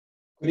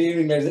Good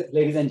evening,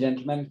 ladies and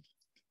gentlemen.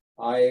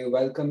 I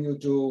welcome you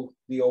to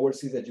the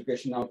Overseas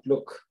Education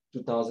Outlook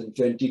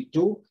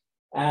 2022.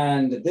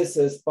 And this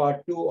is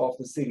part 2 of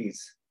the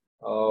series.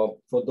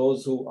 For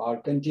those who are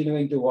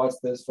continuing to watch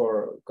this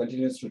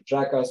continues to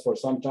track us for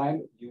some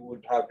time, you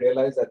would have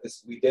realized that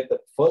we did the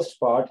first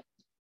part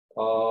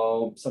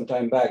some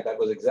time back. That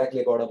was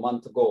exactly about a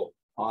month ago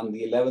on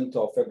the 11th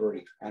of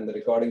February. And the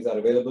recordings are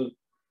available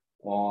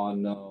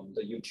on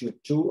the YouTube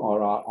too,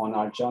 or on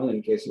our channel.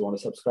 In case you want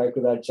to subscribe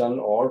to that channel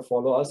or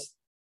follow us,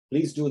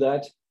 please do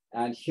that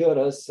and hear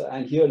us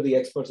and hear the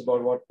experts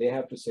about what they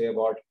have to say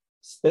about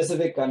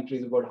specific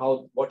countries,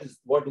 about what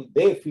do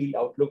they feel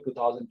Outlook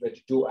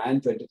 2022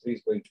 and 23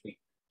 is going to be.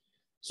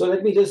 So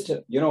let me just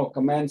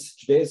commence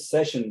today's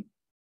session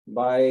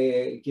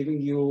by giving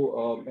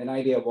you an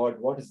idea about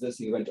what is this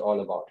event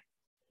all about.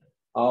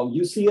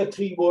 You see a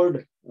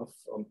three-word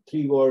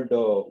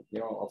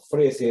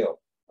phrase here.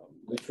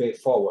 Which way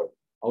forward?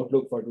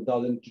 Outlook for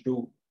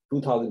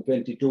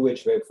 2022,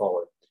 which way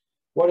forward?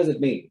 What does it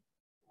mean?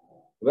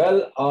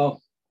 Well,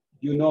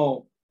 we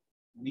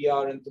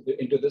are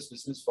into this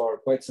business for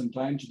quite some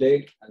time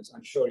today, and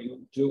I'm sure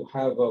you do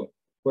have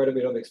quite a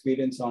bit of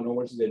experience on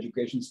overseas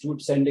education,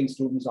 sending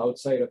students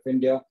outside of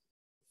India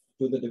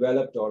to the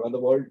developed or other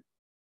world.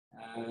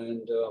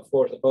 And of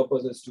course, the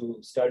purpose is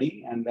to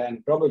study and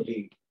then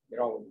probably,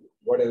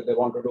 whatever they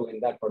want to do in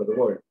that part of the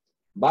world.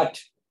 But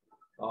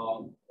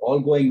all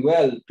going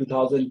well,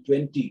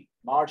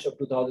 March of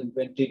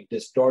 2020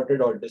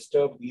 distorted or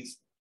disturbed these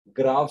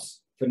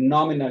graphs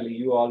phenomenally.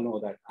 You all know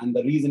that. And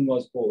the reason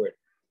was COVID.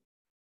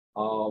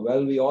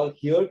 Well, we all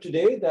hear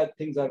today that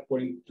things are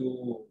going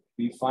to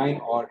be fine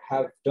or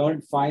have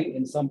turned fine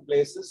in some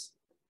places.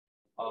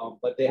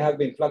 But they have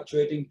been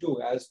fluctuating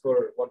too, as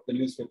per what the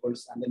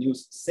newspapers and the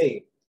news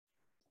say.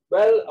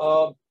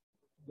 Well,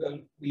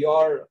 we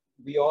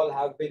all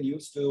have been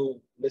used to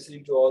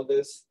listening to all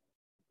this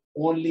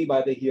only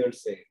by the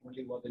hearsay,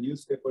 only what the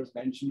newspapers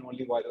mention,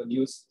 only what the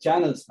news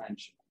channels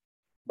mention.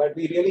 But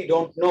we really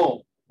don't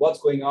know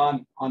what's going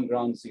on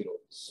ground zero.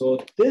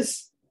 So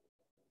this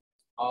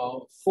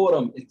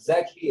forum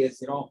exactly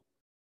is, the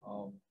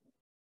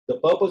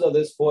purpose of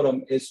this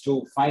forum is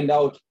to find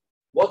out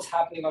what's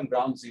happening on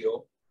ground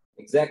zero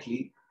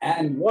exactly,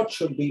 and what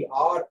should be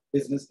our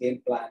business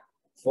game plan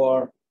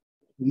for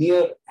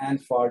near and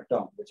far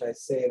term, which I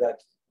say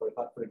that,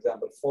 for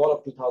example, fall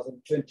of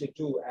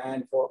 2022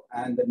 and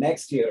the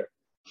next year,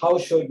 how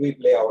should we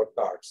play our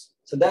cards?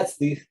 So that's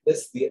the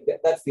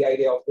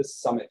idea of this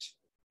summit.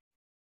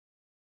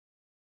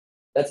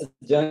 That is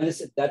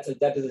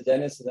the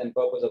genesis and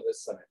purpose of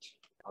this summit.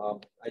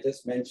 I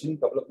just mentioned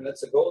a couple of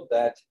minutes ago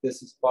that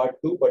this is part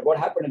 2, but what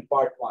happened in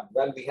part 1?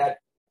 Well, we had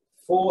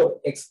 4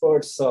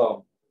 experts,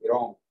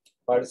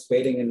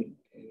 participating in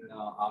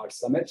our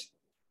summit.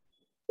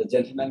 The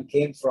gentleman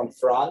came from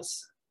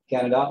France,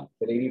 Canada,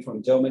 the lady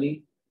from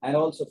Germany, and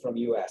also from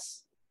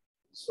US.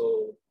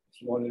 So if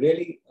you want to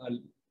really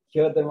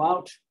hear them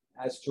out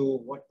as to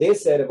what they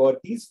said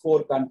about these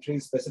 4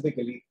 countries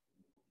specifically,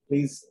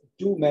 please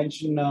do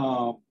mention,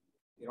 on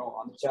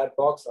the chat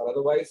box, or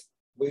otherwise,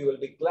 we will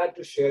be glad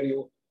to share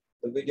you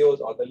the videos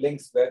or the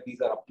links where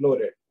these are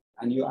uploaded.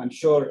 And I'm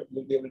sure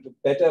you'll be able to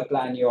better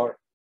plan your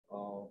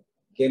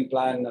game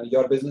plan,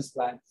 your business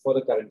plan for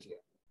the current year.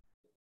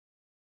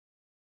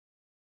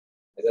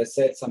 As I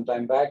said some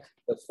time back,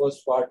 the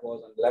first part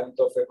was on 11th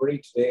of February.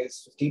 Today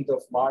is 15th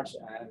of March,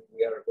 and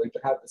we are going to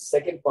have the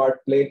second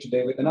part played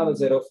today with another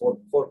set of four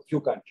few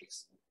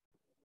countries.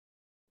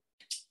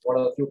 What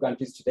are the few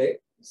countries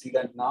today? You see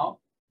that now.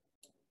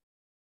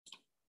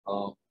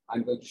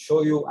 I'm going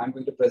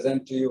to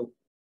present to you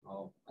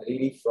a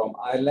lady from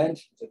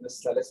Ireland,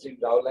 Ms.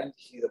 𝙊𝙬𝙪𝙘𝙬.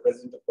 She's the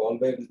president of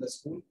Galway Business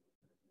School.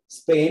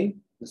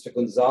 Spain, Mr.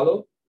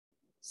 Gonzalo.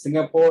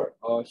 Singapore,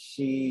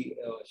 she's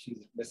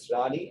Ms.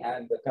 Rani,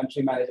 and the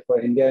country manager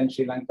for India and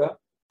Sri Lanka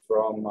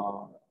from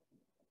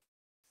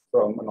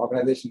an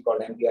organization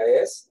called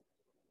MDIS,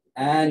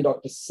 and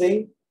Dr.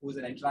 Singh, who's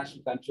an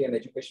international country and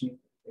education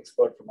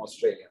expert from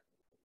Australia.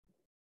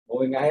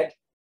 Moving ahead,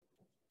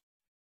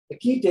 the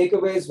key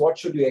takeaways: what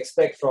should you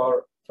expect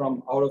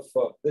from out of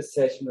this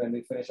session when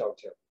we finish out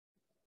here?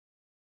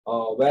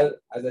 Well,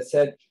 as I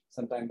said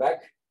some time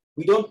back,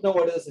 we don't know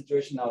what is the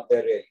situation out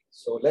there really.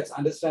 So let's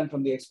understand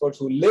from the experts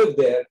who live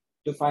there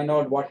to find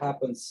out what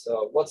happens,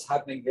 what's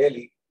happening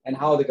really, and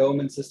how the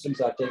government systems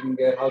are taking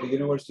care, how the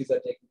universities are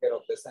taking care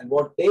of this, and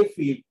what they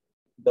feel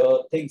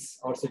the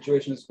things or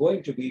situation is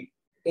going to be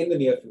in the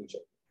near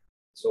future.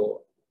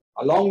 So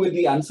along with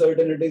the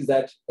uncertainties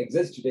that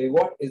exist today,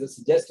 what is a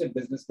suggested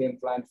business game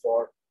plan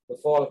for the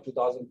fall of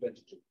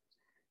 2022?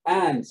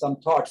 And some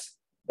thoughts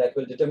that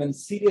will determine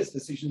serious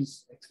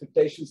decisions,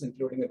 expectations,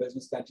 including a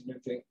business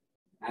continuity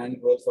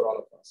and growth for all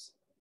of us.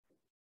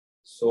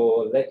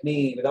 So let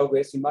me, without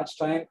wasting much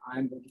time,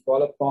 I'm going to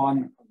call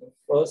upon the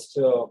first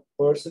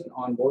person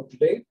on board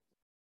today.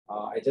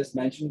 I just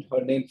mentioned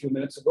her name a few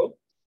minutes ago.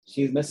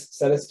 She's Ms.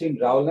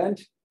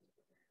 𝙊𝙬𝙪𝙘𝙬.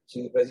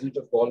 She's the president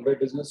of Galway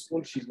Business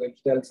School. She's going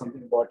to tell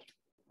something about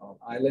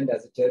Ireland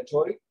as a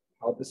territory.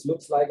 how this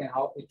looks like and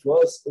how it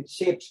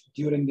shaped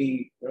during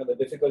the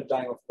difficult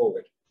time of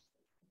COVID.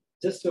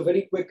 Just a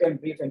very quick and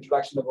brief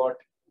introduction about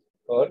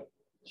her.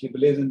 She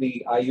believes in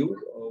the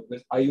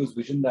IU's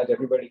vision that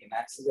everybody can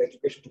access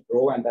education to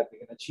grow and that we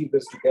can achieve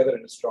this together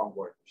in a strong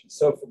world. She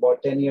served for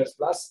about 10 years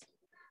plus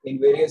in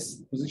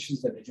various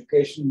positions in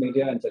education,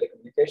 media, and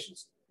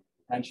telecommunications.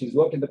 And she's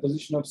worked in the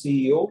position of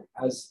CEO,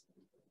 as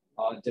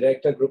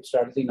Director, Group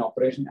Strategy and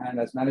Operation, and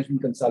as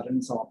Management Consultant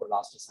in some of her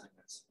last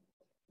assignments.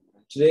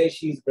 Today,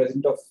 she's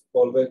President of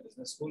𝙊𝙫𝙬𝙧𝙨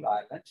Business School,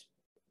 Ireland.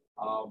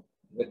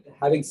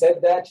 Having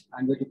said that,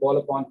 I'm going to call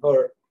upon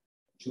her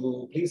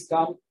to please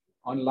come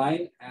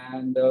online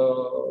and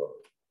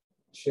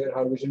share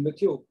her vision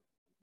with you.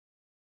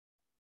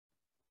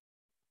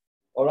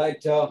 All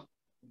right,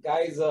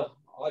 guys,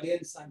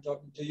 audience, I'm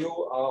talking to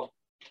you.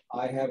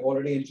 I have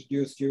already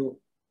introduced you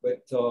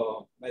with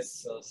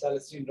Ms.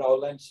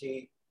 𝙊𝙪𝙢𝙀𝙪.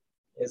 She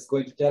is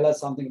going to tell us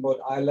something about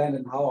Ireland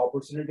and how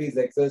opportunities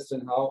exist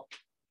and how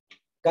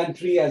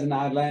country as an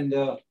Ireland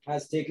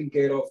has taken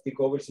care of the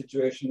COVID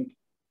situation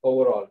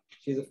overall.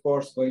 She's of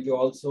course going to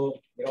also,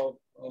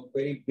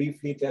 very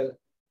briefly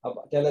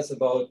tell us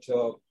about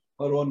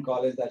her own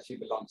college that she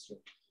belongs to.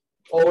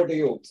 Over to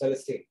you,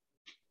 Celestine.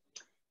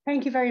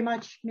 Thank you very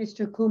much,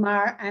 Mr.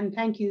 Kumar, and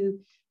thank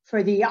you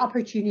for the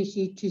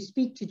opportunity to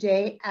speak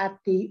today at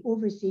the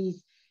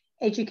Overseas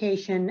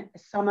Education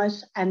Summit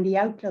and the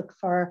outlook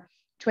for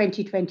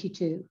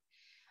 2022.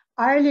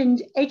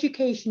 Ireland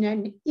education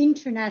and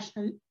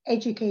international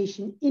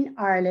education in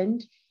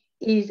Ireland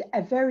is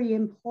a very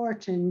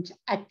important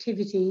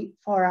activity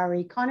for our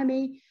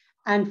economy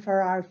and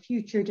for our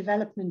future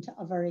development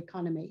of our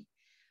economy.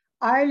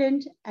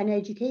 Ireland and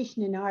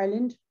education in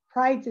Ireland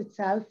prides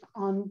itself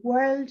on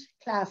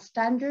world-class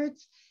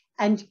standards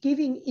and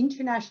giving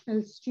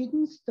international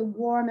students the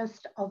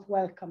warmest of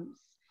welcomes.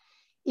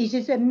 It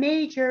is a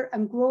major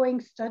and growing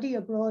study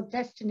abroad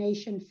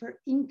destination for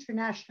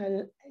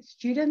international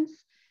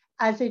students,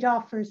 as it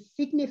offers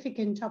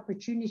significant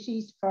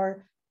opportunities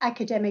for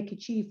academic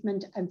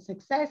achievement and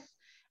success,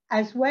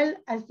 as well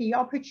as the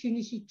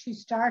opportunity to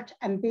start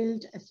and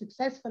build a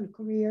successful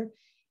career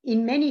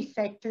in many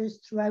sectors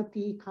throughout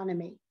the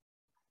economy.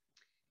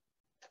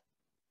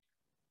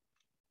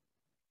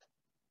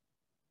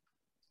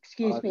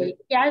 Excuse me.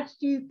 Yes,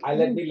 you can.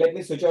 Let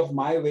me switch off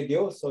my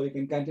video so you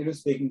can continue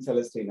speaking,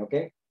 Celestine,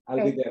 okay?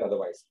 I'll be there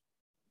otherwise.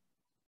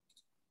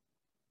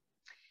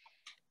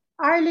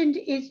 Ireland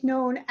is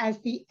known as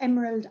the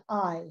Emerald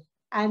Isle,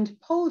 and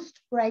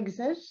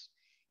post-Brexit,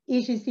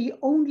 it is the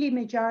only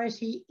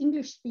majority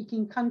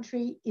English-speaking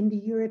country in the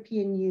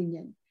European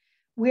Union.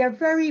 We are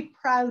very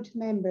proud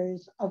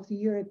members of the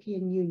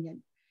European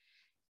Union.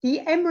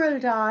 The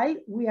Emerald Isle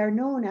we are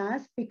known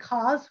as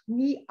because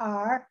we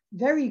are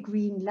very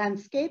green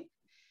landscape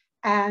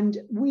and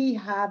we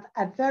have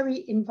a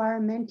very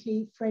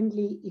environmentally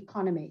friendly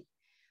economy.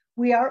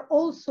 We are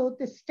also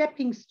the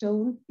stepping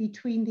stone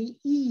between the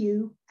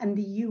EU and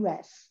the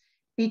US,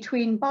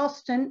 between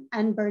Boston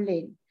and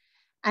Berlin.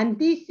 And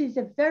this is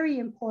a very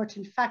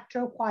important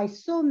factor why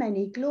so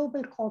many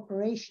global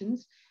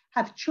corporations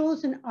have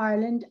chosen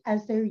Ireland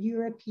as their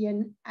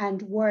European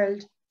and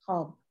world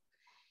hub.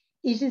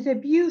 It is a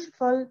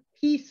beautiful,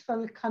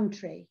 peaceful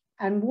country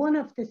and one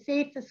of the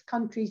safest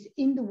countries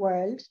in the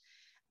world,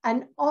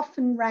 and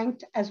often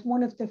ranked as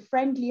one of the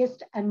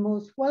friendliest and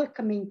most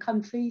welcoming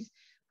countries,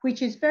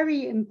 which is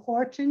very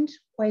important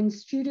when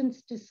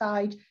students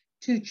decide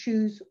to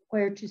choose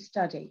where to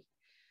study.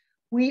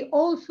 We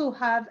also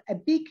have a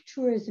big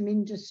tourism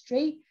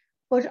industry,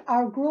 but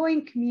our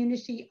growing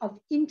community of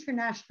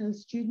international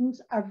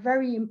students are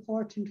very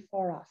important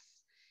for us.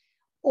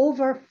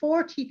 Over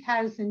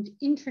 40,000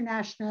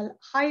 international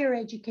higher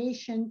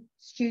education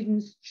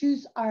students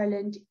choose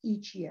Ireland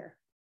each year.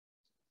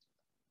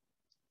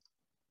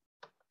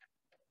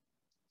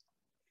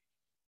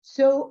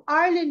 So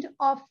Ireland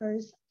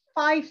offers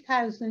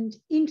 5,000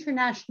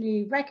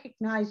 internationally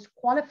recognized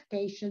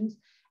qualifications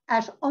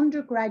at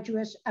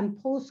undergraduate and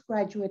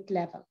postgraduate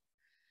level.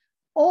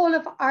 All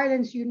of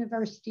Ireland's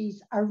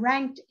universities are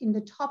ranked in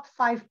the top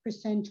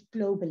 5%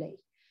 globally.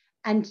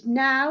 And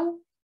now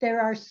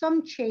there are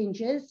some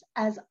changes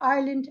as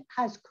Ireland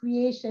has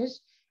created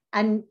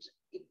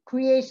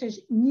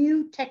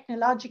new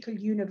technological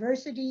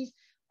universities,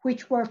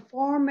 which were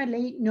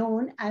formerly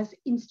known as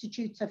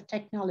Institutes of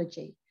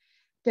Technology.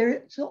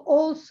 There's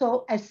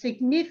also a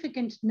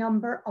significant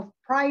number of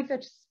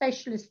private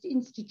specialist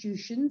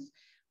institutions,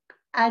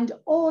 and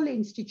all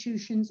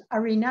institutions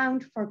are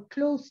renowned for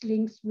close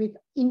links with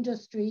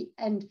industry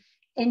and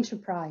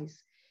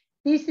enterprise.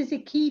 This is a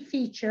key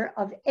feature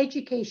of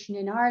education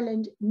in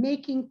Ireland,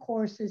 making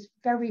courses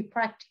very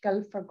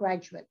practical for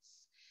graduates.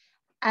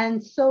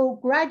 And so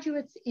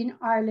graduates in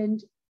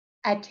Ireland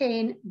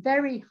attain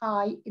very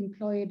high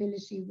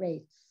employability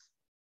rates.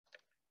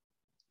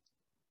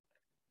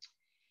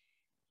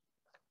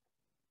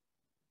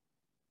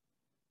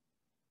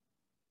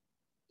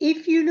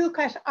 If you look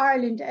at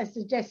Ireland as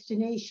a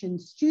destination,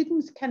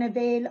 students can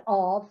avail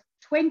of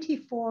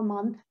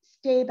 24-month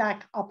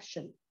stay-back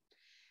option.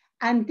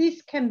 And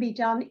this can be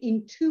done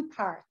in two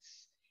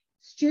parts.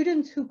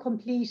 Students who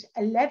complete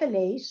a level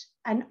 8,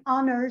 an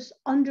honours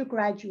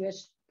undergraduate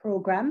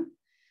programme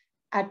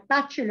at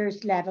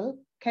bachelor's level,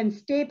 can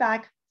stay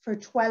back for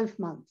 12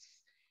 months.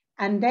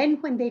 And then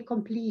when they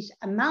complete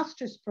a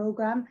master's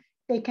programme,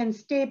 they can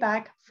stay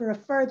back for a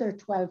further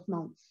 12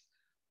 months.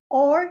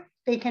 Or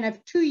they can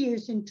have 2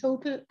 years in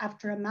total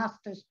after a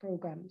master's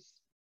programme.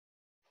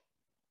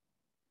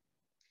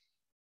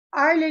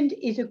 Ireland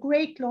is a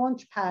great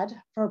launchpad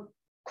for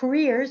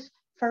careers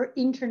for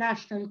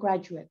international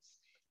graduates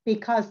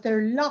because there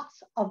are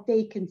lots of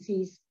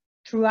vacancies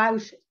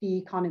throughout the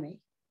economy.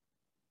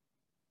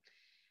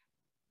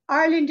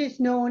 Ireland is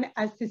known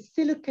as the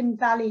Silicon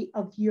Valley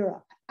of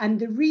Europe, and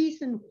the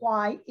reason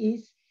why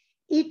is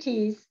it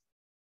is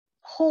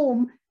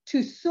home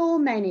to so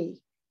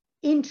many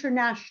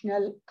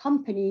international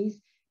companies,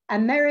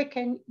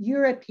 American,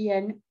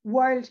 European,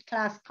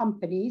 world-class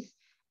companies.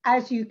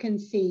 As you can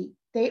see,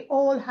 they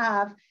all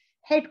have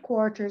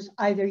headquarters,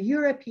 either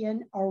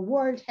European or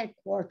world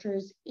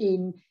headquarters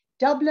in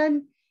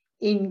Dublin,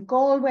 in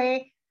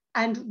Galway,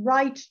 and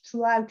right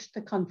throughout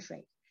the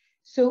country.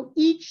 So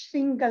each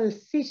single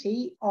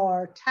city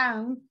or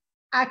town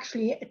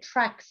actually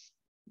attracts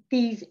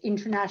these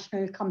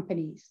international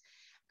companies.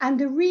 And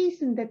the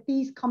reason that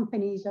these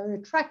companies are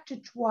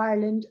attracted to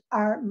Ireland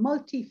are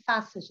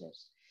multifaceted.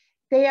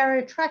 They are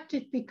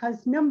attracted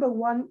because, number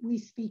one, we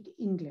speak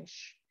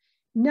English.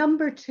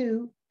 Number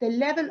two, the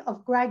level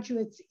of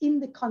graduates in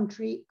the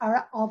country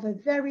are of a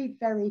very,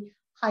 very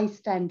high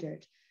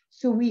standard.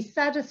 So we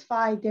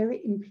satisfy their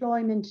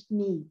employment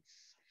needs.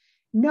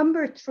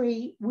 Number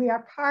three, we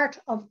are part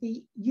of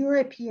the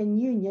European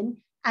Union,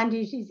 and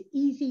it is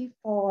easy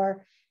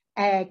for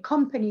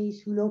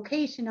companies who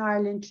locate in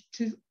Ireland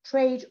to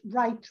trade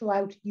right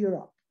throughout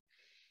Europe.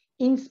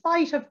 In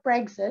spite of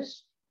Brexit,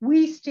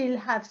 we still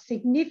have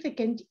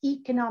significant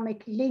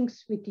economic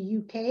links with the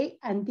UK,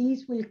 and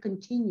these will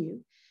continue.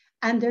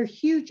 And there are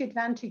huge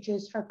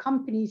advantages for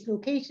companies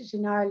located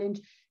in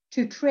Ireland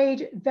to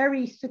trade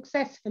very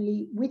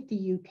successfully with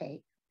the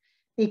UK,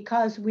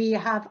 because we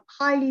have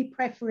highly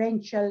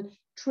preferential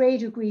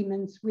trade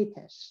agreements with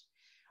it.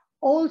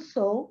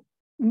 Also,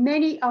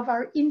 many of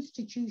our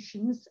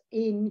institutions,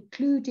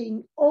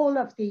 including all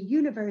of the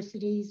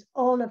universities,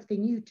 all of the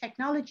new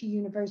technology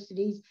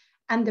universities,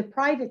 and the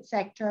private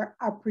sector,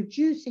 are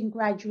producing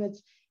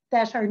graduates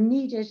that are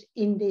needed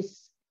in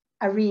this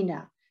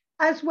arena.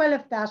 As well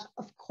as that,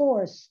 of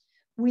course,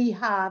 we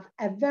have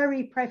a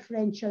very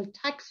preferential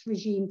tax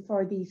regime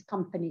for these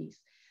companies.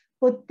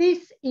 But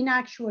this, in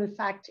actual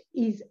fact,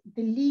 is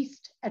the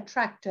least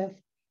attractive.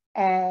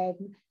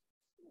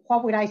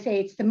 What would I say?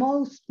 It's the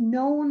most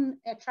known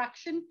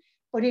attraction,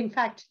 but in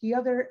fact, the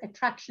other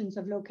attractions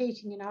of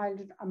locating in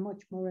Ireland are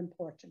much more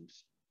important.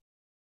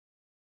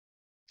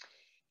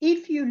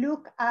 If you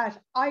look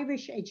at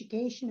Irish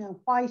education and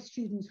why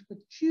students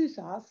would choose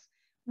us,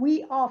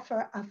 we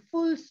offer a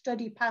full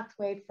study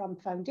pathway from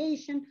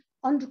foundation,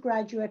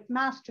 undergraduate,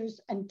 master's,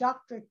 and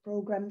doctorate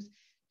programs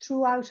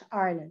throughout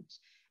Ireland.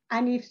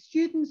 And if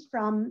students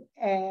from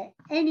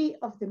any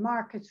of the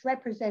markets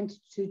represented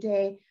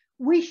today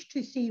wish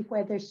to see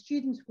whether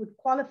students would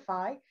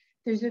qualify,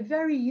 there's a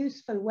very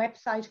useful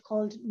website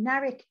called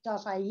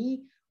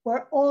𝙊𝙢𝙬𝙧𝙨,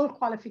 where all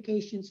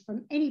qualifications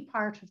from any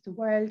part of the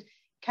world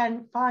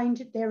can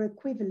find their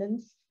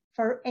equivalents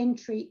for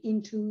entry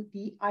into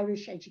the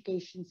Irish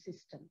education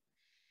system.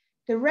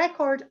 The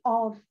record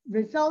of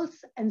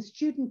results and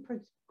student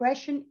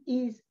progression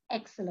is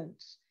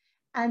excellent.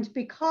 And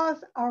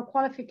because our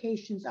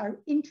qualifications are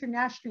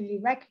internationally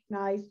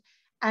recognized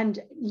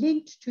and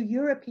linked to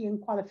European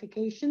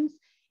qualifications,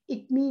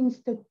 it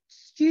means that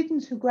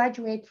students who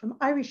graduate from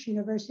Irish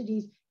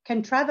universities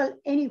can travel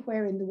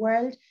anywhere in the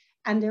world,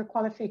 and their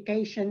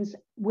qualifications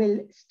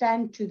will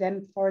stand to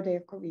them for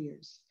their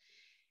careers.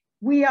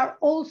 We are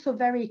also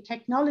very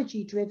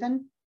technology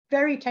driven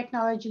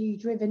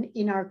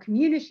in our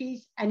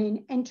communities and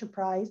in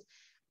enterprise.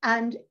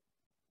 And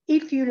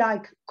if you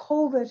like,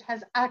 COVID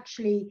has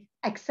actually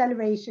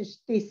accelerated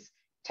this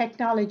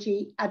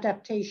technology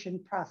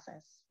adaptation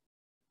process.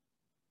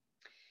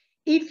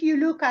 If you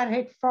look at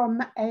it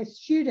from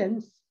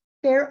students,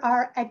 there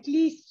are at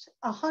least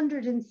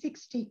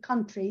 160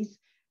 countries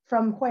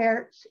from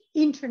where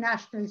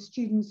international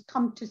students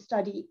come to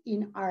study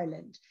in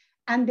Ireland,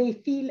 and they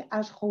feel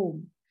at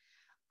home.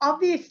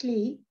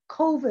 Obviously,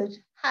 COVID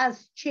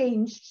has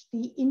changed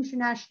the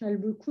international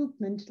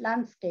recruitment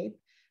landscape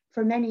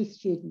for many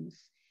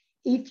students.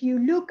 If you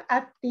look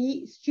at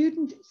the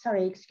student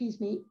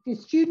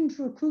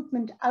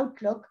recruitment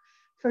outlook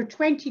for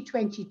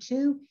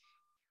 2022,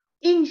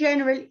 in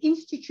general,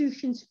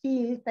 institutions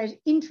feel that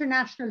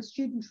international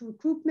student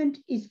recruitment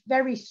is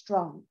very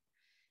strong.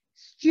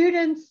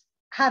 Students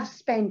have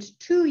spent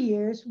 2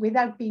 years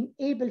without being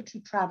able to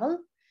travel,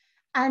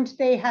 and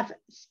they have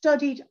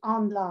studied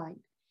online.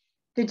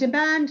 The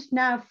demand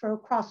now for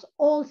across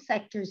all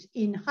sectors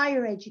in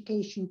higher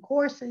education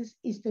courses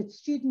is that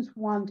students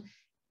want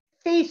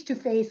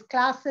face-to-face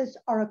classes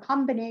or a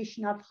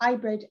combination of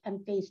hybrid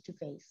and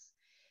face-to-face.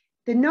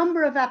 The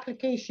number of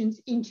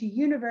applications into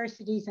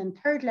universities and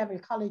third-level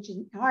colleges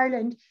in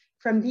Ireland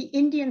from the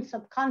Indian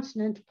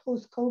subcontinent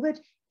post-COVID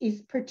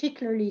is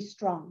particularly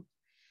strong.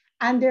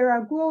 And there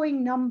are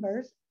growing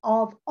numbers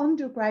of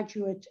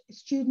undergraduate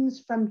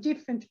students from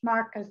different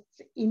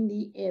markets in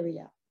the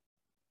area.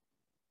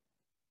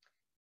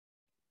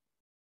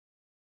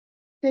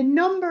 The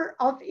number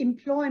of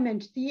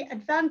employment, the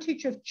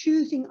advantage of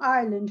choosing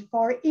Ireland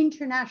for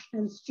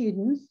international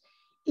students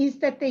is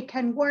that they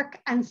can work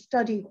and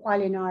study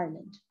while in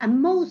Ireland.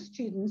 And most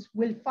students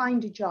will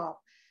find a job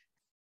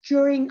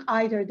during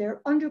either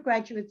their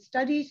undergraduate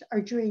studies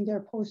or during their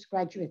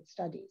postgraduate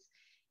studies.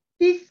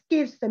 This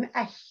gives them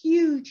a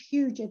huge,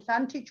 huge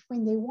advantage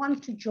when they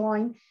want to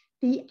join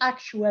the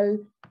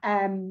actual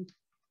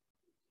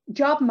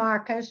job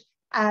market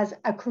as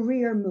a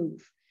career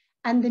move.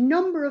 And the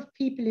number of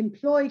people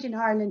employed in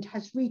Ireland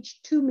has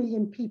reached 2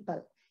 million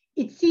people.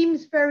 It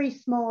seems very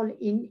small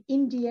in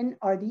Indian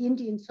or the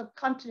Indian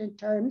subcontinent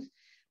terms,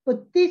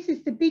 but this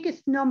is the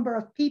biggest number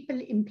of people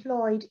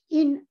employed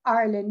in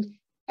Ireland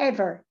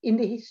ever in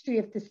the history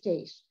of the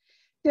state.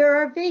 There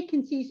are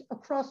vacancies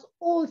across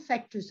all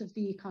sectors of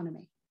the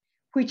economy,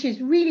 which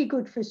is really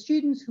good for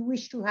students who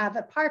wish to have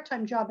a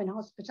part-time job in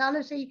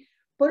hospitality,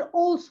 but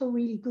also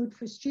really good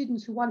for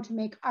students who want to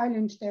make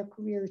Ireland their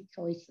career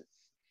choices.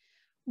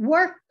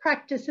 Work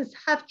practices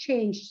have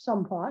changed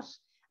somewhat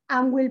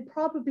and will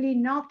probably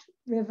not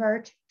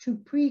revert to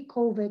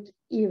pre-COVID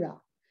era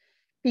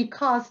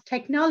because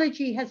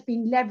technology has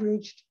been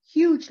leveraged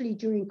hugely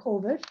during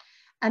COVID,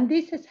 and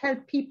this has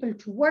helped people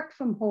to work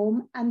from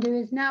home, and there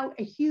is now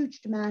a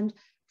huge demand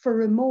for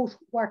remote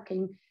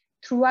working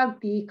throughout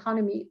the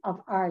economy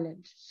of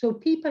Ireland. So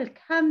people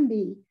can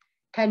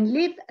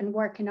live and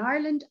work in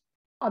Ireland,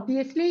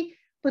 obviously,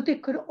 but they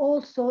could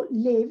also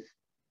live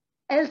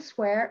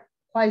elsewhere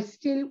while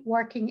still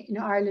working in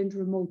Ireland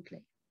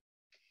remotely.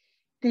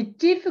 The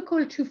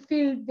difficult to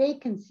fill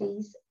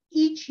vacancies,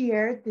 each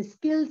year the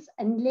Skills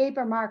and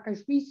Labour Market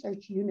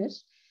Research Unit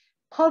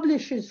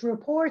publishes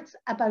reports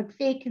about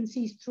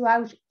vacancies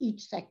throughout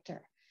each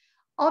sector.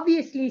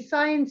 Obviously,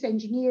 science,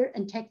 engineer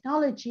and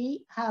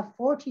technology have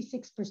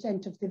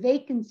 46% of the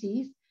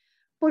vacancies,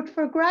 but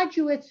for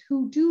graduates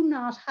who do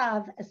not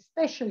have a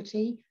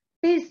specialty,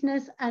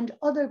 business and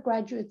other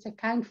graduates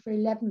account for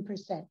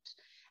 11%.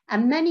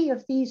 And many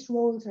of these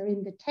roles are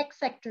in the tech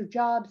sector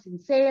jobs, in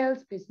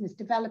sales, business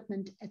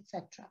development,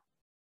 etc.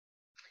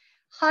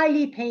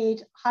 Highly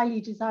paid, highly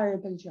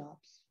desirable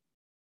jobs.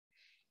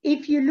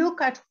 If you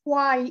look at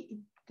why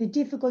the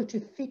difficult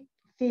to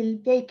fill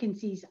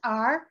vacancies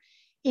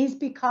is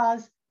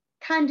because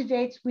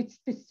candidates with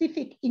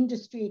specific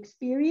industry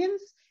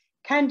experience,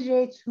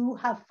 candidates who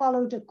have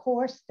followed a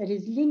course that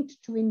is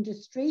linked to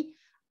industry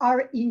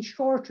are in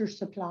shorter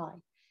supply.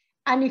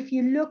 And if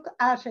you look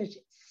at it,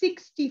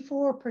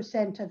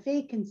 64% of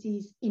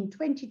vacancies in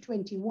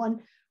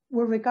 2021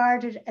 were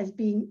regarded as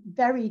being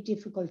very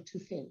difficult to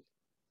fill.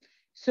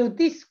 So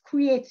this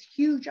creates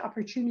huge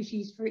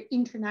opportunities for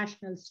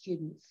international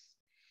students.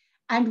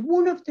 And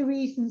one of the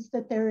reasons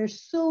that there are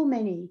so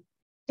many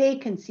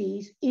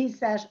vacancies is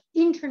that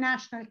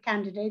international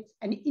candidates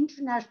and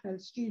international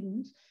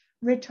students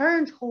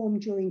returned home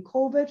during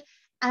COVID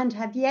and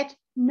have yet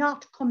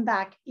not come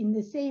back in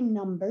the same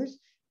numbers,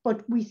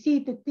 but we see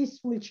that this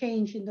will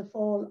change in the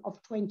fall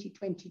of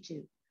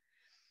 2022.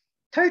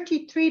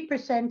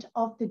 33%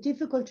 of the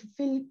difficult to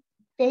fill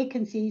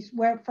vacancies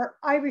were for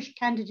Irish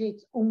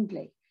candidates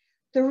only.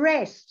 The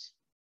rest,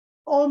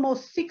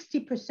 almost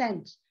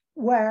 60%,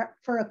 were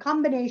for a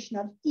combination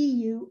of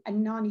EU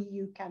and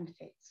non-EU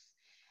candidates.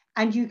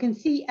 And you can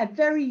see a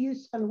very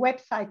useful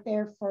website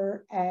there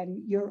for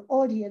your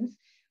audience,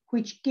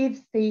 which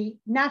gives the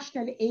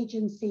National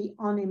Agency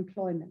on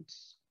Employment.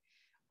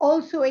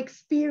 Also,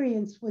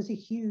 experience was a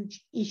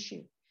huge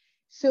issue.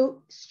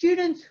 So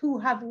students who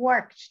have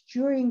worked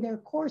during their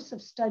course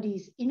of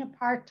studies in a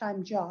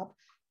part-time job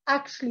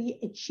actually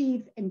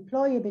achieve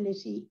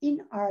employability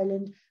in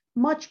Ireland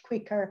much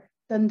quicker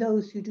than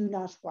those who do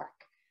not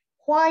work.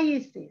 Why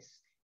is this?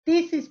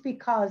 This is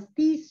because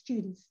these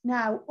students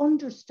now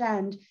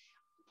understand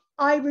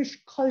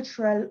Irish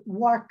cultural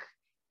work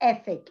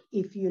ethic,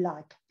 if you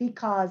like,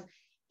 because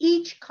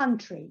each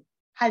country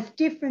has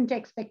different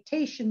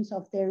expectations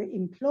of their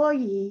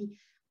employee,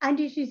 and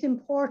it is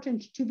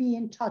important to be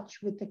in touch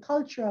with the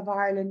culture of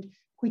Ireland,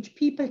 which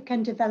people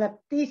can develop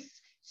this,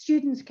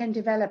 students can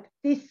develop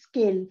this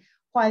skill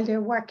while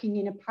they're working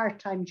in a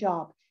part-time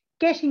job,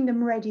 getting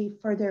them ready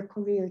for their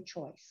career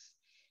choice.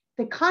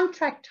 The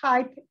contract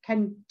type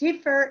can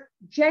differ.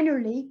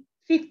 Generally,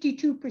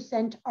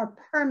 52% are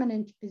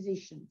permanent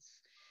positions.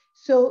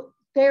 So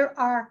there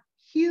are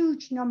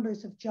huge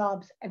numbers of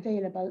jobs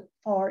available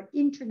for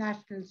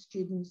international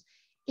students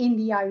in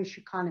the Irish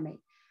economy.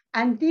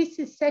 And this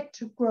is set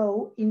to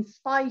grow in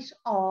spite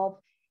of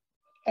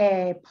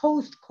a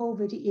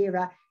post-COVID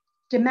era.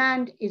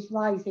 Demand is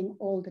rising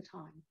all the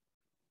time.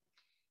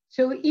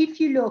 So if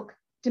you look,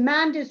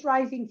 demand is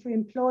rising for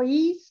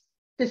employees,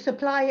 the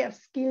supply of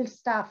skilled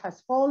staff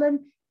has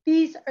fallen.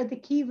 These are the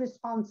key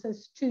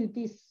responses to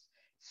this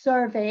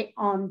survey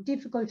on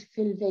difficult to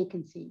fill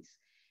vacancies.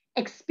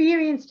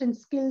 Experienced and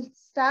skilled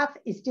staff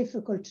is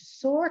difficult to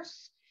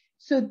source.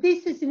 So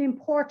this is an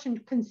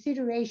important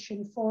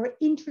consideration for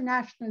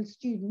international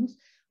students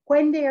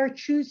when they are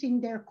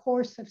choosing their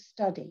course of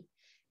study,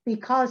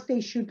 because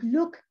they should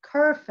look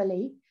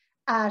carefully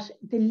at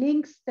the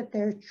links that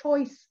their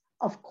choice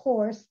of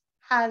course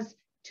has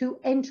to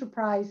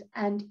enterprise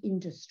and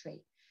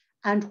industry,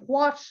 and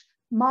what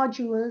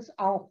modules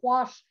or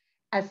what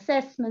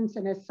assessments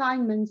and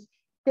assignments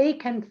they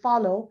can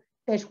follow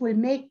that will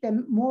make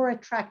them more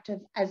attractive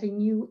as a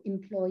new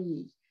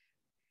employee.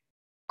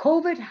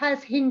 COVID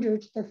has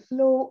hindered the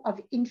flow of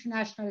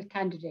international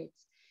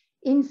candidates.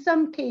 In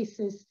some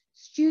cases,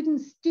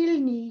 students still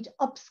need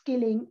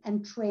upskilling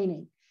and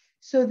training.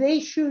 So they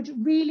should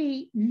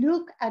really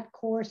look at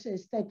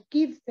courses that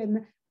give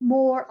them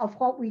more of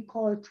what we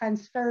call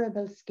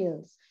transferable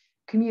skills: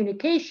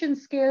 communication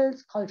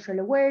skills, cultural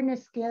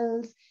awareness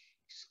skills,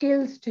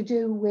 skills to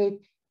do with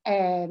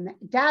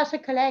data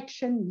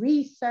collection,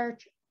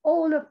 research.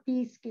 All of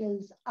these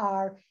skills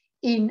are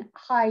in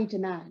high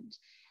demand.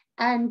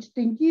 And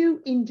the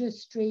new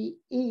industry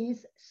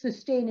is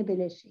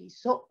sustainability.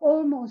 So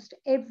almost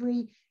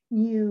every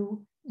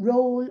new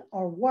role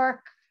or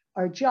work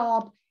or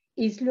job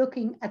is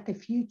looking at the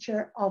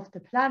future of the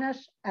planet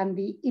and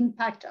the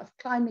impact of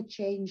climate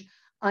change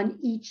on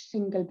each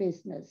single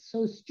business.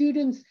 So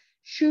students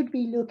should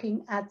be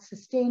looking at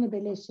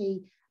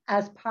sustainability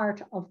as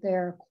part of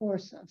their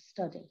course of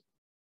study.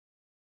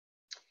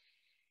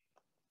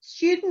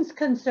 Students'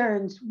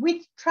 concerns.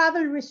 With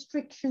travel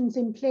restrictions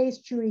in place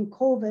during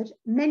COVID,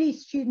 many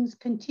students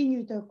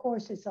continued their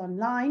courses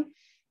online,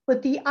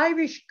 but the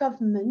Irish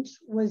government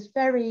was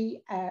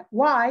very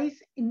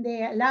wise in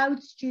they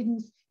allowed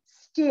students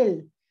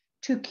still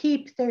to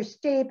keep their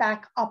stay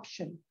back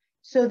option.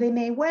 So they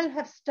may well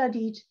have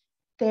studied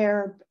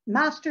their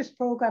master's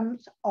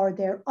programs or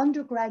their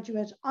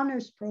undergraduate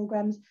honours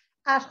programs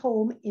at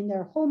home in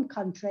their home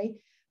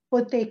country,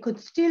 but they could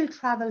still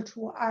travel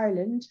to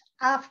Ireland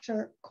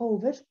after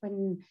COVID,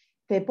 when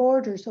the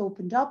borders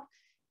opened up,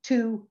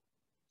 to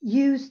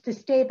use the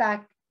stay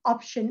back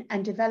option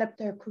and develop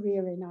their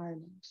career in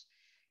Ireland.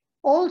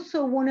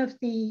 Also, one of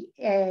the,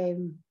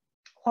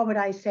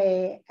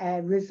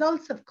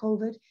 results of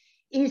COVID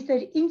is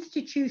that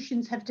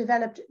institutions have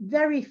developed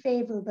very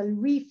favourable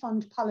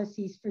refund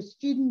policies for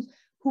students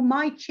who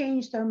might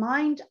change their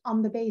mind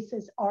on the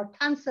basis or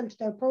cancelled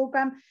their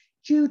programme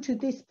due to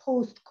this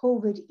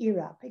post-COVID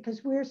era,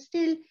 because we're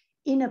still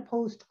in a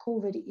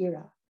post-COVID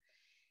era.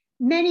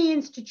 Many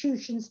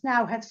institutions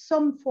now have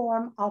some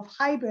form of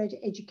hybrid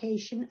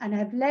education and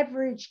have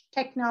leveraged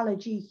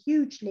technology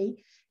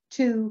hugely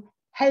to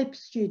help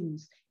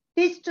students.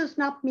 This does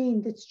not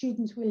mean that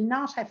students will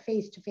not have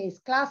face-to-face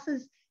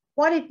classes.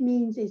 What it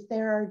means is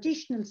there are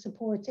additional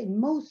supports in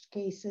most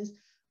cases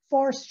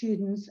for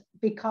students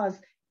because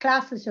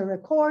classes are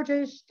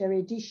recorded, there are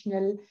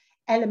additional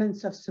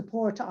elements of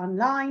support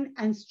online,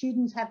 and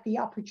students have the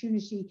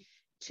opportunity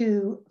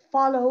to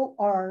follow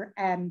or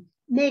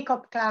make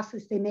up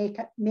classes they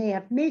may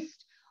have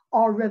missed,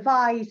 or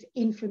revise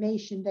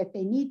information that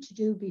they need to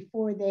do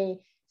before they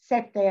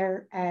set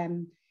their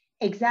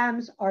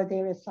exams or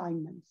their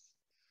assignments.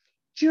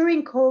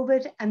 During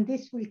COVID, and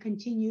this will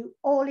continue,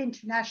 all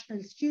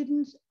international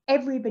students,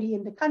 everybody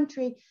in the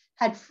country,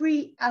 had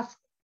free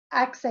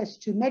access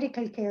to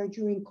medical care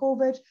during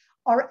COVID,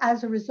 or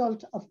as a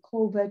result of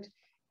COVID,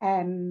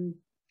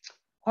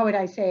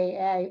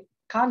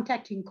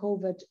 contacting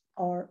COVID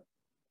or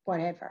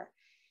whatever.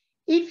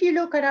 If you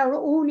look at our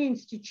own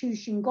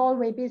institution,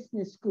 Galway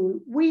Business School,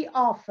 we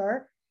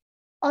offer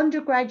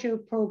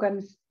undergraduate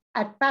programs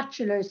at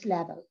bachelor's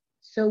level.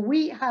 So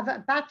we have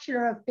a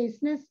Bachelor of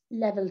Business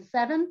level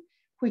 7,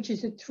 which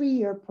is a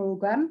 3-year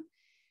program,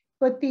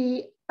 but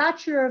the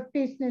Bachelor of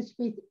Business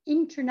with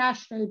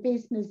International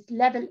Business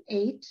level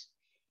 8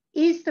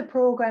 is the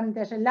program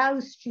that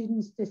allows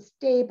students the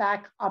stay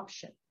back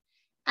option.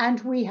 And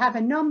we have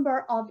a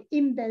number of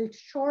inbuilt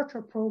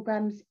shorter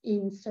programs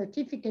in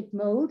certificate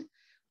mode.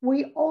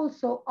 We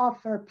also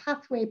offer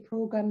pathway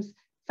programs,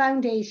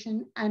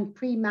 foundation and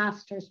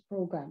pre-master's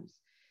programs.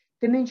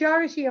 The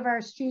majority of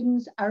our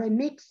students are a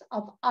mix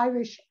of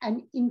Irish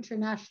and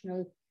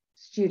international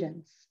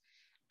students.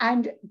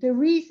 And the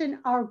reason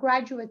our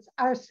graduates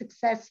are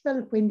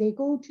successful when they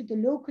go to the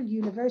local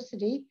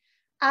university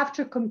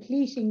after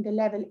completing the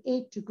level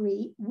 8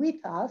 degree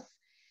with us,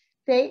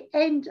 they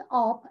end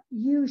up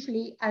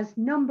usually as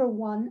number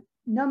 1,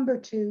 number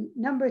 2,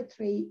 number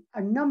 3,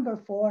 or number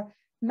 4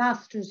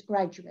 master's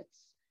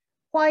graduates.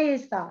 Why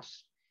is that?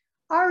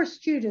 Our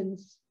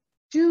students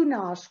do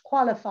not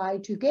qualify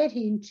to get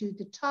into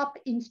the top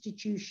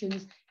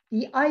institutions,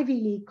 the Ivy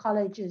League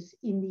colleges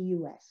in the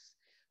US.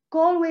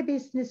 Galway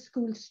Business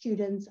School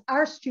students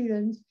are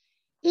students,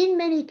 in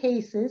many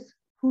cases,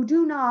 who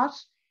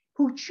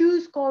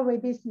choose Galway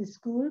Business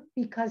School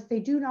because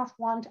they do not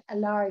want a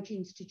large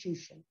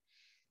institution.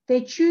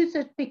 They choose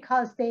it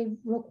because they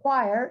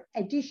require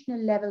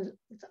additional levels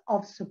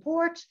of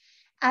support,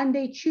 and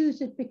they choose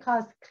it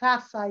because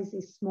class size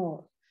is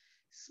small.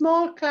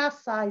 Small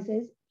class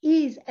sizes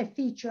is a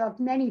feature of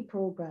many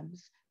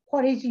programs.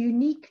 What is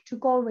unique to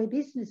Galway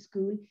Business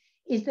School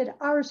is that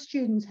our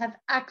students have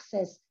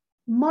access,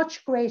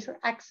 much greater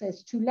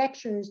access to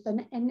lectures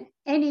than in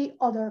any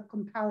other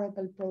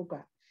comparable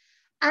program.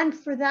 And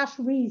for that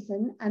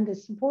reason, and the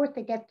support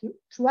they get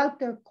throughout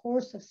their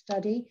course of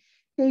study,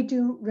 they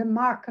do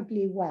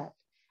remarkably well.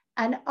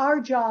 And our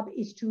job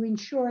is to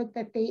ensure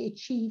that they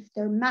achieve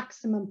their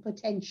maximum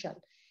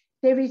potential.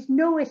 There is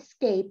no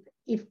escape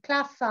if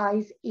class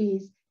size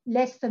is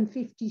less than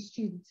 50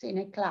 students in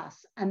a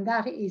class, and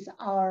that is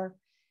our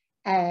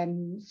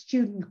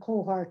student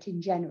cohort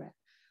in general.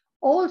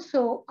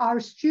 Also, our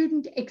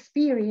student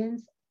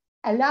experience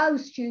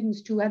allows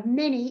students to have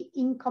many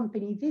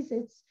in-company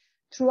visits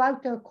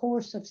throughout their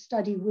course of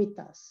study with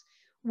us.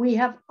 We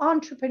have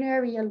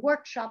entrepreneurial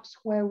workshops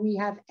where we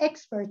have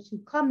experts who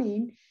come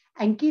in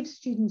and give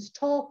students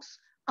talks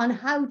on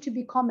how to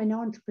become an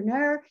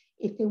entrepreneur,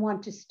 if they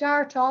want to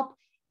start up,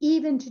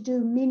 even to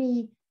do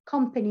mini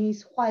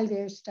companies while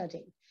they're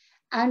studying.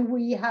 And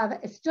we have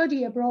a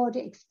study abroad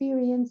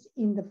experience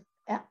in the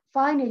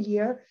final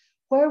year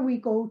where we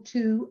go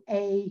to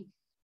a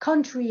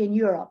country in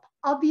Europe.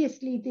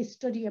 Obviously, this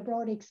study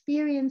abroad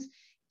experience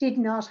did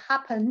not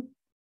happen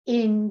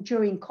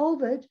during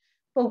COVID,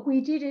 but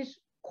we did it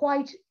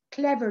quite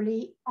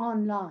cleverly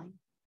online.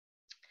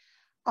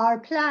 Our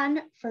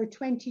plan for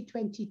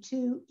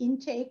 2022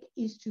 intake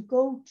is to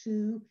go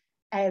to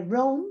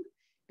Rome,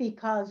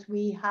 because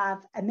we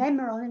have a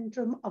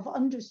memorandum of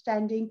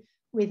understanding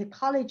with a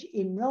college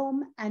in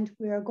Rome, and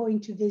we are going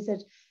to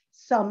visit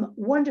some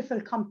wonderful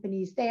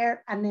companies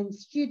there, and then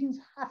students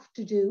have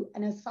to do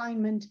an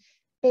assignment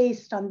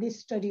based on this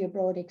study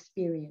abroad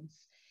experience.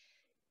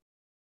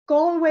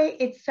 Galway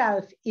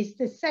itself is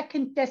the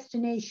second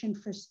destination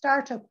for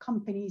startup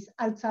companies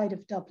outside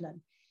of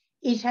Dublin.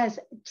 It has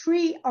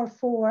 3 or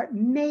 4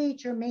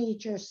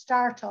 major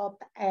startup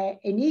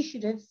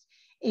initiatives,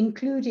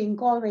 including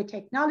Galway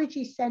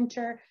Technology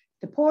Centre,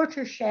 the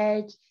Porter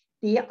Shed,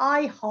 the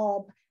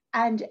iHub,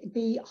 and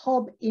the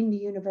hub in the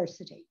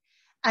university.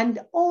 And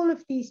all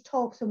of these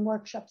talks and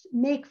workshops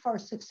make for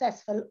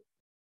successful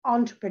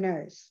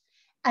entrepreneurs.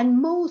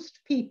 And most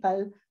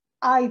people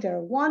either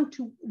want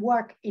to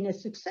work in a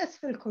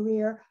successful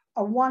career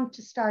or want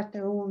to start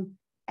their own,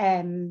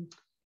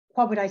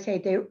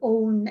 their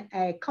own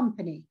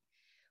company.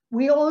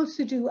 We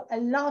also do a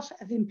lot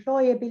of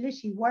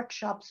employability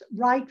workshops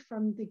right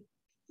from the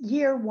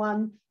year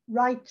 1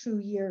 right through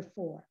year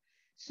 4.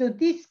 So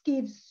this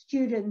gives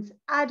students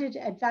added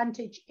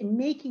advantage in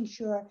making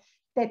sure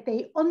that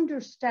they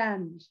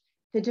understand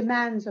the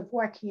demands of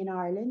working in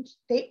Ireland,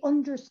 they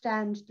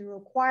understand the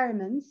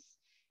requirements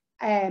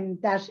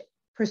that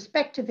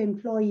prospective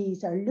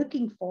employees are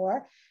looking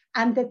for,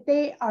 and that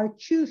they are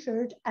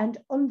tutored and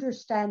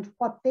understand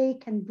what they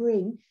can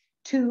bring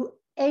to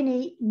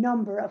any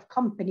number of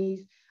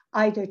companies,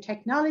 either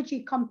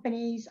technology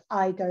companies,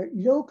 either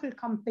local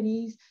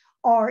companies,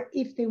 or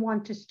if they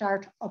want to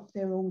start up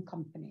their own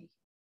company.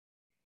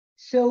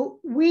 So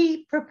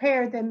we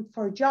prepare them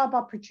for job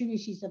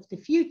opportunities of the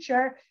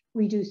future.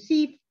 We do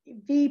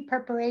CV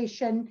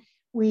preparation.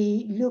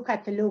 We look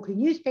at the local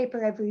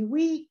newspaper every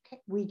week.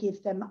 We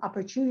give them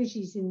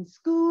opportunities in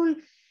school.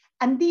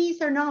 And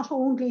these are not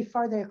only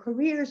for their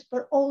careers,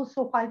 but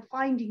also while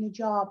finding a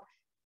job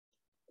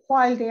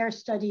while they are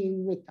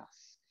studying with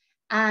us.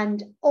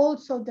 And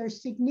also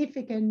there's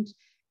significant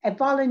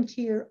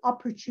volunteer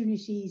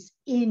opportunities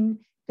in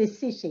the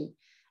city.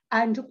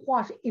 And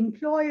what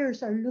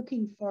employers are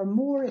looking for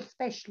more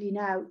especially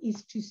now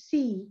is to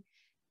see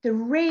the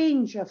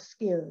range of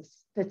skills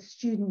that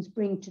students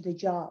bring to the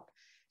job.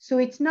 So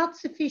it's not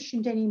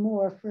sufficient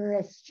anymore for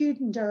a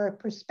student or a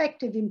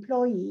prospective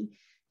employee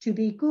to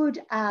be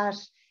good at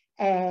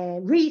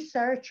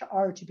research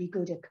or to be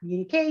good at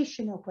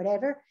communication or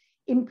whatever.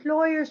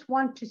 Employers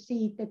want to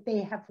see that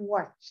they have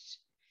worked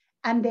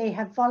and they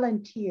have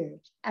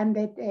volunteered and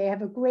that they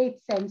have a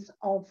great sense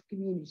of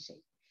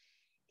community.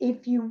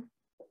 If you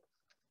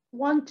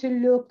want to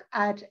look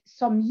at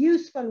some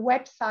useful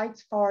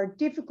websites for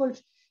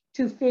difficult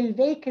to fill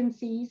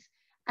vacancies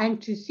and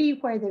to see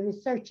where the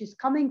research is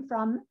coming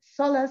from,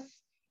 Solus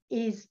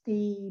is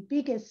the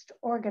biggest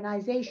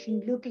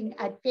organization looking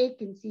at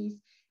vacancies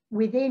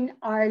within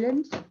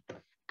Ireland.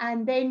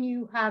 And then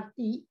you have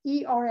the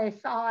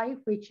ERSI,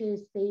 which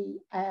is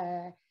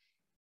the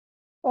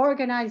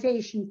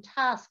organization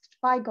tasked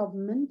by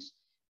government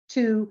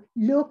to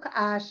look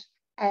at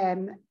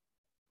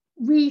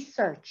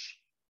research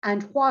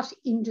and what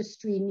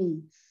industry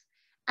needs.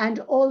 And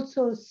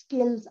also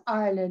Skills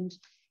Ireland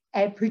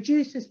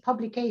produces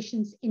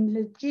publications in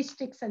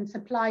logistics and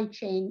supply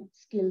chain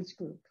skills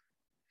group.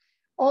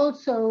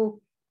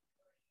 Also,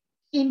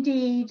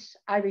 Indeed,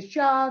 Irish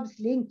Jobs,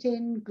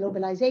 LinkedIn,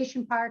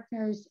 Globalization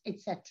Partners,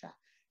 etc.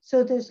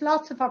 So there's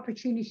lots of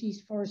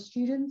opportunities for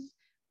students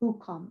who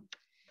come.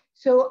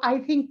 So I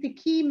think the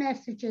key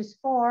messages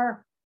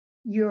for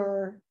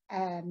your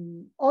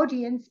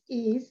audience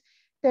is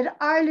that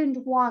Ireland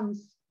wants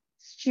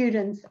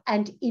students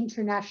and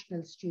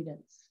international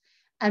students.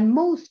 And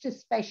most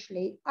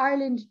especially,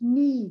 Ireland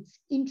needs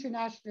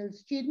international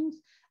students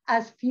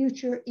as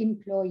future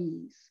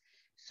employees.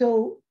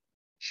 So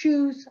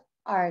choose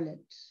Ireland.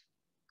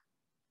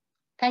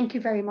 Thank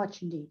you very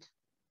much indeed.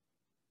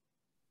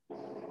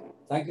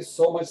 Thank you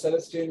so much,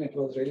 Celestine. It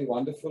was really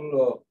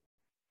wonderful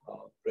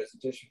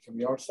presentation from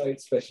your side,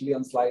 especially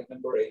on slide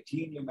number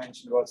 18. You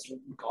mentioned about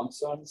student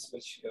concerns,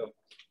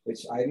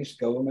 which Irish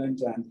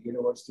government and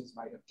universities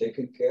might have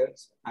taken care of,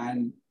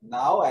 and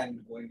now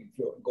and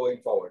going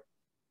forward.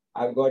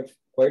 I've got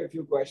quite a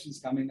few questions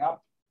coming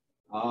up,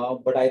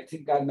 but I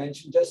think I'll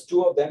mention just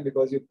two of them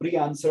because you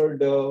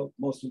pre-answered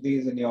most of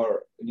these in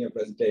your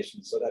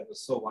presentation. So that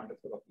was so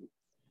wonderful of you.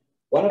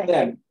 One of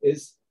them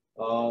is,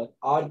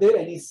 are there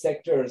any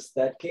sectors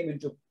that came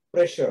into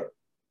pressure?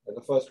 As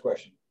the first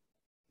question,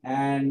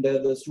 and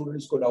the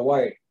students could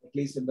avoid, at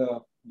least in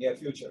the near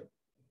future?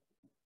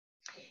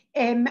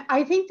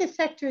 I think the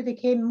sector that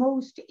came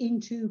most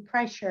into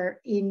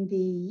pressure in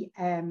the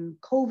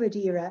COVID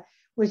era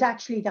was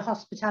actually the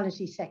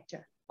hospitality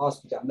sector. That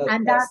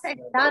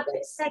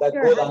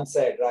goes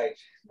unsaid, right?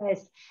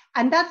 Yes,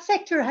 and that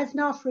sector has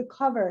not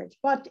recovered,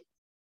 but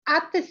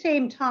at the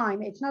same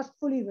time, it's not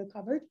fully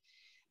recovered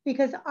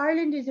because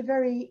Ireland is a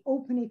very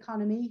open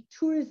economy.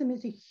 Tourism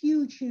is a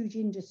huge, huge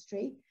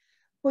industry,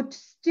 but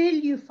still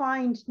you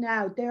find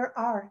now there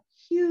are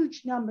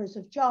huge numbers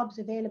of jobs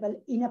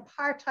available in a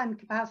part-time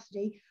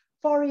capacity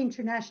for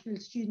international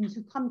students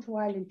who come to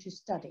Ireland to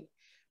study.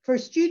 For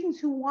students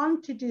who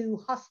want to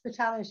do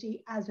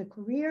hospitality as a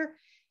career,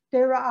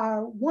 there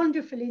are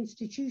wonderful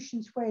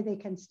institutions where they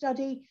can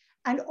study.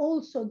 And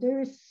also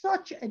there is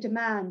such a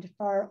demand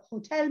for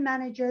hotel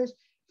managers,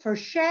 for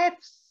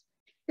chefs.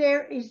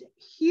 There is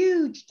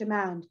huge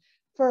demand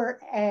for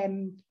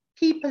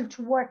people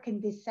to work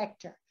in this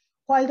sector.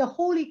 While the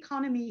whole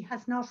economy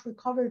has not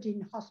recovered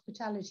in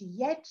hospitality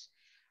yet,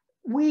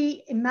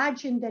 we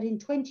imagine that in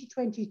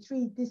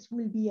 2023, this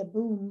will be a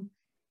boom,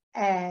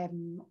 a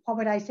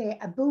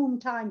boom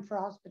time for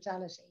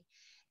hospitality.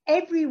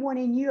 Everyone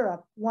in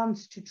Europe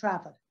wants to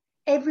travel.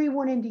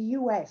 Everyone in the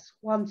US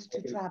wants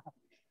to travel.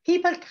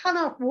 People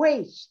cannot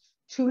wait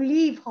to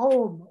leave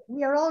home.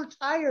 We are all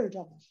tired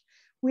of it.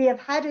 We have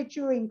had it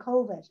during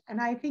COVID. And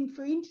I think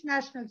for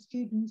international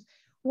students,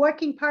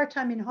 working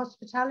part-time in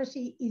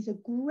hospitality is a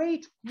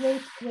great,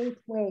 great, great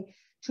way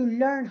to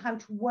learn how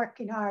to work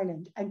in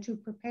Ireland and to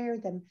prepare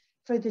them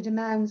for the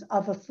demands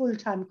of a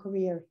full-time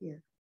career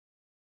here.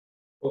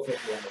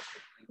 Perfectly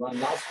understood. And one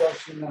last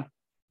question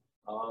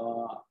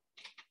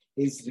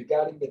is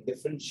regarding the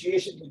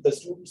differentiation that the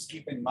students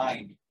keep in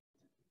mind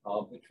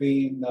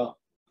between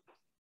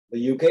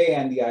the UK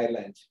and the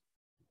Ireland.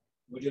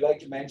 Would you like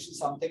to mention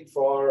something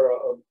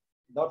for,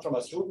 not from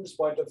a student's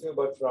point of view,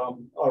 but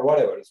from, or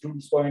whatever, a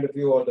student's point of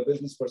view or the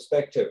business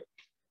perspective,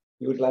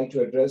 you would like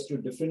to address to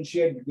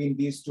differentiate between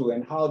these two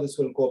and how this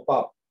will cope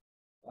up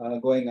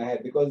going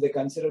ahead, because they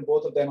consider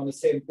both of them on the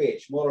same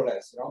page, more or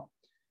less,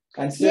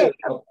 and still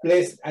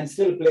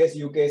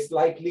place UK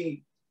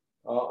slightly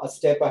a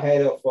step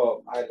ahead of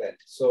Ireland.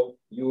 So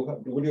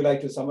would you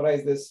like to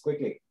summarize this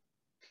quickly?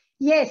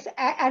 Yes,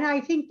 and I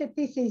think that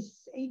this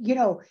is,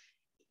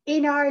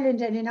 in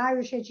Ireland and in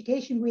Irish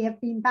education, we have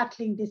been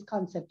battling this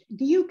concept.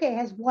 The UK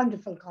has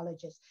wonderful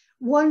colleges,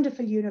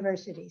 wonderful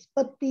universities,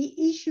 but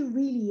the issue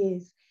really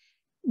is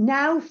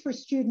now for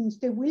students,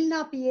 they will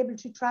not be able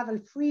to travel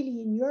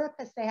freely in Europe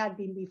as they had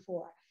been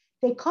before.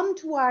 They come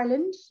to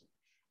Ireland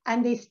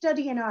and they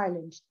study in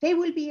Ireland. They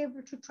will be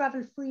able to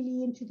travel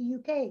freely into the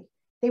UK.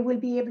 They will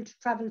be able to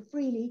travel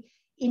freely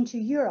into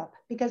Europe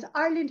because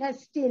Ireland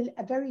has still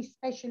a very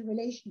special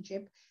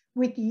relationship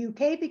with the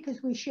UK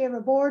because we share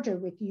a border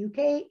with the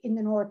UK in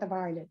the north of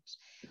Ireland.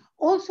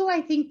 Also,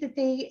 I think that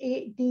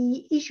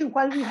the issue,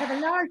 while we have a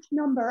large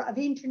number of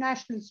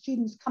international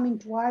students coming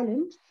to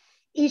Ireland,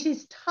 it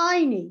is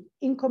tiny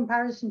in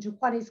comparison to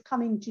what is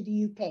coming to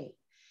the UK.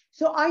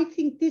 So I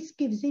think this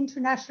gives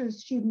international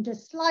students a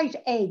slight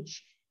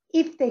edge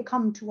if they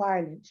come to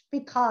Ireland,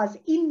 because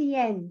in the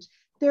end,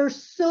 there are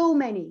so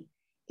many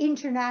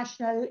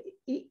international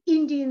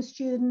Indian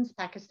students,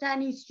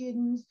 Pakistani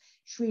students,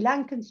 Sri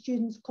Lankan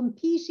students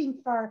competing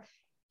for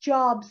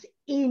jobs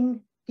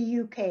in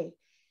the UK.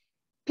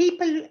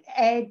 People,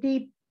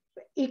 the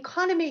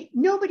economy,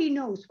 nobody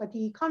knows what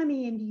the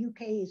economy in the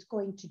UK is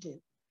going to do.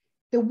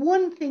 The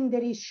one thing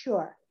that is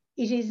sure,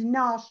 it is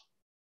not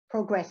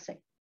progressing.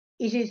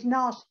 It is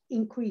not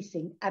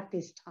increasing at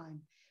this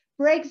time.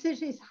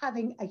 Brexit is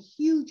having a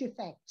huge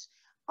effect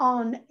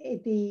on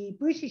the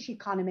British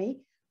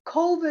economy.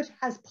 COVID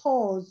has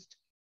paused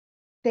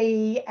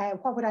the,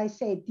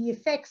 the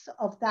effects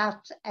of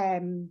that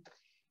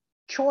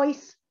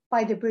choice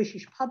by the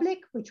British public,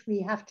 which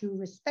we have to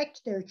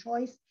respect their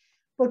choice.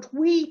 But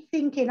we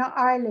think in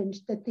Ireland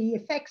that the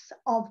effects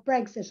of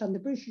Brexit on the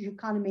British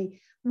economy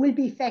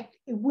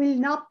will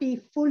not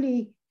be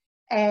fully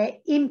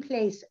in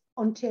place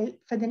until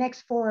for the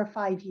next 4 or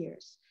 5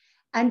 years.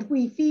 And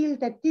we feel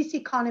that this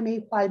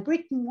economy, while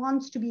Britain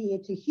wants to be,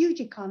 it's a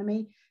huge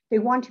economy, they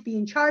want to be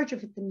in charge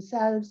of it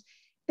themselves,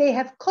 they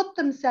have cut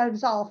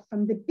themselves off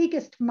from the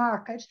biggest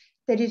market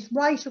that is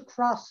right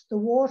across the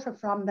water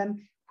from them,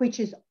 which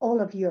is all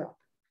of Europe.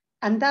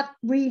 And that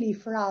really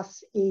for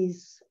us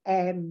is,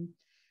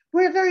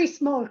 we're a very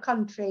small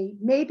country.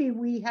 Maybe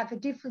we have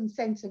a different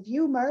sense of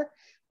humor.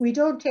 We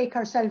don't take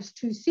ourselves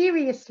too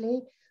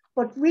seriously,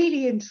 but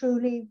really and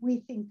truly, we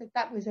think that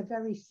that was a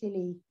very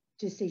silly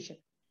decision.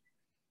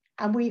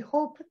 And we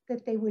hope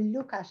that they will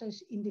look at it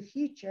in the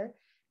future,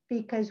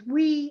 because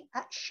we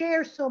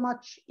share so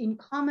much in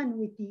common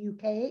with the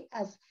UK.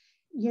 As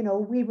you know,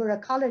 we were a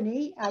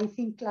colony. I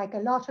think like a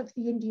lot of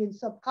the Indian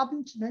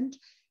subcontinent,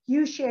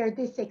 you share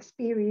this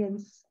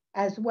experience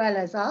as well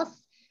as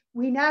us.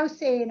 We now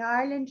say in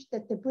Ireland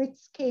that the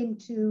Brits came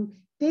to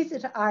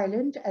visit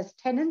Ireland as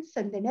tenants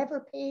and they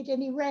never paid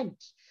any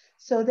rent.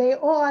 So they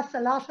owe us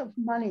a lot of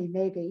money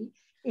maybe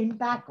in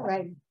back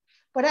rent.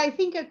 But I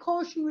think a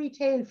cautionary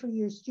tale for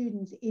your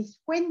students is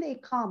when they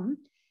come,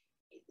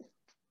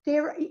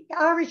 there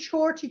are a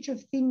shortage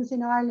of things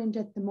in Ireland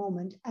at the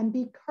moment, and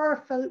be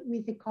careful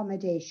with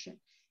accommodation.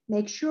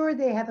 Make sure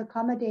they have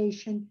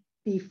accommodation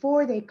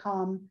before they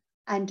come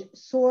and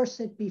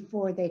source it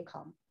before they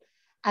come.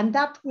 And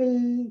that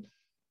will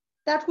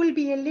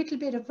be a little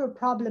bit of a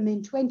problem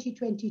in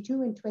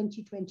 2022 and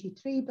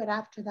 2023, but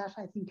after that,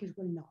 I think it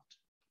will not.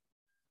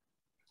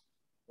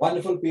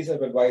 Wonderful piece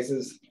of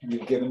advices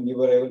you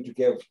were able to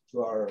give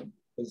to our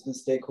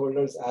business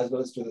stakeholders as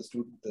well as to the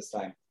students this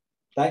time.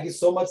 Thank you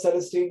so much,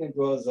 Celestine. It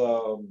was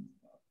a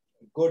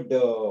good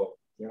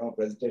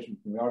presentation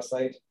from your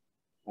side.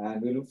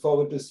 And we look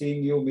forward to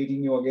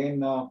meeting you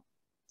again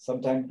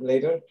sometime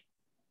later.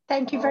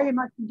 Thank you very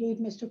much indeed,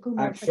 Mr.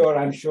 Kumar.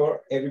 I'm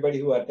sure everybody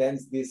who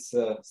attends this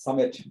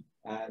summit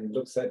and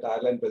looks at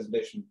Ireland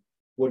presentation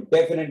would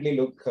definitely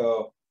look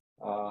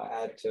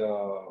at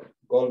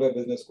Galway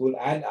Business School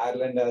and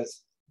Ireland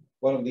as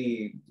one of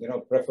the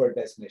preferred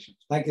destinations.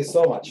 Thank you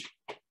so much.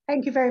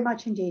 Thank you very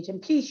much indeed.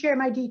 And please share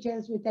my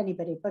details with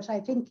anybody. But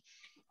I think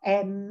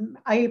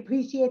I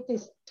appreciate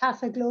this.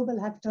 TASA Global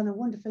have done a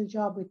wonderful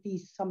job with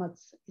these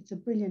summits. It's a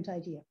brilliant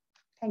idea.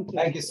 Thank you.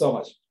 Thank you so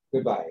much.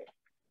 Goodbye.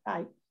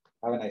 Bye.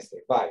 Have a nice day.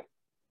 Bye.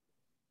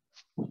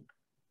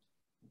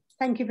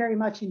 Thank you very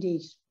much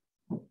indeed.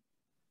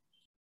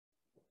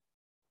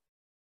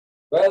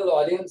 Well,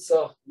 audience,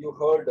 you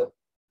heard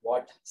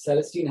what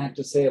Celestine had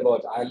to say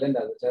about Ireland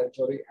as a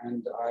territory.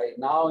 And I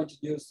now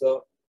introduce the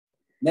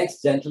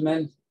next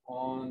gentleman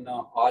on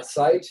our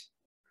side.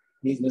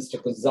 He's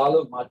Mr.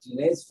 Gonzalo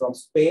Martinez from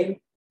Spain.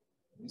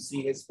 You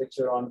see his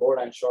picture on board,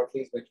 and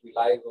shortly he's going to be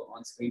live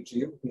on screen to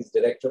you. He's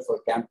director for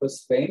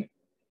Campus Spain.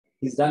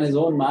 He's done his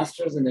own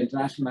master's in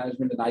international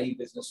management in IE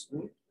Business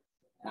School.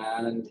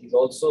 And he's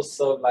also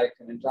served like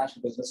an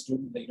international business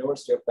student at the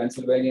University of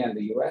Pennsylvania in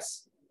the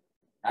US,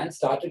 and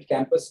started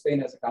Campus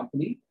Spain as a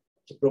company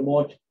to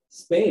promote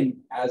Spain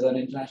as an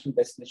international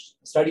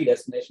study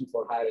destination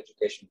for higher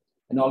education.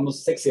 And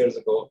almost 6 years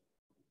ago,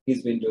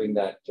 he's been doing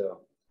that.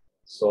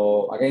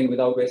 So again,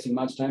 without wasting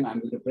much time, I'm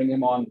going to bring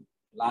him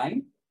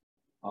online.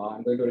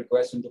 I'm going to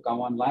request him to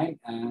come online,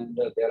 and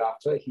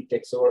thereafter he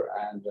takes over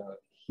and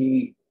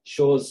he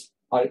shows,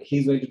 or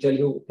he's going to tell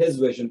you his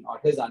vision or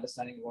his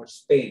understanding about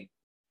Spain,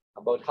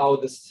 about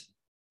how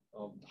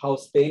how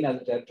Spain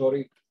as a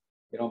territory,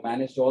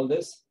 managed all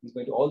this. He's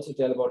going to also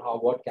tell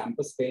about what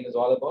Campus Spain is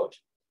all about,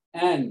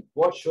 and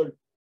what should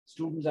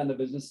students and the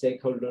business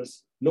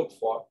stakeholders look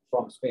for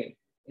from Spain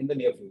in the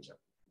near future.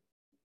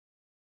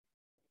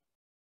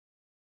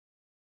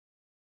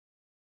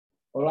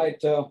 All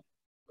right.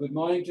 Good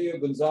morning to you,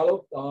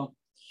 Gonzalo.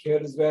 Here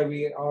is where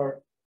we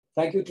are.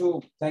 Thank you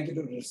to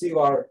receive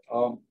our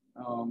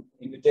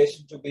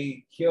invitation to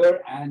be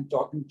here and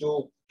talking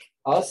to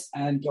us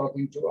and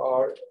talking to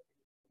our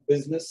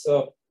business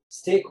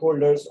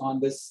stakeholders on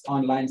this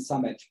online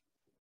summit.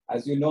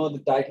 As you know, the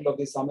title of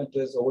the summit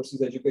is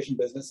Overseas Education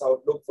Business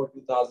Outlook for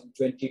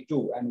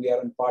 2022, and we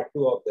are in part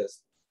 2 of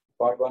this.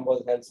 Part 1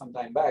 was held some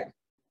time back.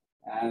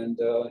 And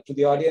to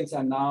the audience,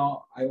 and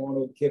now I want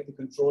to give the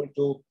control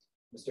to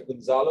Mr.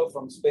 Gonzalo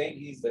from Spain.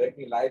 He's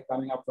directly live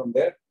coming up from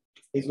there.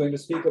 He's going to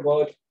speak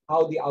about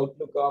how the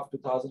outlook of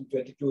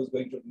 2022 is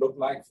going to look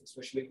like,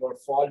 especially for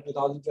fall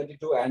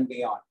 2022 and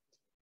beyond.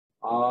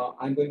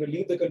 I'm going to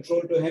leave the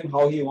control to him,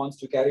 how he wants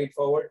to carry it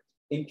forward.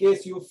 In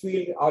case you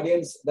feel,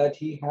 audience, that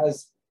he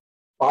has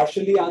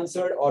partially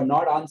answered or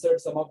not answered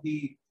some of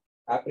the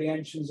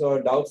apprehensions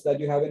or doubts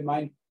that you have in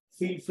mind,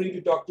 feel free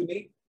to talk to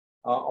me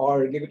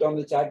or give it on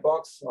the chat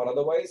box or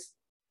otherwise.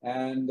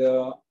 And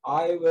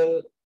I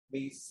will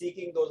be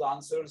seeking those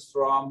answers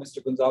from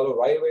Mr. Gonzalo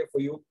right away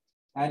for you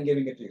and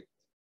giving it to you.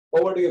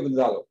 Over to you,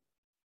 Gonzalo.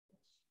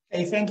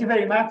 Hey, thank you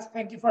very much.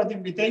 Thank you for the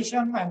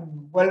invitation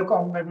and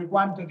welcome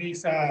everyone to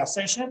this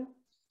session.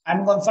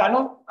 I'm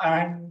Gonzalo.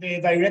 I'm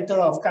the director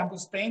of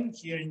Campus Spain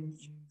here in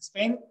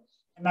Spain.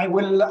 And I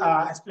will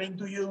explain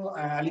to you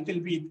a little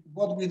bit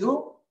what we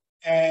do.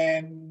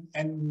 And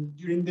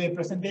during the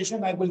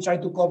presentation, I will try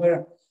to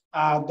cover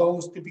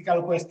those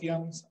typical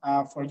questions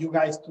for you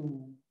guys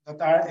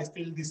that are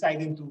still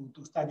deciding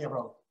to study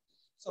abroad.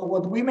 So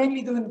what we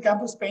mainly do in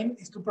Campus Spain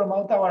is to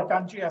promote our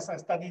country as a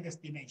study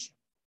destination.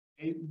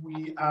 Okay?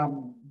 We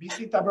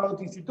visit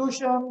abroad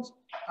institutions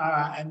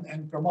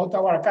and promote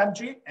our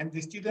country, and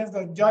the students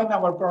that join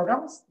our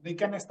programs, they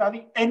can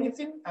study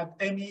anything at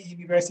any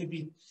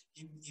university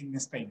in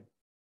Spain.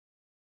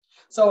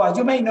 So as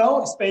you may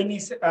know, Spain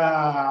is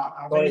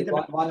Sorry,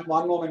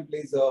 one moment,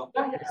 please.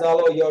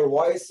 Gonzalo, your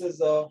voice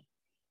is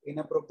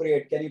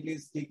inappropriate. Can you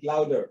please speak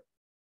louder?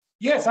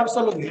 Yes,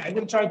 absolutely. I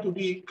will try to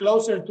be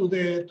closer to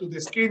the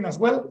screen as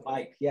well. To the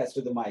mic, yes,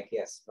 to the mic,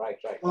 yes. Right.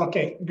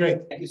 Okay,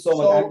 great. Thank you so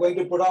much. I'm going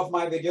to put off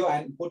my video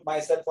and put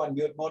myself on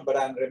mute mode, but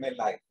I'm remain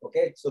live.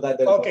 Okay, so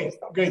that okay,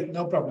 great,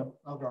 no problem.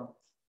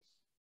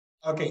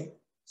 Okay,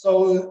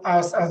 so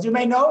as you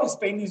may know,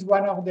 Spain is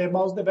one of the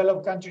most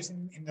developed countries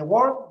in the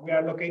world. We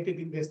are located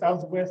in the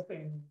southwest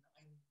in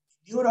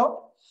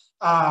Europe.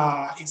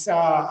 It's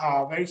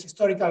a very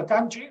historical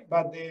country,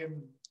 but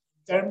in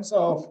terms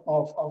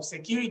of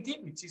security,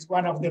 which is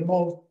one of the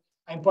most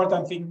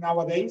important things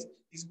nowadays,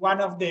 is one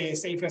of the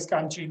safest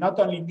countries, not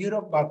only in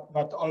Europe,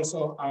 but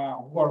also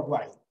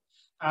worldwide.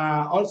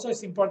 Also,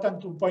 it's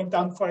important to point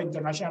out for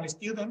international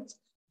students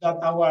that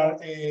our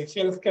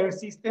healthcare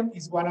system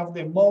is one of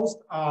the most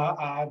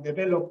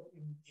developed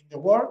in the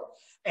world,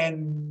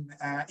 and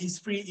is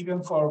free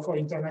even for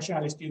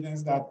international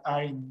students that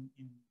are in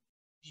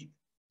need.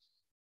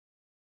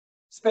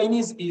 Spain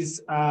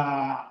is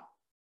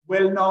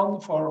well known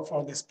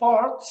for the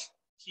sports.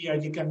 Here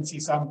you can see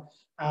some,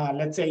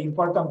 let's say,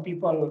 important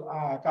people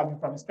coming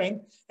from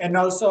Spain, and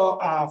also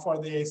for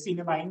the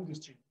cinema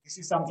industry. This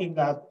is something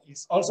that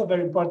is also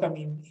very important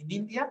in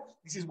India.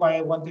 This is why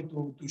I wanted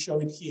to show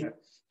it here.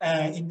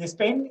 In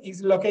Spain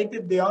is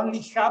located the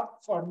only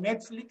hub for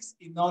Netflix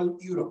in all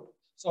Europe.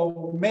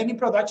 So many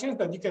productions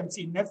that you can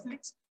see in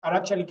Netflix are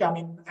actually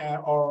coming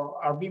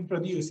or are being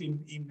produced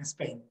in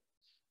Spain.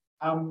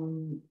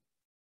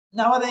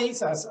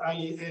 Nowadays, as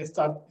I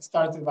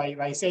started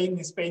by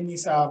saying, Spain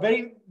is a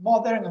very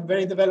modern and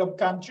very developed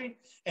country,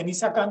 and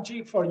it's a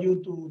country for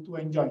you to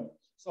enjoy.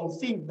 So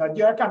think that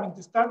you are coming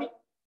to study,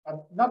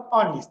 but not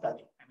only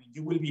study. I mean,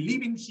 you will be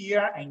living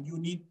here and you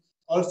need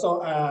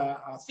also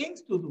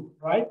things to do,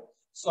 right?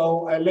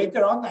 So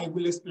later on, I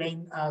will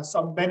explain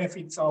some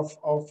benefits of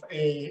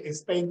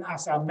Spain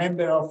as a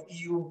member of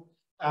EU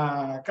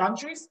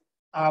countries.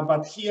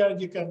 But here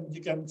you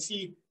can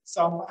see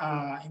some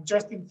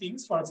interesting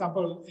things. For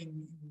example,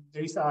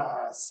 there is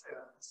the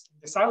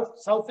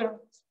southern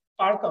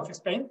part of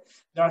Spain.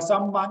 There are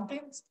some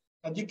mountains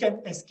that you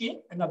can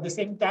ski, and at the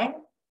same time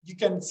you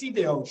can see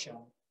the ocean,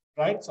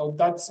 right? So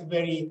that's a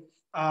very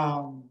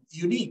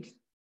unique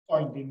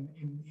point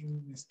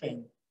in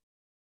Spain.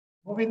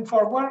 Moving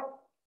forward,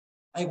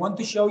 I want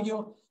to show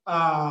you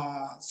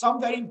some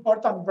very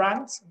important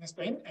brands in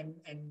Spain,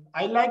 and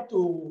I like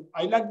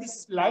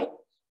this slide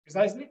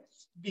precisely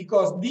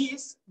because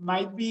this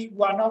might be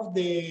one of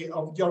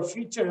your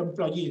future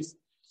employees,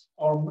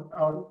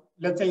 or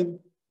let's say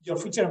your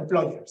future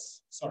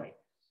employers. Sorry,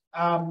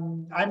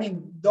 I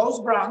mean those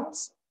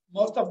brands.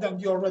 Most of them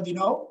you already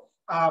know,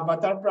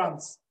 but are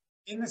brands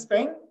in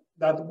Spain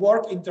that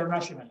work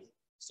internationally.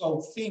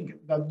 So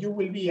think that you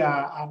will be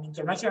an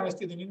international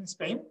student in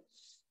Spain,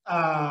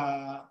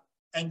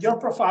 and your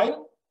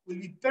profile will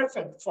be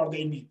perfect for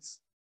their needs.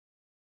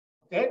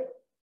 Okay.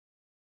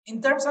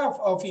 In terms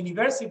of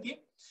university,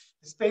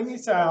 Spain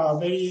is a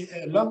very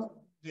long.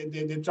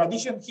 The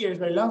tradition here is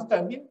very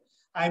long-standing.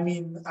 I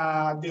mean,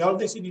 the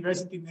oldest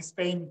university in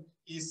Spain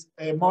is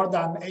more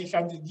than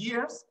 800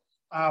 years,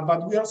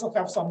 but we also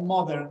have some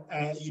modern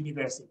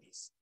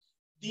universities.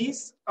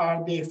 These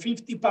are the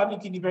 50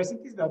 public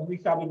universities that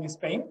we have in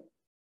Spain.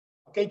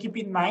 Okay, keep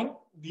in mind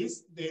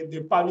this,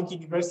 the public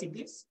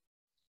universities.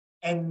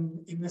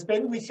 And in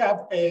Spain, we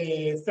have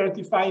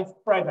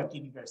 35 private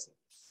universities,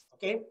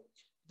 okay?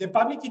 The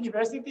public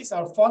universities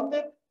are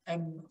funded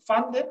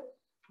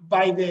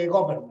by the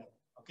government,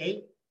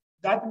 okay?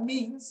 That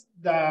means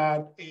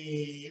that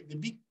the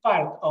big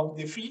part of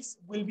the fees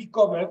will be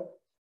covered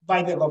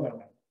by the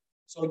government.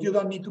 So you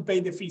don't need to pay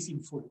the fees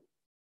in full.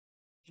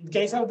 In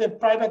case of the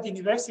private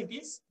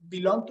universities,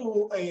 belong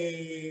to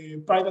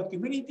private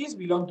communities,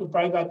 belong to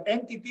private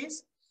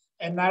entities,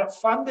 and are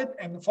funded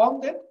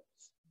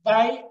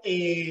by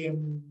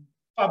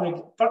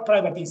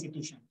private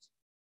institutions.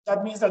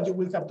 That means that you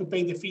will have to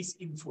pay the fees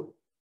in full.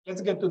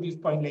 Let's get to this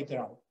point later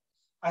on.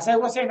 As I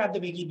was saying at the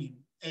beginning,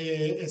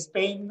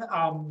 Spain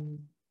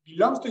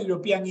belongs to the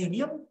European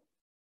Union.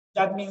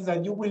 That means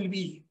that you will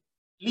be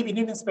living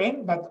in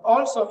Spain, but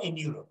also in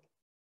Europe.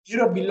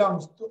 Spain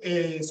belongs to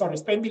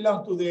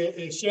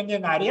the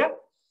Schengen area.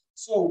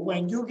 So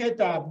when you get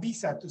a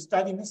visa to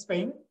study in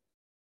Spain,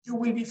 you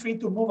will be free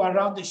to move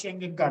around the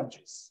Schengen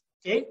countries,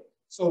 okay?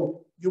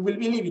 So you will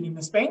be living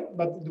in Spain,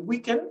 but the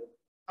weekend,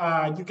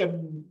 you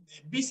can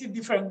visit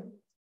different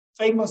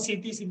famous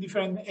cities in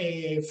different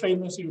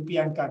famous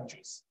European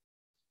countries,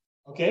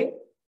 okay?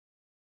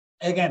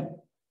 Again,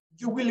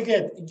 you will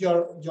get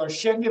your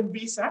Schengen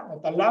visa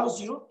that allows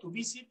you to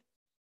visit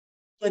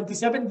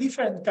 27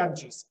 different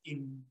countries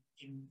in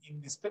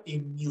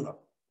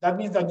Europe. That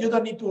means that you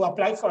don't need to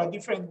apply for a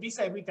different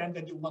visa every time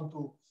that you want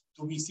to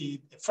to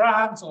visit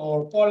France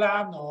or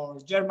Poland or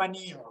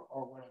Germany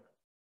or wherever.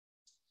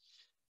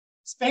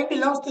 Spain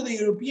belongs to the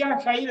European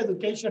higher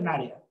education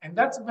area, and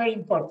that's very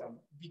important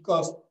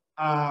because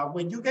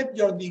when you get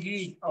your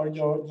degree or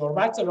your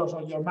bachelor's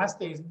or your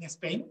master's in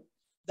Spain,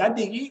 that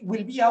degree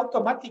will be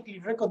automatically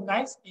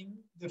recognized in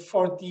the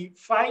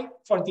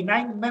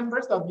 49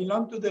 members that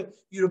belong to the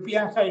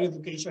European higher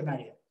education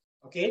area.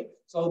 Okay,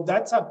 so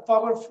that's a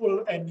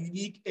powerful and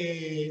unique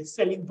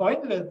selling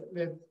point,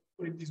 let's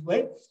put it this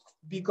way,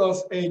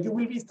 because you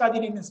will be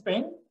studying in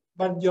Spain,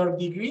 but your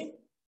degree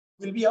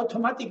will be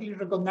automatically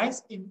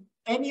recognized in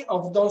any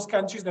of those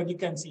countries that you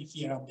can see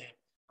here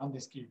on the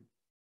screen.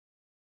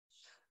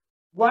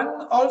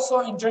 One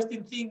also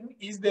interesting thing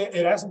is the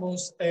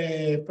Erasmus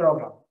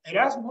program.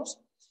 Erasmus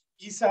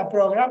is a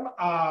program,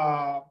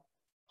 a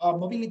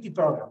mobility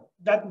program.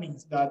 That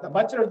means that a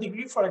bachelor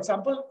degree, for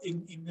example,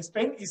 in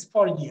Spain is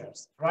 4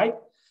 years, right?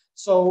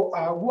 So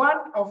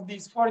one of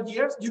these 4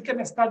 years, you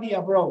can study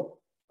abroad.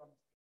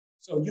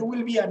 So you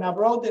will be an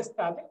abroad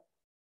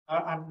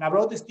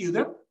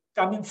student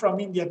coming from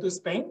India to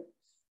Spain.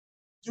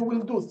 You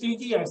will do 3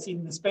 years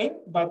in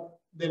Spain, but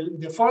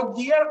the 4th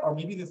year or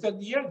maybe the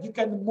 3rd year, you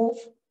can move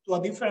to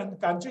a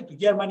different country, to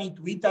Germany,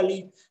 to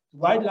Italy,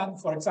 to Ireland,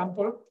 for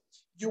example.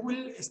 You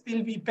will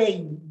still be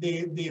paying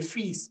the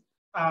fees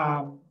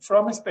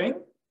from Spain.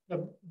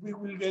 But we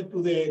will get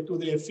to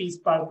the fees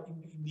part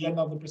in the end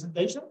of the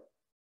presentation.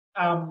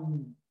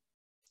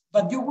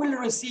 But you will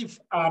receive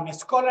a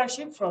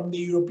scholarship from the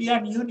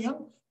European Union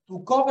to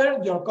cover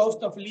your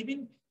cost of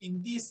living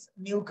in this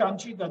new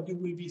country that you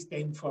will be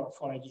staying for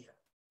a year.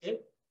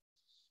 Okay?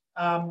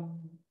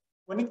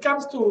 When it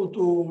comes to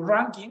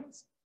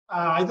rankings,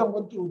 I don't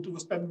want to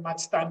spend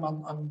much time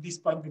on this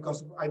point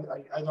because I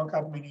don't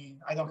have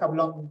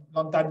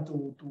long time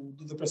to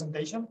do the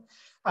presentation.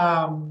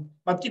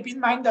 But keep in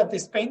mind that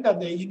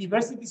the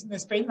universities in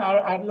Spain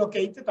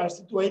are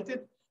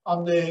situated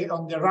on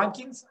the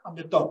rankings on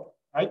the top,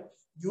 right?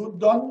 You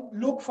don't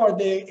look for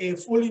the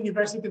full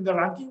university in the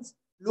rankings.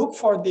 Look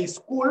for the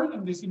school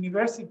in this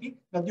university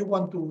that you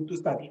want to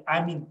study.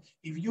 I mean,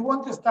 if you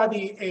want to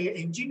study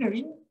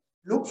engineering,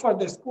 look for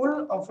the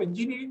School of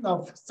Engineering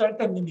of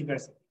certain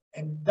university.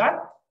 And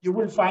that you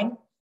will find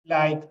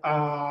like,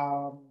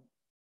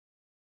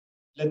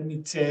 let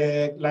me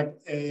check, like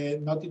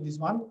not in this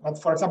one, but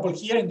for example,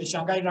 here in the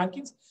Shanghai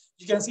rankings,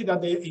 you can see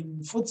that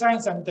in food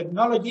science and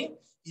technology,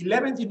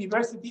 11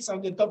 universities are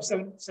the top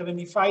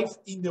 75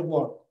 in the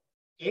world,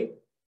 okay?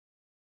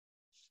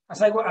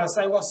 As I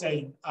was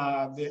saying,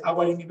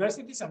 our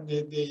universities and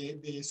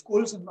the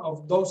schools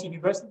of those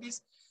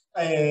universities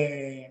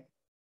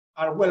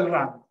are well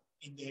ranked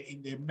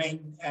in the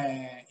main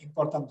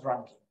important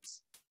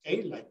rankings,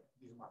 okay, like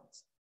these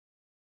ones.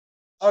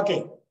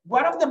 Okay,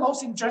 one of the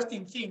most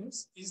interesting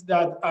things is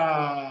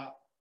that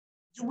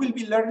you will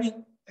be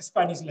learning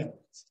Spanish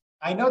language.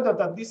 I know that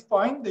at this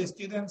point, the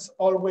students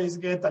always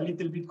get a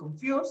little bit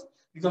confused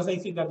because they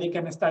think that they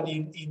can study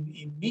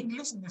in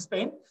English in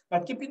Spain,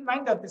 but keep in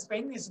mind that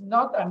Spain is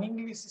not an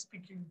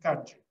English-speaking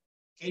country.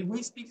 Okay,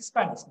 we speak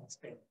Spanish in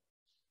Spain.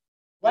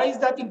 Why is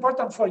that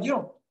important for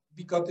you?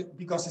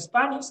 Because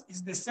Spanish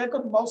is the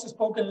second most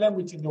spoken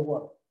language in the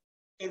world.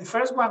 Okay, the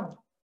first one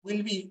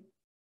will be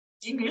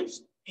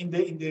English in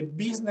the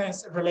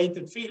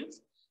business-related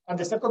fields, and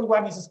the second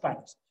one is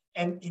Spanish.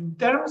 And in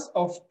terms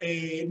of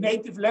a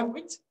native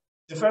language,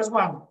 the first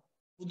one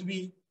would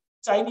be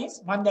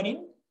Chinese,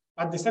 Mandarin,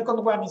 but the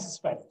second one is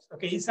Spanish.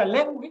 Okay, it's a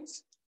language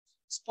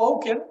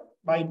spoken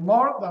by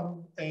more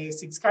than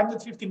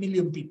 650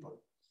 million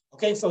people.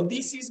 Okay, so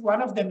this is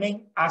one of the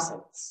main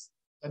assets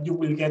that you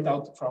will get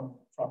out from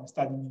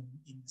studying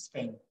in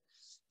Spain,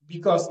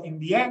 because in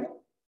the end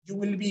you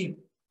will be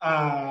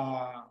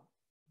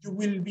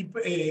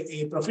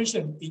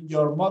proficient in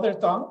your mother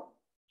tongue.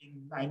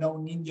 I know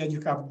in India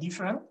you have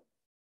different,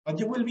 but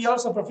you will be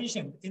also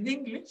proficient in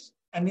English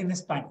and in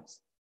Spanish.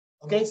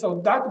 Okay,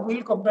 so that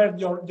will convert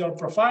your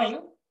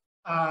profile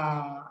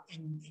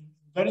in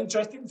very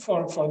interesting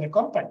for the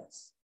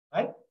companies,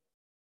 right?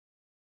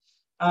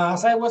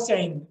 As I was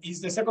saying, it's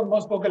the second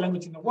most spoken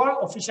language in the world,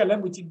 official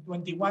language in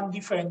 21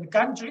 different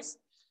countries.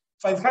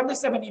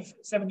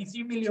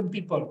 573 million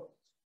people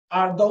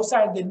those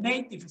are the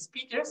native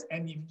speakers,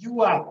 and if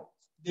you add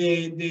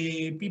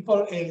the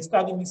people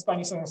studying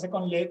Spanish as a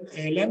second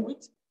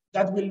language,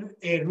 that will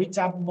reach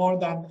up more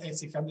than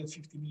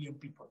 650 million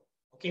people.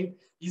 Okay,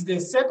 it's the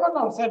second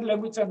or third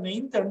language on the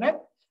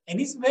internet, and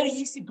it's very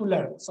easy to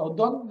learn. So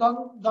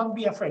don't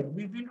be afraid.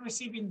 We've been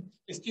receiving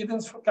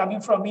students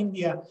coming from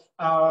India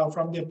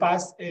from the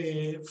past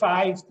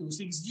 5 to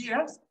 6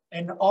 years,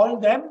 and all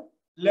of them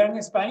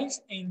learn Spanish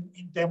in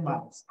 10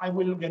 months. I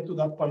will get to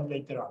that point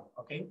later on.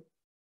 Okay.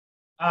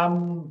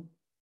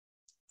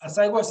 As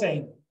I was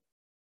saying,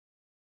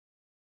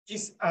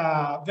 it's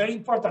very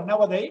important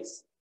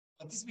nowadays,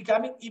 but it's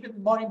becoming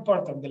even more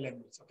important, the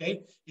language,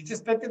 okay? It's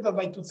expected that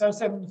by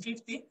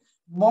 2050,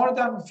 more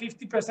than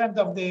 50%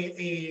 of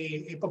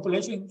the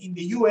population in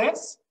the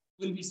US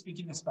will be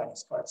speaking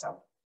Spanish, for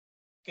example,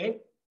 okay?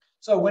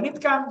 So when it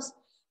comes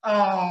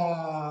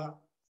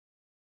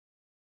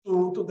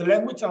to the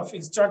language of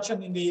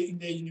instruction in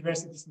the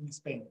universities in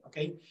Spain,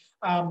 okay?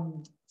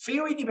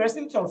 Few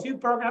universities or few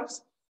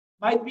programs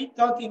might be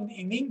taught in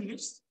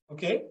English,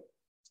 okay?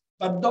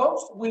 But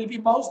those will be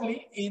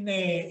mostly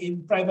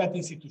in private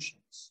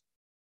institutions.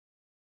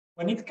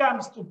 When it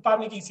comes to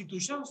public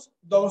institutions,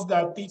 those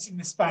that teach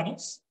in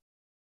Spanish,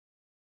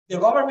 the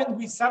government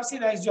will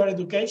subsidize your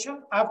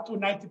education up to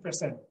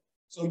 90%.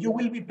 So you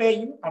will be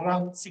paying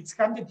around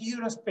 600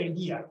 euros per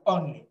year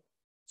only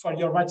for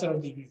your bachelor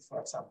degree, for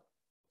example,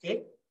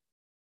 okay?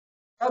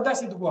 How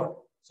does it work?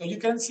 So you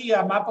can see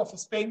a map of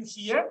Spain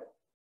here,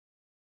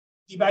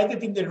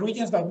 divided in the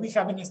regions that we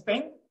have in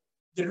Spain.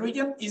 The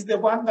region is the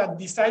one that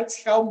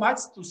decides how much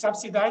to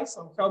subsidize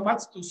or how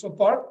much to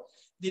support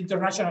the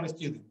international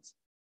students.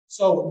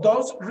 So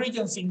those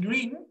regions in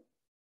green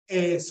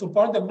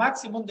support the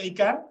maximum they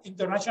can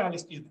international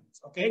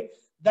students, okay?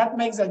 That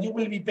makes that you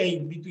will be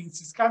paying between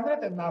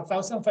 600 and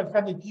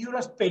 1,500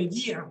 euros per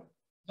year,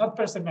 not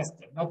per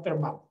semester, not per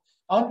month,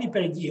 only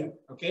per year,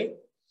 okay?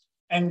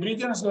 And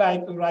regions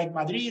like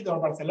Madrid or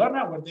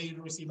Barcelona, where they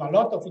receive a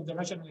lot of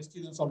international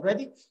students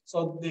already,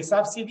 so the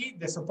subsidy,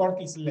 the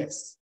support is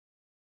less.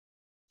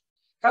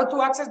 How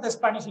to access the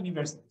Spanish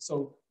university?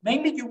 So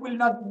mainly you will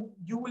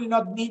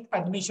not need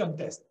admission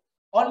test.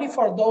 Only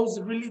for those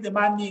really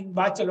demanding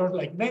bachelors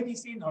like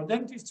medicine or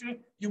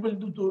dentistry, you will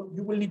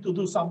need to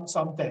do some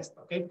test,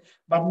 okay?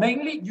 But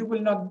mainly you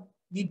will not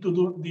need to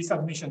do this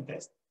admission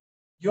test.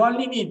 You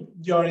only need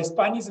your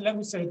Spanish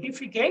language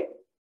certificate.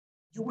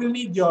 You will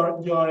need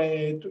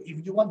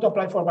if you want to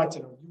apply for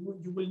bachelor,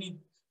 you will need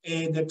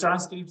the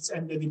transcripts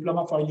and the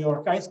diploma for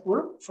your high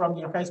school, from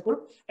your high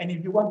school. And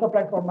if you want to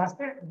apply for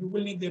master, you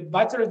will need the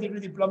bachelor degree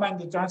diploma and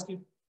the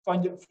transcript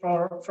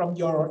from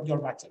your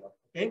bachelor,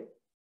 okay?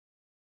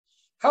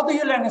 How do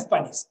you learn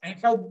Spanish? And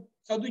how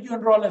do you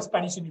enroll in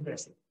Spanish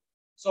university?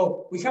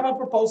 So we have a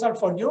proposal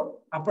for you,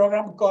 a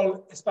program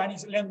called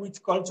Spanish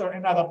Language, Culture,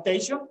 and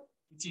Adaptation,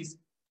 which is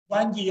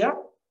 1 year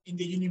in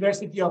the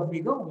University of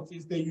Vigo, which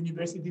is the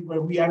university where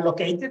we are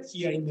located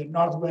here in the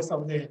northwest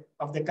of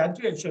the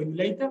country. I'll show you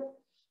later.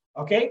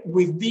 Okay,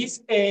 with this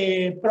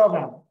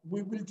program,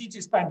 we will teach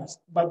Spanish,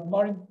 but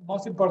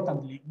most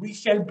importantly, we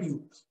help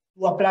you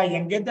to apply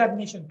and get the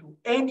admission to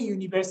any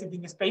university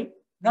in Spain,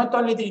 not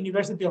only the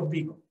University of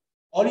Vigo.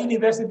 All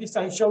universities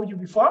I showed you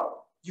before,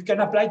 you can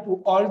apply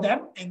to all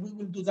them, and we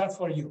will do that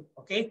for you,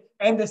 okay?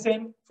 And the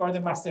same for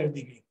the master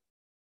degree,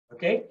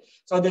 okay?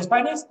 So the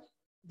Spanish,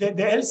 the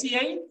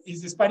LCA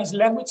is the Spanish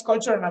Language,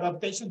 Culture, and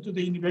Adaptation to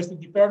the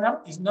University program.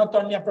 It's not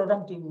only a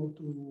program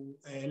to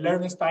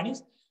learn Spanish,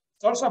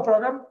 it's also a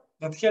program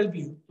that helps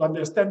you to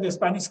understand the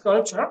Spanish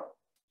culture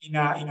in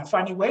a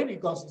funny way,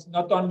 because it's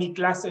not only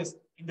classes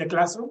in the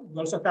classroom, we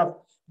also have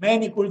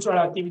many cultural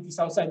activities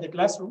outside the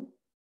classroom.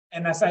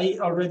 And as I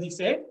already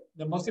said,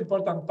 the most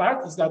important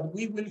part is that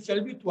we will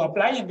help you to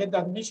apply and get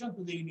admission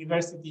to the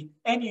university,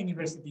 any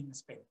university in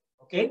Spain,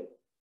 okay?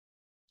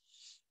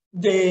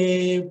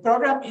 The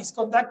program is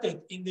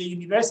conducted in the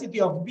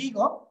University of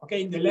Vigo,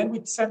 okay, in the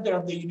Language Center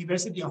of the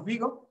University of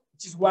Vigo,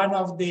 which is one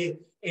of the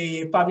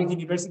public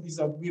universities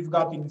that we've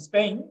got in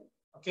Spain,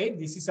 okay?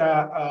 This is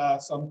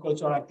some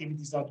cultural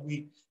activities that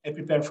we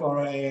prepare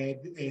for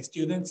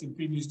students in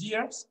previous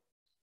years.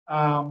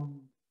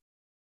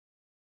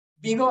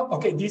 Vigo,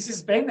 okay, this is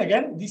Spain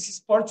again. This is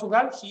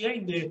Portugal here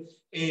in the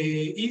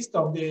east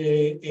of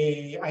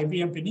the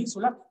Iberian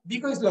Peninsula.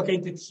 Vigo is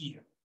located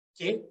here,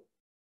 okay?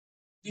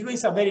 Vigo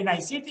is a very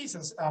nice city.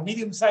 It's a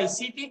medium-sized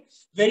city,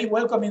 very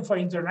welcoming for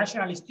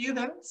international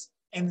students,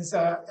 and it's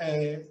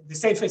the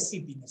safest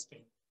city in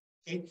Spain,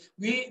 okay?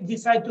 We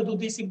decided to do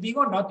this in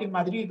Vigo, not in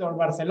Madrid or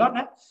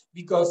Barcelona,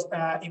 because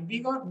in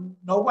Vigo,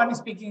 no one is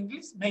speaking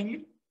English,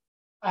 mainly.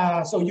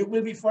 So you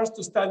will be forced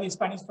to study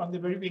Spanish from the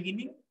very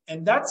beginning.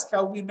 And that's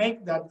how we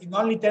make that in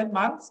only 10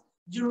 months,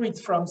 you read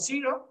from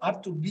 0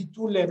 up to B2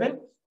 level,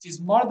 which is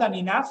more than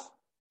enough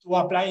to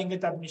apply and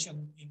get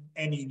admission in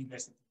any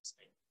university in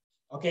Spain.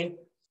 Okay?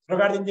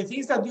 Regarding the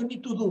things that you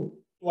need to do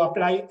to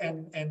apply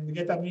and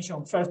get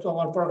admission first to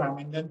our program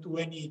and then to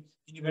any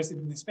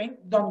university in Spain,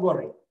 don't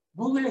worry.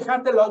 We will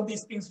handle all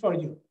these things for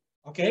you.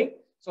 Okay?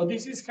 So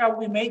this is how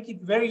we make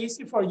it very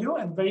easy for you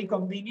and very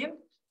convenient.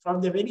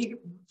 From the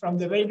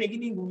very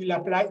beginning, we will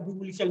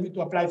help you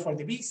to apply for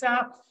the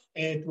visa,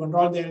 to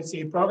enroll the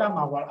LCA program,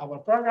 our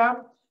program,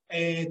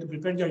 to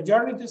prepare your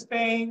journey to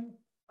Spain,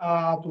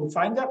 to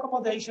find the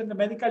accommodation, the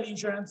medical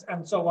insurance,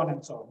 and so on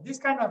and so on. These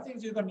kind of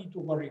things, you don't need to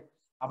worry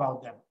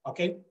about them,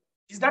 okay?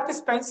 Is that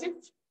expensive?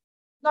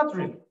 Not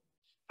really.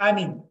 I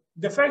mean,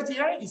 the first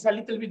year is a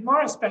little bit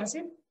more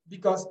expensive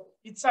because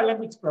it's a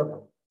language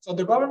program. So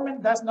the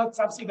government does not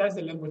subsidize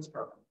the language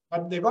program,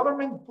 but the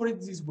government put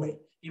it this way.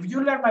 If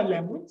you learn my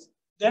language,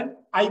 then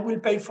I will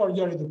pay for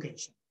your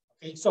education.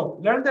 Okay, so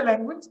learn the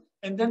language,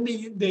 and then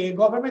the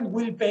government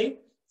will pay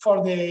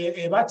for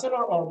the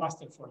bachelor or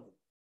master for you.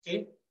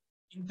 Okay,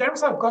 in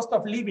terms of cost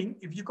of living,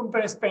 if you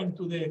compare Spain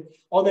to the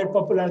other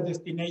popular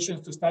destinations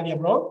to study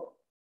abroad,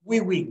 we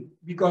win,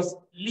 because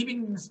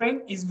living in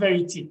Spain is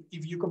very cheap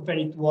if you compare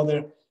it to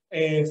other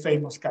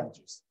famous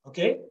countries.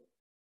 Okay,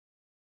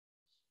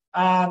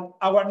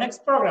 Our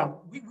next program,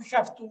 we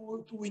have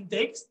two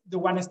intakes, the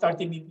one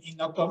starting in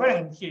October,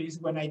 and here is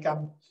when I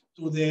come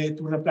to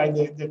reply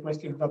the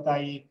questions that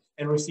I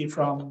received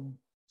from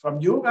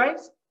you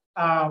guys.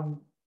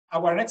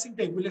 Our next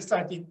intake will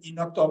start in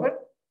October,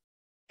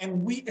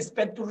 and we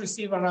expect to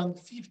receive around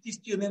 50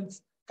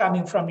 students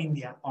coming from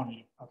India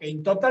only. Okay,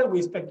 in total, we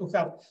expect to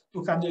have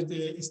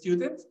 200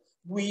 students.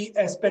 We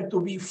expect to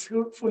be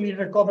fully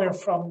recovered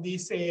from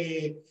this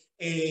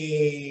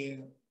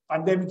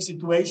pandemic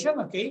situation.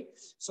 Okay,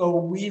 so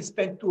we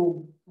expect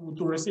to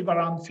receive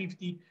around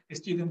 50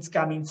 students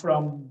coming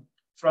from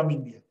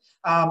India.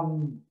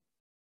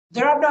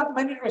 There are not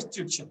many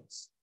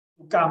restrictions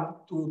to come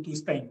to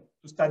Spain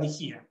to study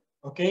here.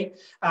 Okay,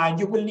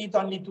 you will need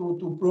only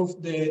to prove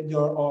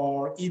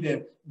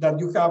either that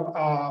you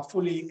have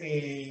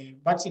fully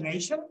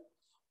vaccination,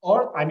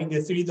 or I mean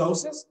the 3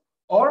 doses,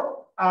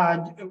 or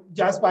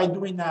just by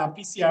doing a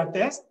PCR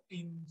test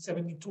in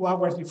 72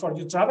 hours before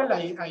you travel.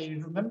 I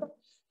remember.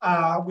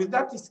 With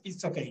that,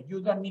 it's okay.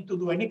 You don't need to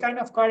do any kind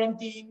of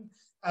quarantine,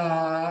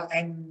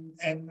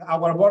 and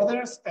our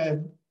borders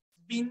have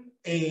been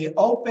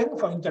open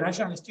for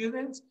international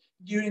students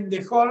during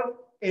the whole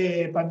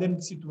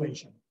pandemic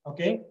situation.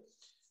 Okay.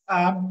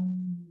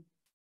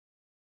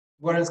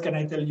 What else can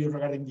I tell you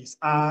regarding this?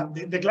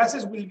 The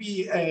classes will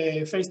be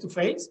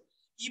face-to-face.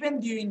 Even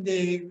during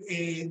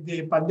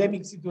the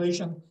pandemic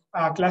situation,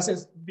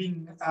 classes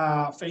being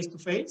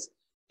face-to-face.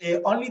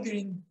 Only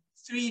during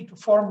 3 to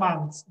 4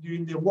 months,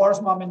 during the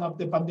worst moment of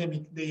the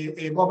pandemic,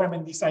 the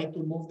government decided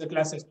to move the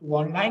classes to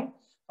online,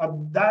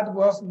 but that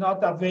was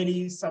not a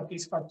very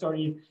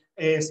satisfactory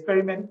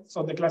experiment.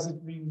 So the classes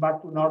being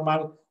back to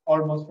normal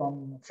almost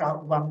from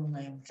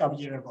 1.5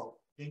 years ago.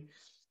 Okay?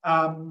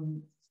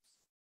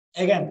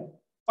 Again,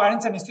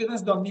 parents and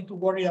students don't need to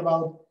worry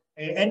about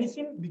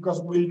anything,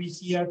 because we'll be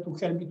here to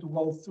help you to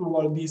go through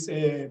all these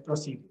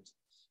procedures.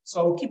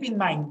 So keep in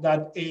mind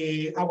that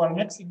our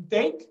next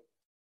intake,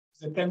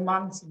 the 10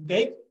 months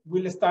intake,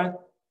 will start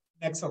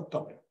next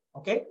October.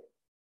 Okay?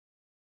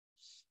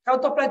 How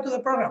to apply to the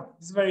program?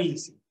 It's very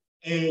easy.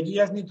 You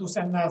just need to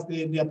send us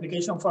the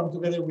application form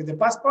together with the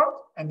passport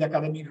and the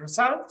academic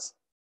results.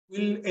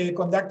 We'll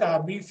conduct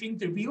a brief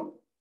interview.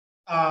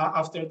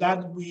 After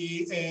that,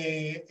 we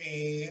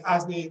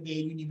ask the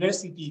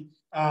university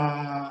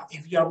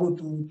if you are able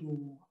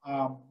to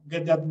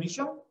get the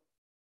admission.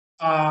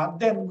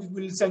 Then we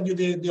will send you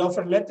the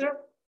offer letter.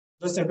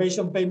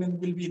 Reservation payment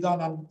will be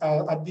done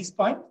at this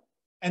point.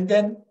 And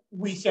then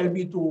we help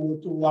you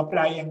to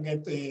apply and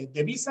get the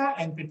visa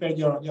and prepare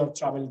your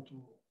travel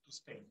to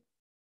Spain.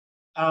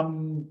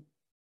 Don't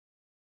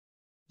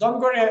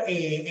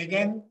worry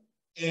again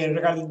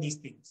regarding these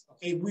things.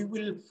 Okay,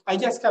 I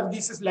just have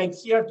this slide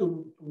here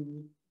to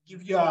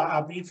give you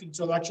a brief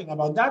introduction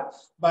about that.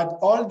 But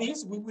all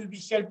this, we will be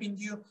helping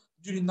you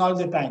during all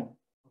the time.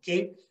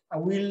 Okay, I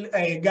will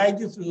guide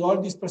you through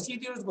all these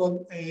procedures,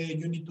 what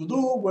you need to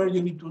do, where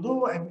you need to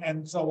do,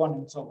 and so on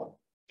and so on.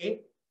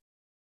 Okay.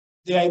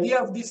 The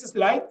idea of this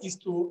slide is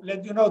to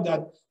let you know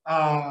that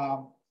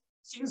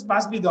things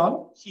must be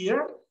done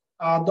here.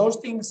 Those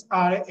things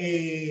are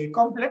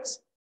complex,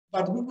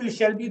 but we will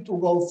help you to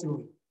go through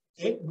it.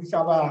 Okay, we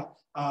have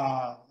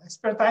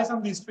expertise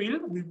on this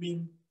field. We've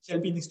been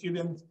helping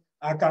students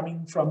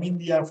coming from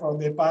India for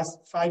the past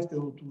 5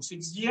 to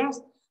 6 years,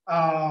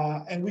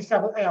 and we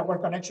have our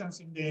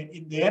connections in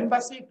the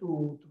embassy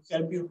to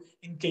help you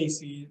in case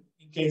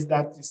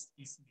that is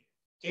needed.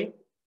 Okay.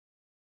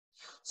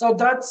 So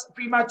that's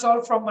pretty much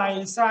all from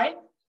my side.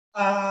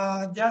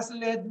 Just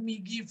let me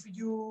give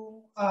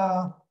you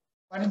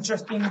one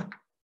interesting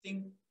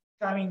thing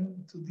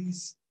coming to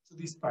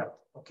this part.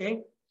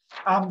 Okay.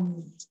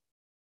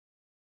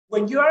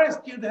 When you are a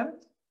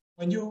student,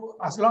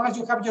 as long as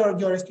you have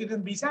your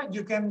student visa,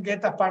 you can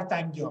get a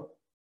part-time job.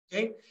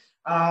 Okay.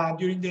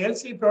 During the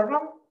LCA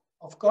program,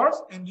 of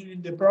course, and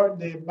during the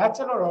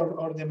bachelor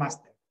or the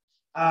master.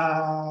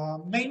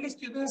 Mainly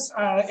students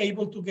are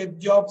able to get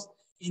jobs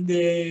in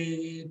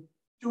the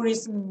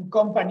tourism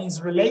companies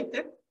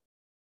related,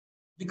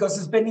 because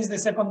Spain is the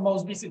second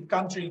most visited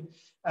country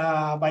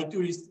by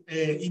tourists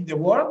in the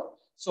world.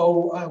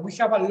 So we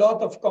have a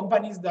lot of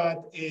companies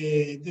that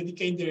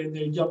dedicate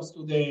their jobs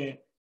to the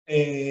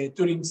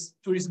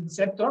tourism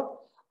sector.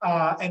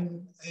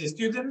 And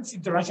students,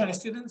 international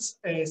students,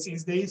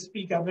 since they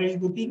speak a very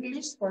good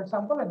English, for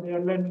example, and they are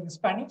learning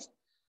Spanish,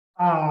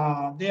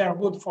 they are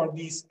good for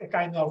this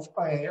kind of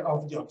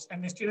jobs.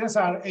 And the students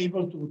are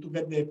able to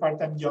get the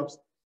part-time jobs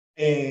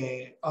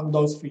on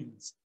those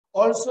fields.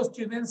 Also,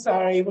 students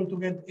are able to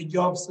get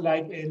jobs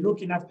like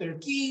looking after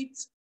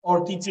kids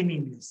or teaching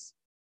English.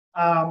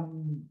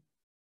 And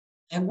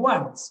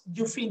once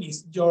you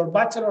finish your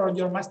bachelor or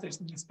your master's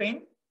in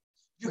Spain,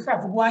 you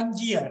have 1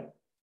 year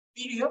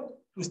period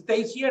to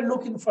stay here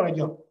looking for a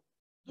job,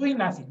 doing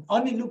nothing,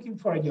 only looking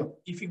for a job.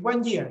 If in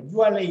 1 year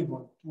you are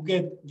able to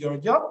get your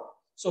job,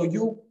 so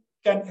you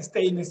can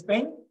stay in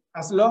Spain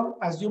as long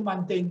as you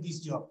maintain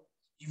this job.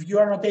 If you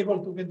are not able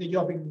to get the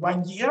job in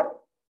 1 year,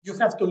 you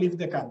have to leave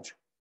the country.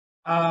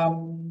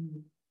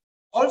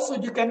 Also,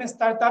 you can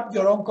start up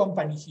your own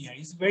company here.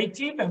 It's very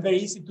cheap and very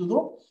easy to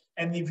do.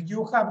 And if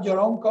you have your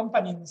own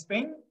company in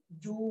Spain,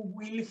 you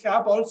will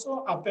have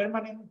also a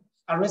permanent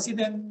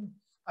resident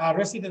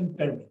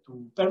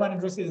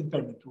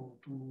permit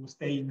to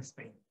stay in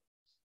Spain.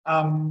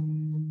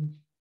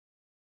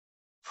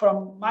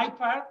 From my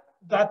part,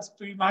 that's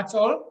pretty much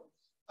all.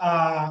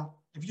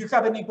 If you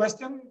have any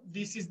question,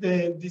 this is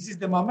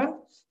the moment.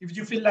 If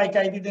you feel like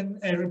I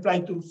didn't reply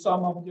to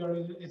some of your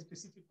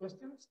specific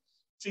questions,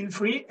 feel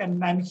free,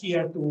 and I'm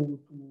here to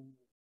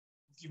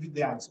give you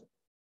the answer.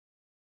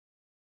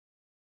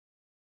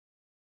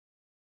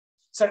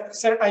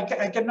 Sir,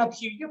 I cannot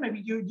hear you. Maybe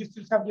you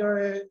still have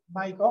your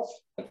mic off.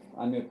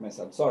 Unmute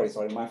myself. Sorry,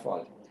 my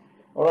fault.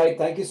 All right,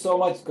 thank you so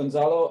much,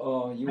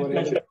 Gonzalo. You were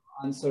able to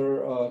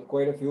answer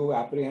quite a few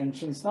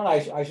apprehensions. No,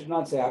 I should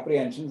not say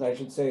apprehensions. I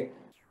should say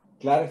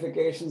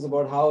clarifications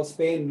about how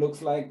Spain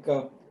looks like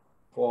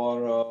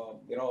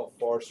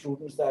for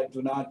students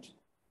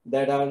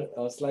that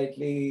are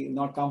slightly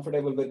not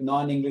comfortable with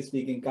non-English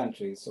speaking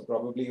countries. So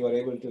probably you are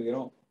able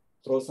to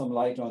throw some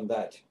light on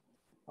that.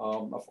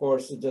 Of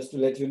course, just to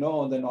let you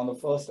know, then on the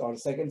first or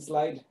second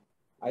slide,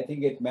 I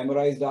think it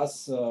memorized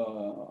us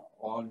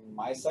on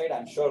my side.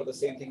 I'm sure the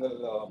same thing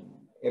will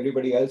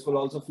everybody else will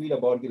also feel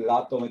about the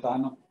La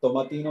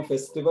Tomatino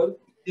Festival.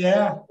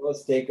 Yeah, it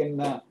was taken.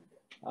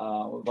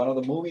 One of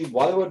the movies,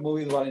 Bollywood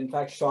movies, were in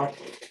fact shot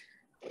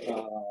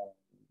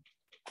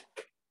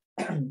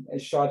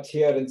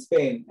here in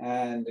Spain,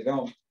 and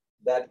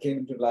that came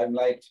into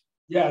limelight.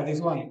 Yeah, this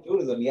one.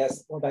 Tourism,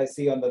 yes. What I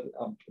see on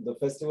the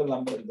festival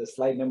number, the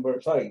slide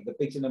number, sorry, the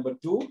picture number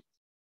 2,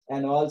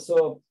 and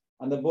also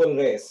on the bull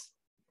race.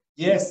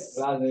 Yes.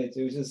 Which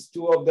is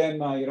two of them,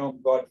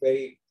 got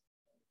very.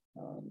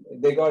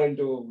 They got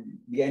into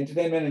the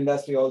entertainment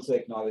industry. Also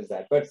acknowledged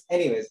that. But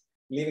anyways,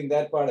 leaving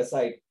that part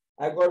aside,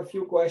 I've got a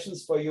few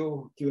questions for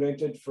you,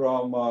 curated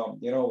from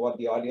what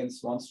the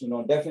audience wants to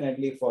know.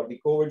 Definitely for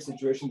the COVID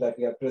situation that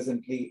we are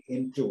presently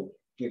into,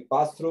 we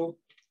passed through.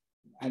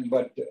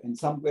 But in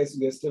some places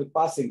we are still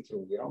passing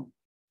through,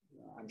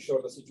 I'm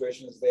sure the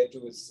situation is there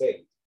to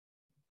say.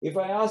 If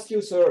I ask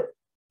you, sir,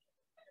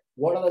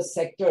 what are the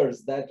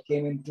sectors that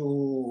came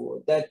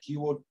into, that you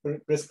would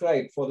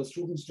prescribe for the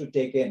students to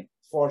take in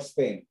for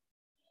Spain?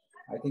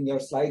 I think your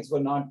slides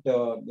were not,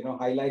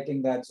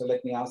 highlighting that. So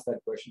let me ask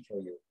that question for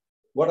you.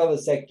 What are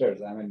the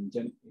sectors? I mean,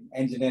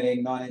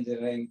 engineering,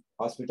 non-engineering,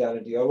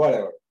 hospitality, or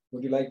whatever.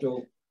 Would you like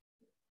to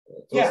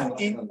throw some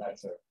light on that,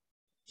 sir?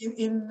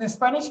 In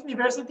Spanish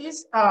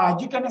universities,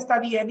 you can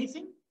study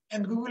anything,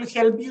 and we will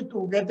help you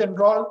to get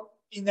enrolled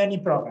in any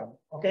program.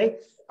 Okay,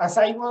 as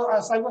I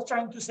was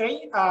trying to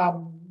say,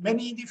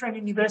 many different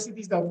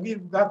universities that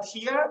we've got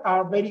here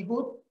are very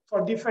good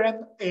for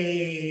different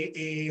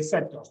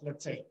sectors.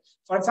 Let's say,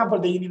 for example,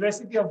 the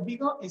University of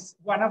Vigo is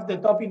one of the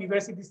top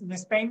universities in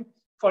Spain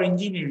for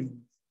engineering.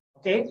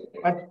 Okay,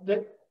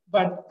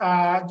 but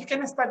you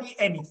can study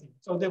anything.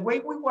 So the way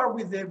we work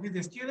with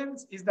the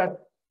students is that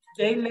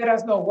they let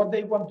us know what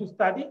they want to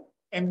study,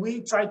 and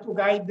we try to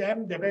guide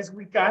them the best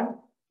we can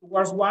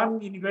towards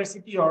one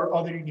university or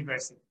other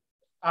university.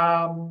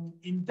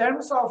 In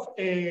terms of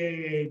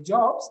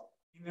jobs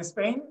in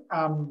Spain,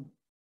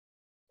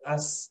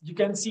 as you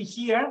can see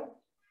here,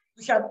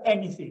 we have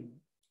anything.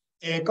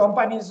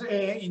 Companies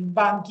in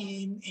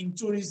banking, in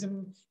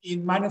tourism,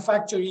 in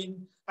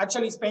manufacturing.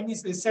 Actually, Spain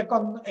is the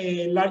second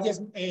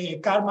largest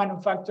car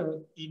manufacturer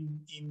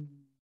in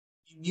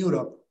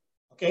Europe.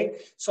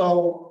 Okay,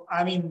 so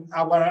I mean,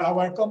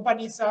 our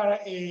companies are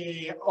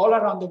all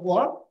around the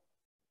world,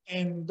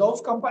 and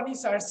those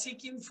companies are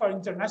seeking for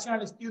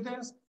international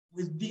students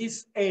with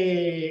this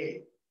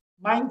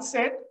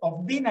mindset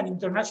of being an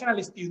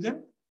international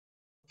student.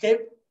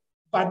 Okay,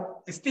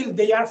 but still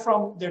they are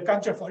from their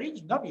country of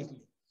origin,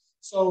 obviously.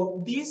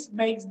 So this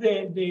makes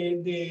the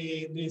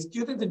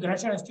students,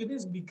 international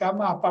students, become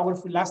a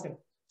powerful asset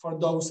for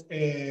those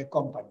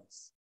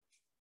companies.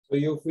 So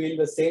you feel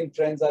the same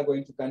trends are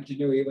going to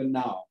continue even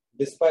now,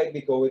 despite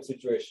the COVID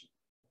situation?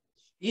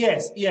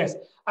 Yes, yes.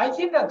 I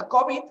think that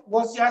COVID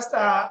was just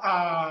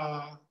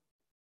a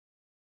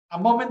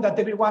moment that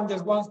everyone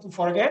just wants to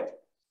forget,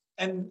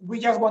 and we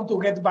just want to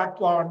get back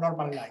to our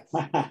normal life.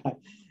 Yes,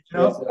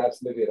 you're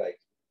absolutely right.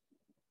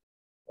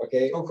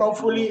 Okay. So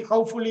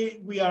hopefully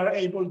we are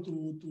able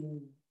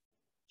to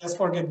just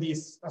forget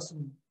this as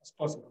soon as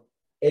possible.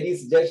 Any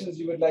suggestions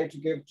you would like to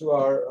give to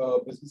our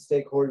business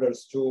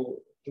stakeholders to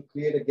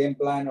create a game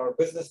plan or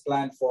business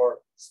plan for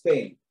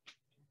Spain?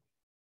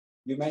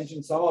 You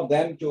mentioned some of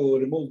them, to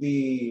remove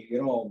the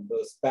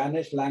the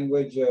Spanish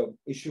language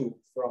issue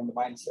from the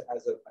mindset,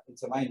 as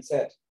it's a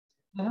mindset.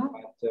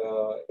 But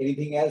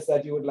anything else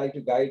that you would like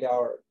to guide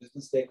our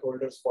business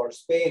stakeholders for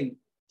Spain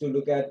to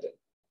look at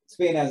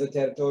Spain as a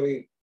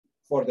territory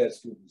for their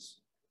students?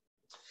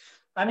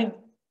 I mean,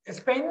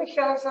 Spain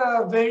has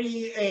a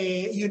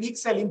very unique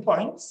selling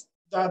points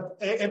that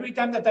every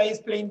time that I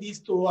explain this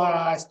to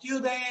a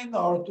student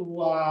or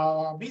to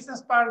a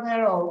business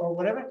partner or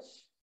whatever,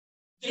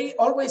 they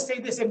always say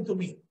the same to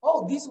me.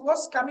 Oh, this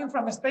was coming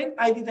from Spain.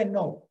 I didn't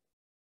know.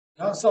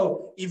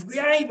 So if we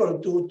are able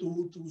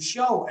to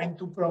show and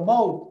to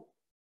promote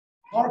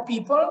more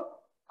people,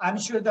 I'm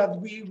sure that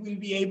we will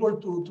be able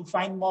to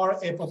find more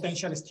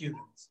potential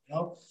students.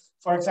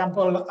 For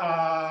example,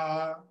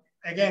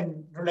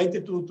 again,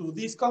 related to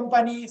these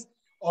companies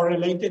or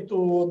related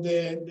to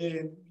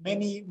the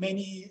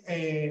many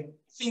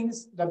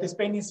things that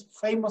Spain is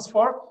famous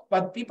for,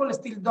 but people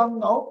still don't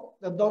know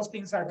that those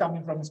things are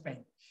coming from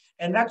Spain.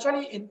 And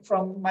actually,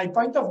 from my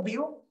point of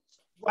view,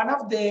 one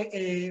of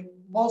the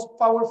most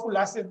powerful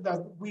assets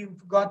that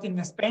we've got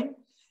in Spain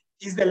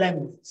is the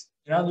language.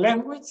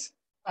 Language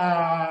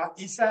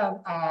is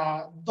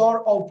a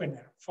door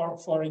opener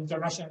for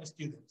international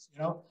students.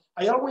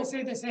 I always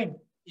say the same.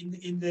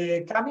 In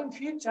the coming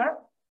future,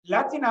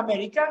 Latin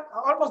America,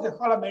 almost the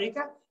whole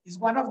America, is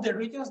one of the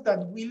regions that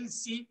will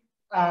see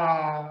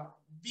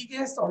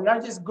biggest or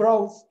largest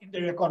growth in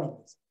their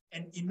economies.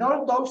 And in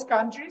all those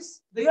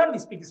countries, they only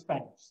speak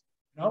Spanish.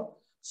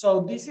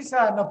 So this is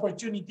an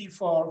opportunity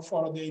for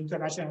the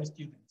international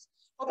students.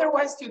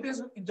 Otherwise,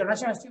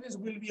 international students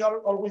will be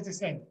always the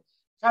same,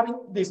 having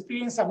the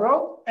experience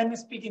abroad and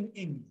speaking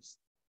English.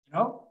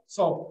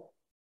 So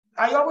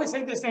I always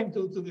say the same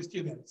to the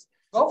students.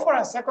 Go for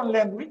a second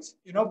language,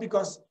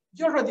 because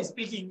you already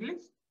speak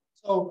English.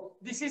 So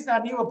this is a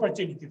new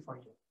opportunity for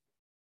you.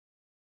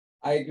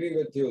 I agree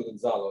with you,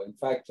 Gonzalo. In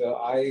fact,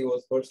 I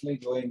was personally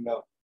doing,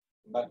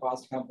 in my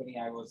past company,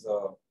 I was,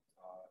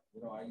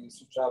 I used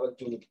to travel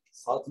to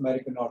South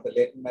American or the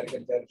Latin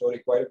American territory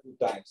quite a few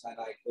times. And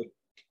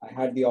I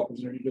had the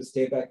opportunity to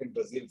stay back in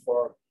Brazil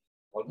for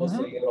almost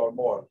a year or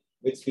more,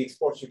 which speaks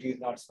Portuguese,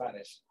 not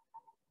Spanish.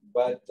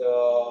 But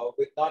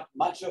with not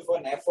much of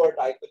an effort,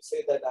 I could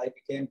say that I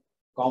became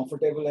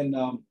comfortable in,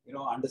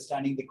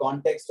 understanding the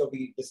context of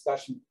the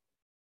discussion.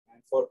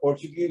 And for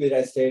Portuguese, where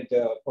I stayed,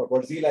 for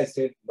Brazil, I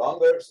stayed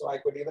longer, so I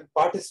could even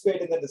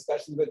participate in the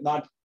discussion with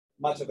not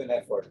much of an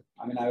effort.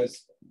 I mean, I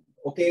was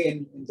okay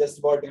in just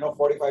about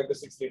 45 to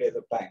 60 days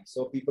of time.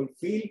 So people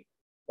feel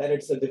that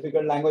it's a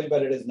difficult language,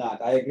 but it is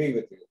not. I agree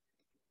with you.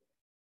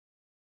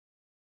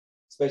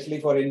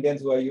 Especially for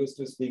Indians who are used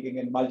to speaking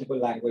in multiple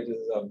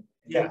languages.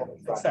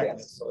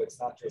 Exactly. So it's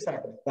not true.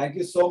 Exactly. Thank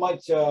you so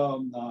much,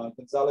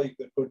 Gonzalo. You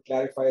could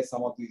clarify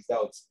some of these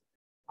doubts.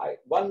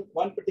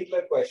 One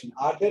particular question: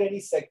 are there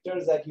any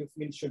sectors that you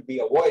feel should be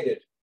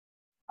avoided?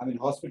 I mean,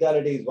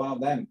 hospitality is one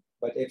of them.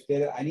 But if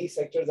there are any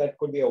sectors that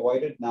could be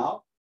avoided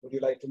now, would you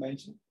like to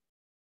mention?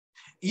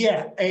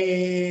 Yeah,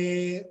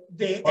 the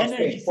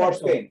energy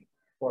sector.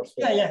 For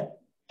Spain.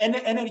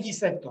 Energy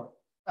sector.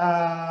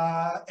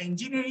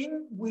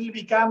 Engineering will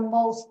become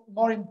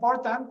more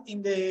important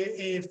in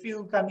the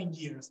few coming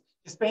years.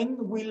 Spain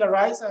will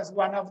arise as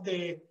one of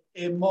the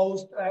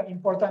most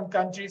important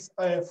countries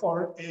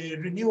for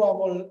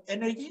renewable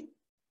energy.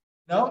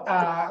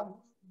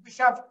 We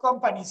have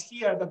companies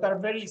here that are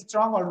very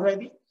strong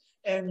already,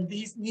 and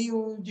this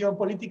new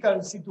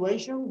geopolitical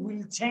situation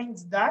will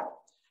change that.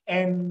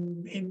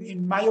 And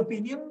in my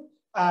opinion,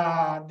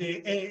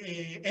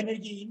 the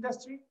energy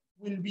industry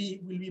will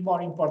be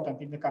more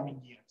important in the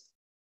coming years.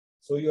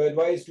 So you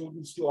advise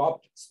students to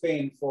opt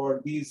Spain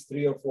for these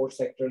 3 or 4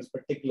 sectors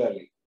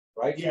particularly,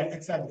 right? Yeah,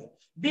 exactly.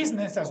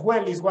 Business as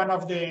well is one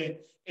of the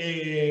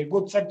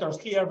good sectors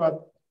here,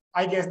 but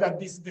I guess that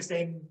this is the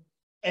same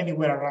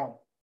anywhere around.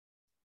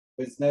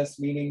 Business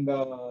meaning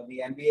the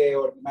MBA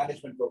or the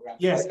management program.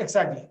 Yes, right?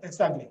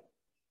 exactly.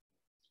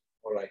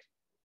 All right.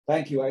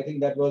 Thank you. I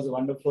think that was a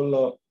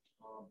wonderful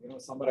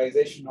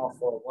summarization of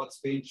what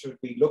Spain should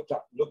be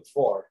looked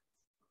for.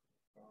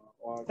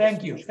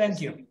 Thank you. Thank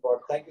you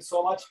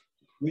so much.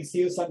 We'll see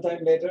you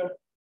sometime later.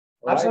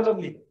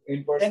 Absolutely. Right?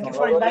 In person. Thank you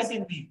for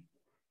inviting me.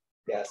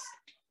 Yes.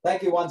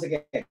 Thank you once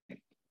again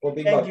for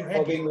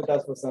being with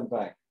us for some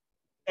time.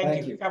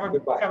 Thank you. Have a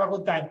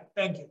good time.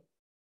 Thank you.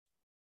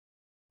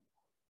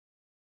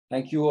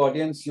 Thank you,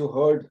 audience. You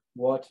heard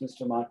what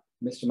Mr.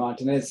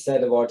 Martinez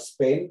said about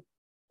Spain.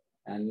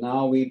 And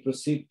now we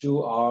proceed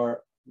to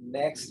our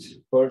next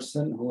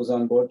person who's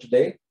on board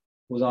today,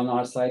 who's on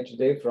our side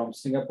today from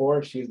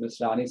Singapore. She's Ms.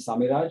 𝙊𝙚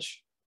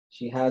𝙬𝙢𝙀𝙧𝙨.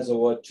 She has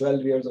over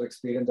 12 years of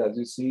experience, as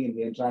you see, in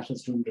the international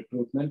student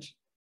recruitment.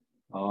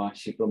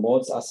 She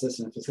promotes, assists,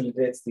 and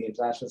facilitates the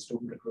international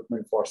student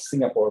recruitment for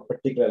Singapore,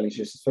 particularly.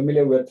 She's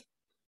familiar with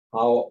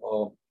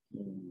how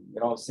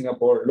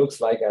Singapore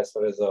looks like as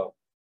far as the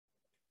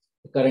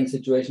current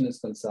situation is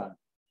concerned.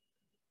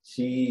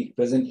 She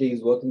presently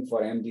is working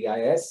for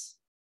MDIS.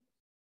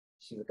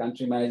 She's a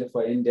country manager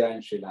for India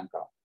and Sri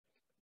Lanka.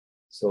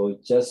 So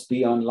just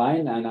be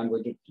online, and I'm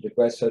going to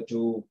request her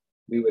to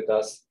be with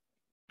us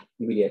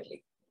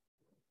immediately.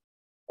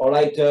 All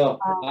right,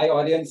 hi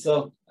audience.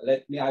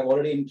 I've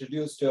already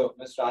introduced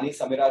Ms. 𝙊𝙀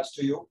𝙬𝙀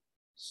to you.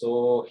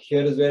 So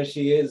here is where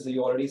she is.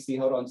 You already see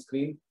her on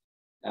screen.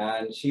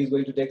 And she's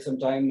going to take some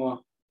time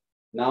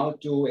now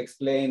to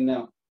explain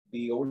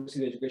the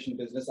overseas education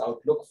business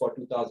outlook for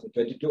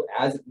 2022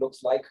 as it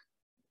looks like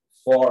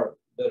for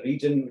the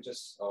region, which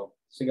is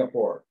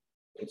Singapore.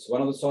 It's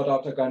one of the sought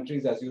after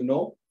countries, as you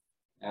know,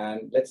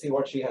 and let's see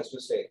what she has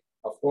to say.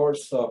 Of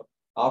course,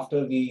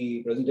 after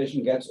the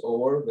presentation gets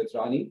over with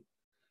Rani,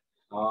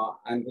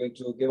 I'm going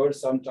to give her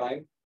some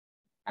time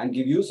and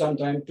give you some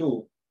time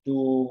too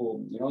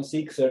to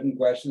seek certain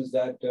questions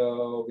that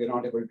we are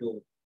not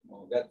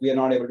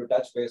able to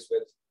touch base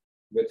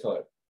with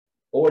her.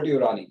 Over to you,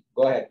 Rani.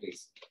 Go ahead,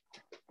 please.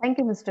 Thank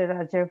you, Mr.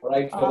 Rajiv. All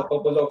right.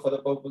 For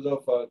the purpose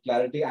of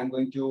clarity, I'm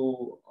going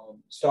to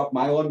stop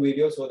my own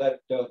video so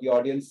that the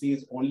audience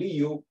sees only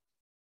you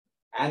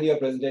and your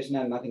presentation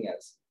and nothing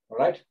else. All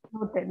right.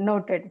 Noted.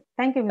 Noted.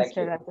 Thank you,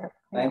 Mr. Rajiv.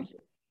 Thank you.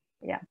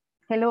 Yeah.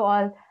 Hello,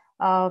 all.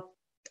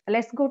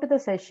 Let's go to the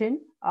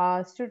session.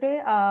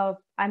 Today,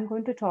 I'm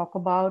going to talk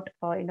about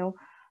how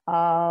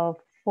to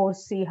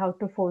foresee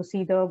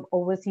the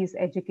overseas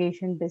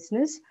education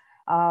business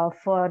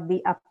for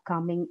the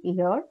upcoming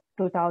year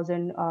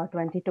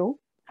 2022.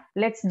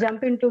 Let's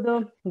jump into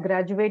the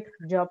graduate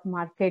job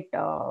market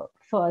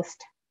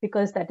first,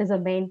 because that is a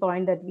main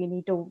point that we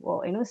need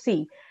to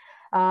see.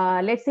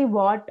 Let's see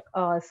what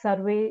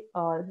survey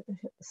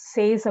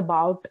says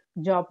about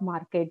job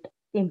market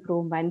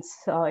improvements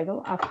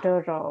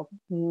after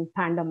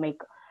pandemic.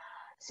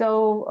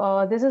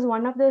 So this is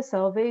one of the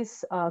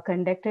surveys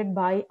conducted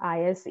by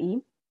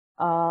ISE,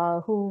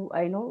 who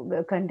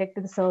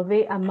conducted the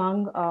survey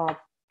among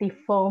the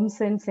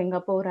firms in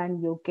Singapore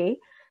and UK.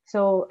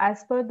 So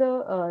as per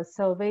the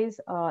surveys,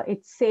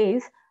 it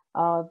says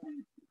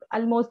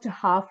almost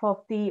half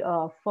of the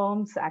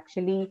firms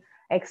actually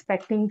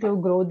expecting to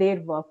grow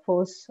their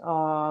workforce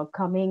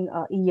coming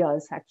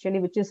years, actually,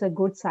 which is a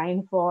good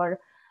sign for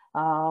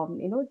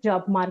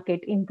job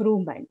market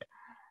improvement.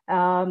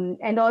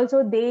 And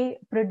also they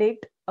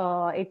predict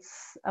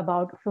it's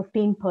about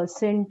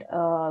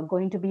 15%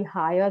 going to be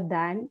higher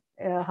than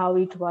how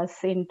it was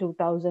in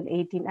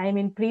 2018, I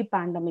mean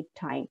pre-pandemic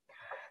time.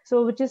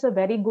 So which is a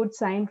very good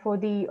sign for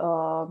the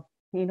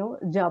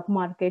job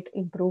market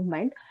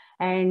improvement.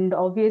 And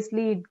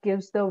obviously it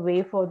gives the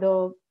way for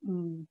the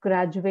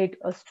graduate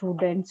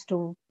students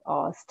to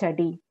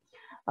study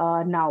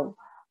now.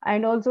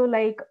 And also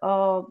they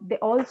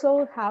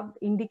also have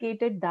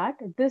indicated that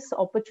this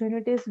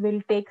opportunities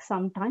will take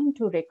some time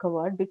to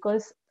recover,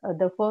 because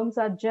the firms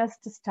are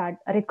just start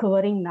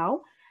recovering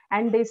now,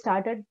 and they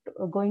started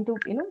going to,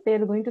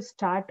 they're going to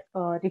start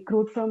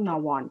recruit from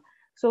now on.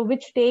 So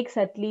which takes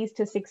at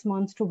least 6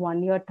 months to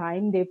 1 year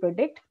time, they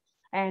predict.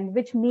 And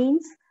which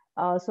means,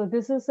 so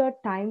this is a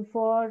time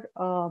for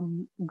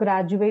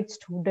graduate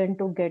student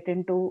to get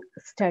into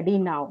study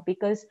now,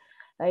 because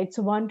it's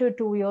 1 to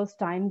 2 years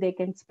time they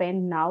can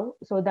spend now,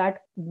 so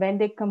that when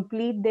they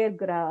complete their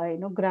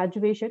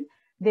graduation,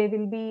 they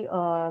will be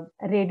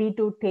ready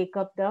to take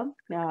up the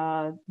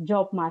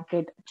job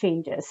market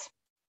changes.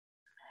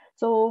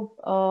 So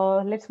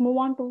let's move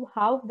on to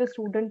how the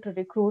student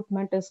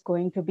recruitment is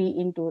going to be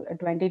into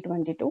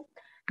 2022.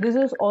 This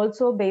is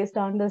also based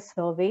on the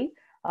survey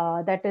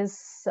that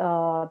is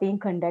being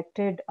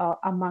conducted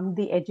among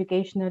the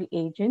educational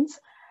agents.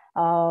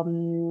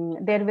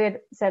 There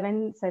were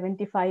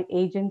 775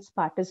 agents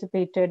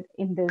participated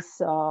in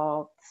this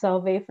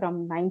survey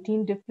from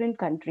 19 different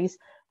countries,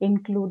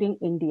 including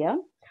India.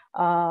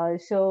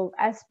 So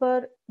as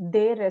per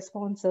their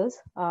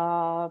responses,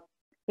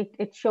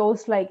 it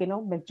shows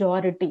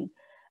majority,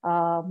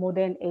 more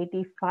than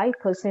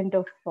 85%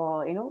 of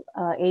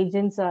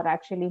agents are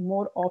actually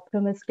more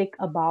optimistic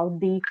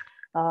about the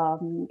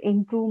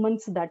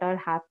improvements that are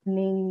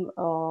happening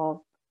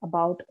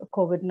about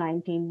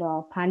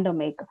COVID-19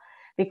 pandemic,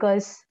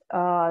 because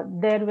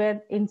there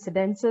were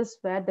incidences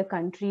where the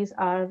countries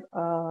are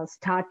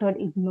started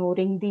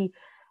ignoring the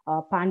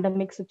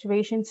pandemic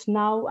situations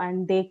now,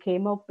 and they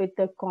came up with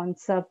the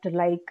concept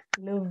like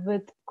live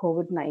with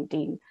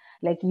COVID-19.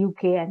 Like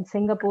UK and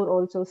Singapore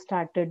also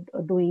started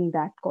doing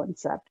that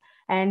concept.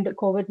 And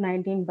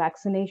COVID-19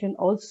 vaccination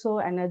also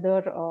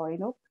another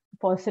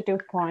positive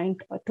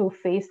point to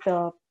face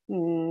the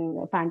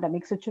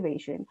pandemic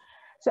situation.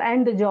 So,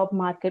 and the job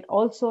market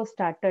also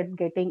started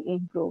getting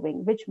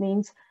improving, which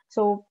means,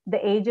 so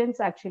the agents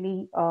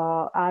actually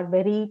are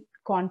very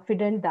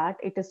confident that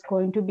it is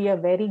going to be a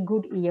very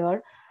good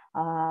year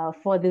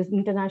for this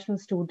international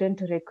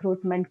student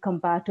recruitment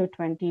compared to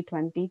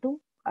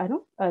 2022.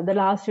 The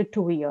last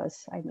 2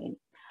 years, I mean.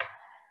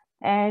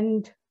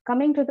 And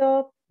coming to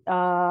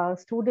the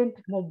student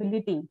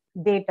mobility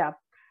data,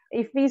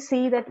 if we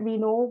see that we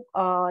know,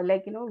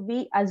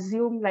 we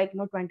assume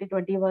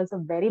 2020 was a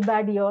very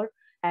bad year,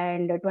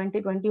 and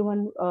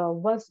 2021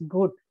 was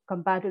good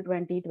compared to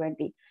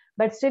 2020.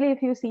 But still,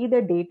 if you see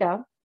the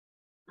data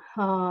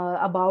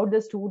about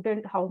the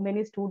student, how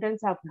many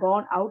students have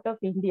gone out of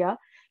India,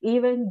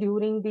 even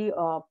during the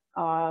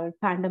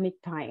pandemic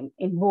time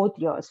in both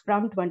years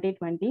from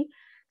 2020.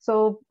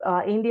 So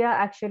India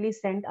actually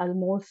sent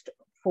almost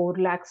 4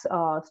 lakhs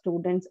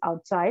students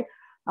outside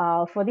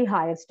for the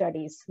higher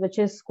studies, which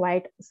is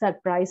quite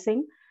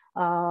surprising.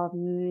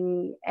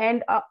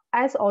 And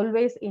as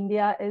always,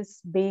 India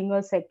is being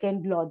a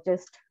second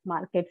largest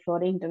market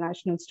for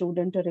international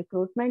student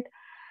recruitment.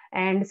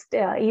 And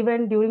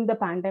even during the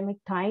pandemic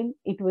time,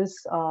 it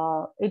was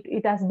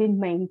it has been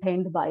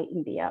maintained by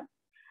India.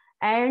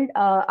 And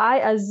I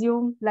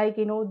assume, like,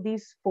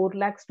 these 4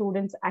 lakh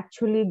students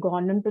actually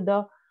gone into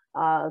the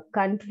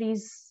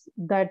countries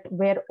that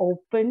were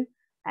open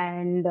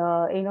and,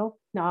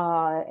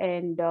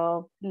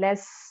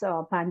 less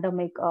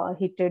pandemic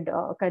hitted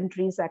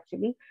countries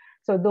actually.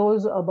 So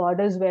those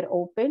borders were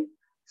open.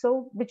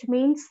 So which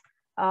means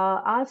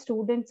our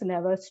students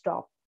never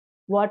stop.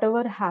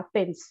 Whatever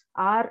happens,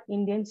 our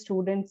Indian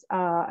students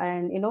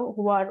and,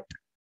 who are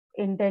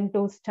intend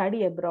to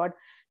study abroad,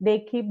 they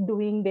keep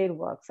doing their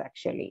works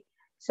actually.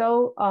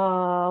 So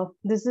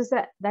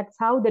that's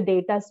how the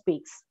data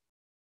speaks.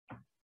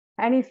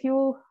 And if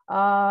you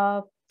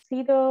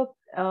see the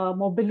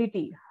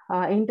mobility,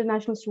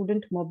 international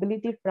student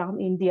mobility from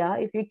India,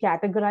 if you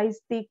categorize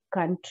the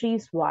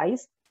countries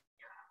wise,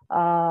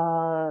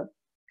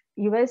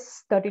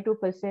 US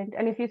 32%,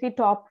 and if you see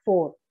top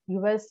 4,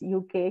 US,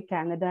 UK,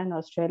 Canada, and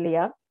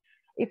Australia,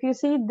 if you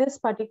see this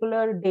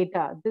particular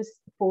data,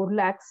 this 4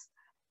 lakhs,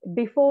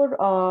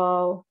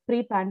 before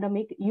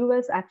pre-pandemic,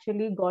 US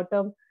actually got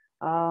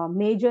a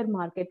major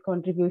market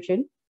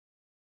contribution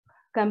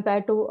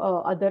compared to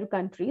other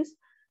countries.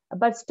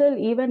 But still,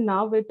 even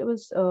now it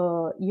was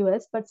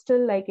US, but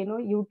still, like,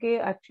 UK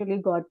actually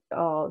got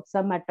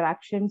some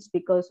attractions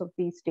because of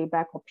the stay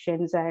back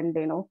options and,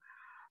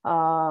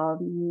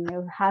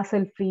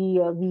 hassle-free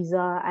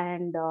visa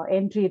and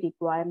entry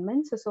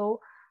requirements. So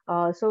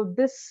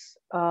this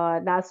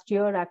last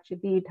year,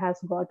 actually, it has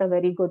got a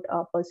very good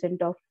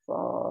percent of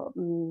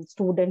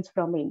students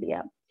from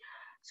India.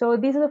 So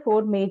these are the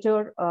 4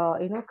 major,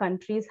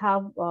 countries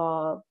have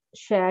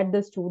shared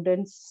the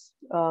students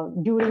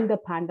during the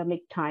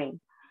pandemic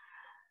time.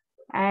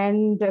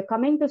 And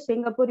coming to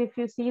Singapore, if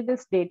you see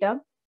this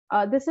data,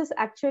 this is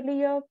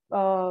actually a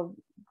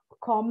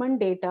common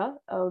data.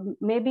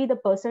 Maybe the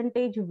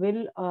percentage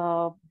will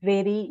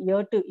vary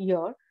year to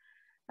year.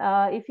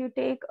 If you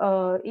take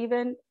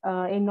even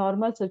in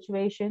normal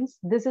situations,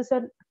 this is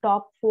a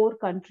top 4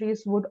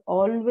 countries would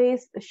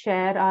always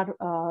share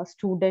our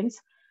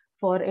students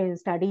for a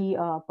study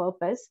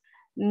purpose.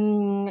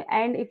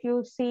 And if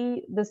you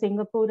see the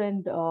Singapore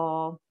and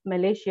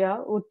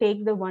Malaysia would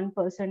take the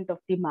 1% of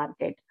the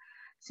market.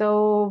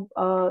 So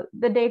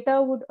the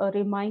data would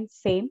remain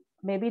same.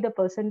 Maybe the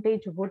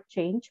percentage would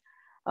change.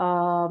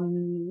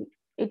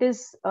 It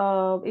is,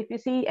 if you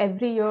see,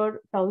 every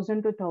year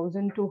 1,000 to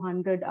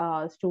 1,200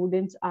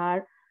 students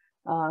are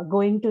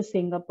going to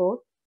Singapore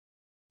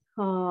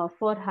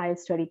for higher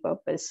study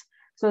purpose.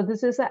 So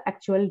this is the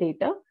actual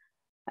data.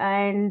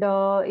 And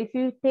if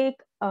you take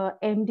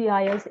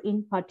MDIS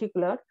in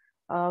particular,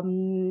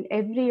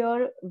 every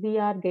year we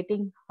are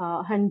getting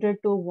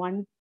 100 to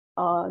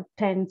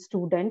 110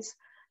 students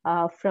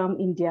from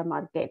India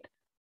market.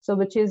 So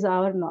which is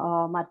our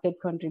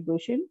market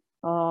contribution.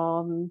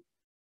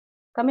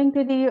 Coming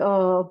to the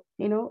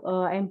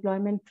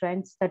employment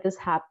trends that is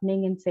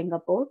happening in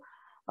Singapore,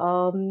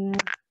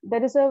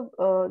 there is a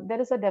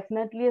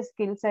definitely a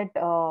skill set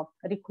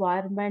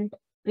requirement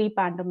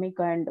pre-pandemic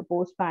and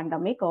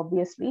post-pandemic,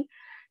 obviously.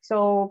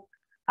 So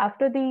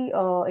after the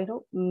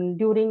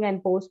during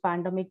and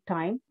post-pandemic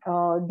time,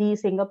 the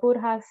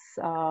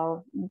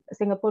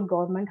Singapore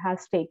government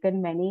has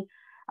taken many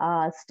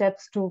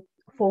steps to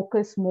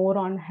focus more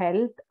on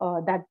health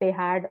that they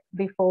had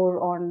before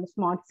on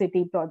smart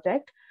city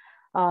project.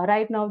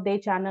 Right now, they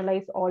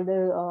channelize all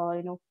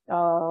the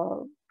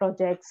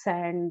projects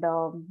and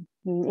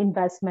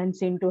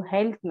investments into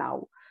health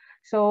now.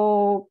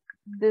 So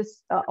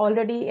this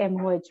already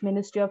MOH,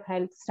 Ministry of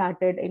Health,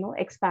 started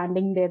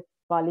expanding their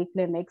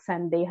polyclinics,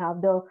 and they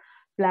have the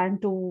plan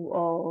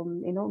to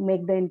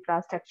make the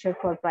infrastructure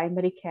for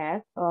primary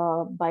care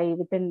by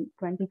within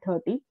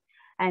 2030.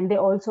 And they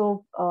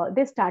also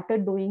they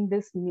started doing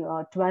this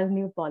 12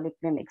 new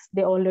polyclinics.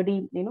 They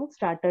already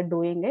started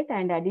doing it,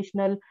 and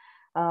additional.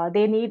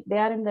 They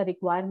are in the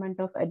requirement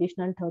of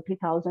additional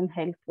 30,000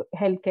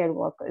 healthcare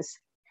workers,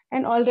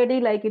 and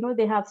already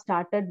they have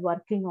started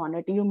working on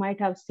it. You might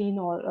have seen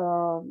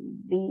all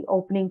the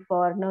opening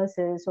for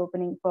nurses,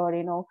 opening for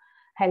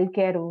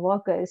healthcare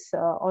workers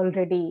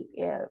already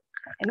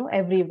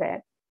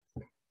everywhere.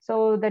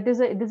 So this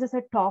is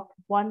a top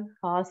 1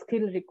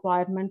 skill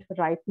requirement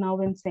right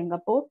now in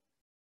Singapore.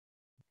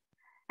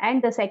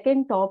 And the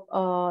second top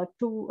top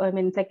 2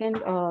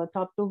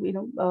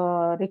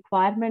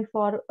 requirement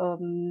for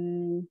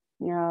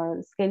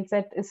skill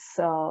set is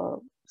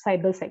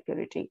cyber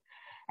security.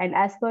 And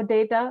as per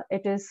data,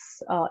 it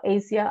is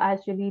Asia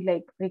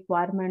actually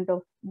requirement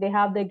of, they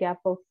have the gap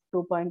of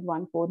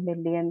 2.14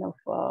 million of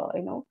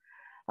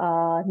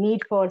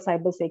need for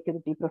cyber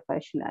security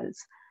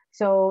professionals.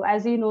 So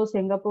as you know,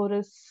 Singapore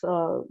is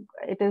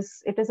it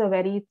is a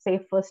very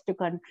safest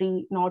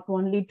country, not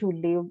only to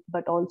live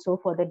but also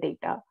for the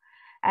data.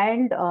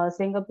 And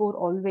Singapore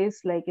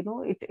always it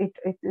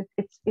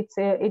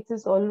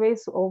is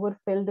always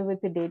overfilled with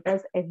the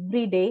data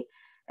every day.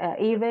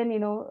 Even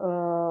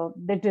the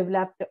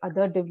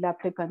other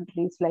developed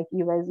countries like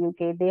US,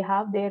 UK, they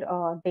have their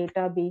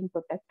data being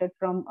protected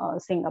from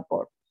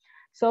Singapore.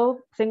 So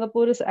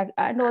Singapore is,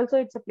 and also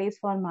it's a place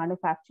for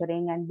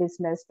manufacturing and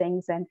business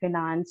things and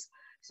finance.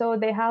 So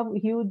they have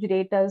huge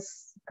data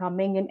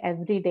coming in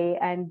every day,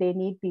 and they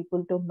need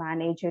people to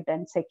manage it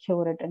and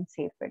secure it and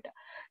save it.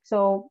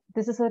 So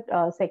this is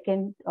a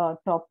second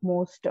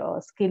topmost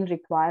skill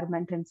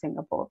requirement in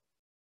Singapore.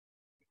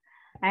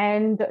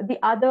 And the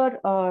other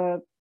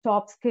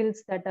top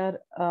skills that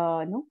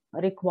are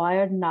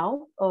required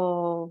now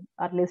are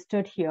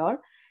listed here.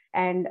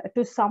 And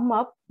to sum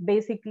up,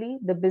 basically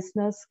the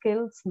business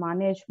skills,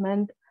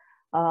 management,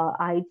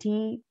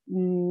 IT,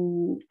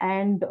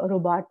 and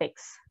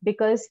robotics.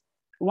 Because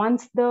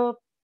once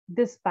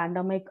this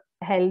pandemic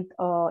health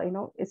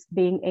is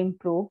being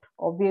improved,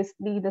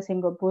 obviously the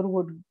Singapore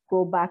would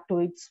go back to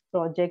its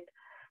project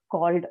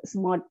called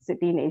Smart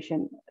City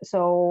Nation.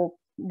 So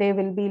they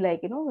will be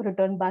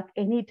return back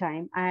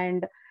anytime.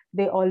 And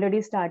they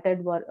already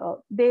started work.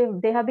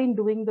 They have been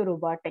doing the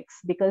robotics,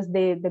 because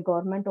the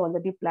government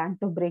already planned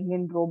to bring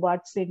in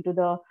robots into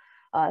the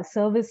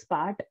service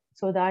part,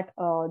 so that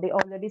they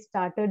already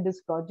started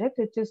this project,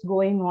 which is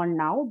going on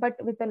now, but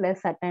with a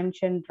less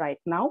attention right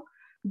now.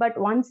 But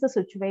once the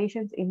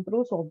situations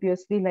improves,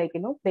 obviously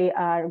they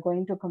are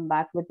going to come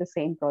back with the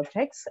same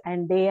projects,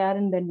 and they are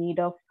in the need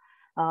of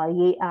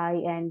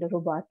AI and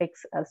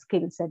robotics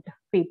skill set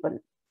people.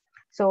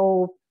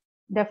 So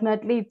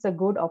definitely it's a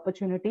good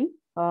opportunity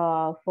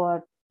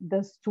for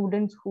the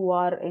students who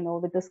are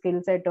with the skill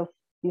set of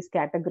this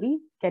category,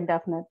 can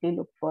definitely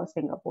look for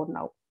Singapore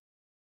now.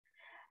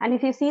 And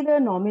if you see the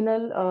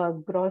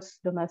nominal gross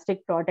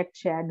domestic product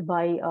shared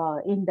by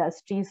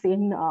industries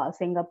in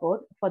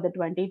Singapore for the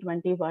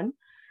 2021,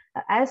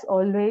 as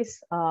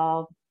always,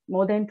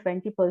 more than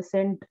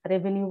 20%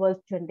 revenue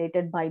was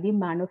generated by the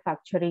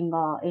manufacturing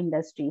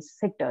industries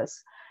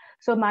sectors.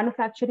 So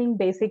manufacturing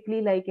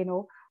basically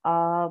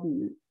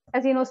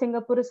as you know,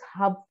 Singapore is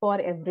hub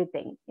for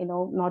everything,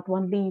 not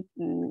only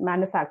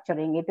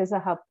manufacturing, it is a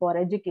hub for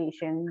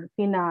education,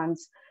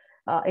 finance,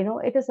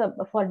 it is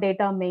for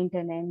data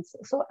maintenance.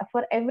 So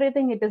for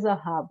everything, it is a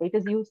hub. It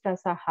is used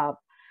as a hub.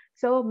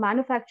 So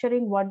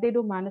manufacturing, what they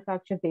do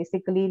manufacture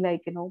basically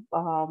electrical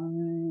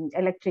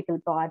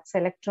parts,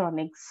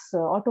 electronics,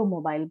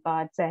 automobile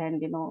parts,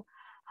 and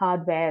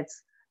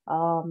hardwares,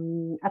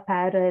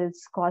 apparels,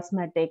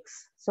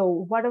 cosmetics. So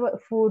whatever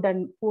food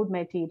and food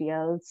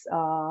materials.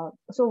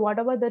 So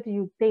whatever that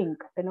you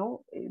think,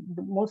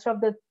 most of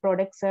the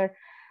products are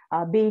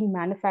being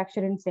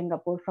manufactured in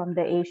Singapore from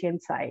the Asian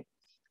side.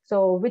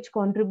 So which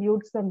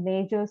contributes the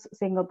major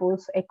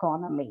Singapore's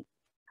economy.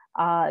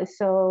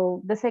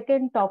 So the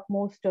second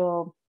topmost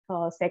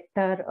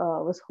sector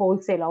was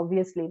wholesale.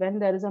 Obviously, when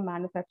there is a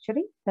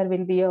manufacturing, there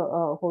will be a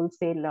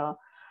wholesale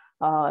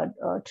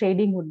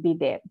trading would be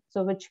there.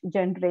 So which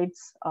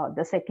generates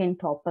the second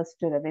topmost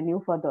revenue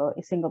for the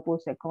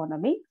Singapore's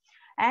economy.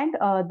 And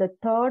the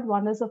third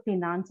one is a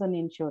finance and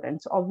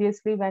insurance.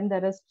 Obviously, when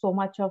there is so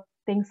much of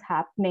things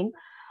happening,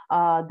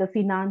 the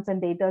finance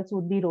and data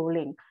would be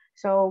rolling.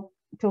 So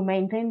to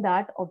maintain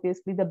that,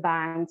 obviously the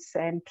banks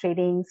and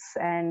tradings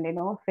and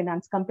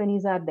finance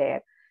companies are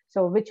there.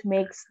 So which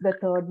makes the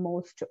third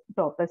most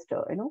topest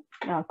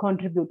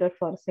contributor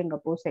for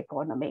Singapore's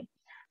economy.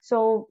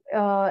 So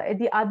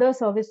the other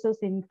services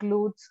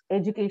includes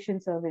education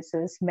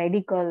services,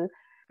 medical,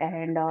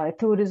 and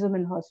tourism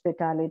and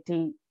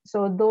hospitality.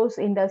 So those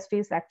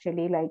industries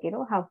actually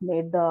have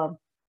made the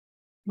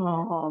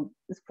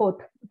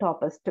fourth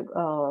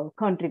topest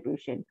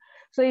contribution.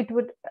 So it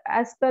would,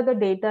 as per the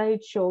data,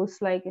 it shows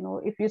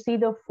if you see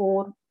the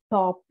four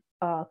top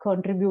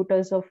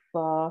contributors of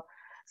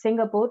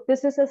Singapore,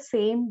 this is the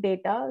same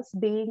data as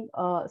being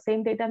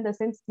same data in the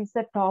sense these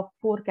are top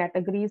four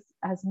categories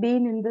has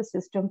been in the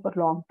system for a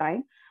long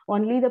time.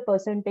 Only the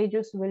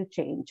percentages will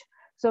change.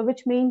 So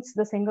which means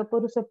the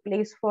Singapore is a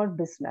place for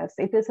business.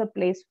 It is a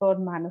place for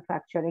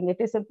manufacturing. It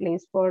is a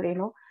place for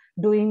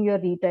doing your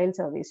retail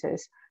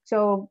services.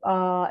 So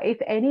if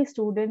any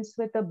students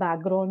with a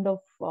background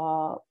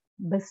of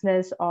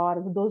business,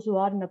 or those who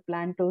are in a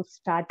plan to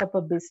start up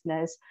a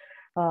business,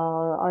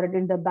 or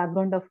in the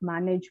background of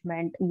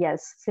management,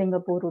 yes,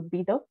 Singapore would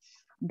be the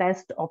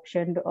best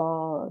option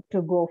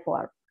to go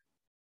for.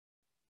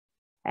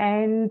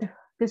 And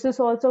this is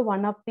also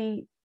one of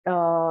the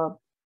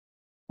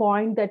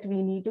point that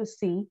we need to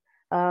see,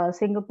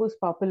 Singapore's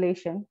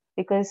population,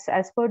 because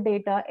as per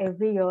data,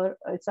 every year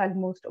it's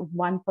almost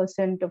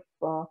 1%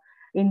 of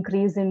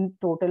increase in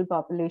total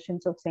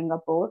populations of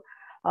Singapore.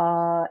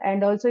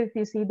 And also if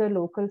you see the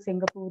local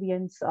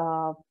Singaporeans,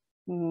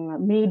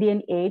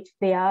 median age,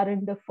 they are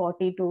in the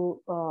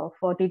 42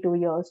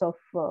 years of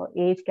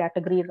age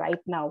category right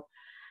now.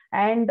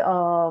 And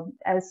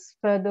as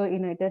per the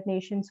United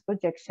Nations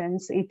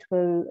projections, it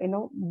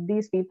will,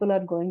 these people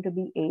are going to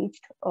be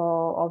aged.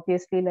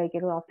 Obviously,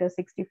 after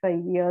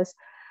 65 years,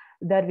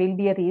 there will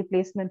be a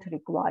replacement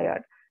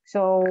required.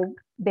 So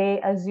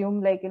they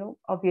assume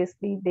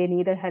obviously they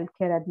need a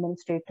healthcare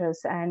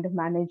administrators and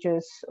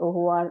managers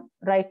who are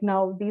right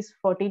now, these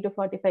 40 to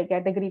 45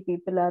 category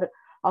people are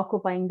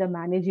occupying the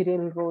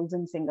managerial roles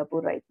in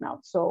Singapore right now.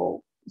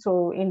 So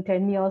So in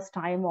 10 years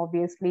time,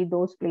 obviously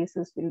those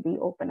places will be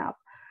open up.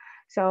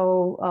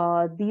 So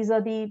these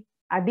are the,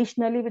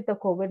 additionally with the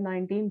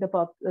COVID-19, the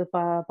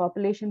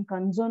population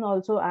concern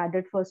also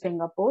added for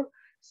Singapore.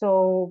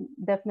 So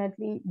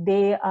definitely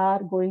they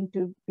are going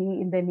to be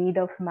in the need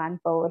of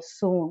manpower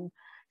soon.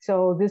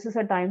 So this is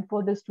a time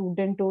for the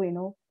student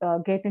to,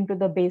 get into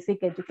the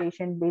basic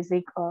education,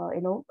 basic,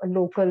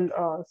 local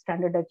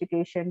standard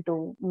education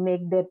to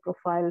make their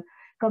profile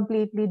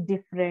completely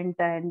different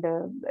and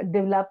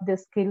develop the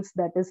skills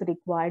that is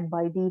required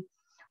by the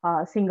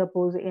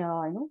Singapore's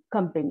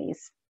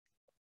companies.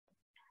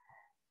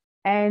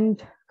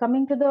 And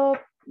coming to the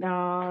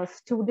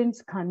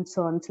students'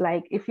 concerns,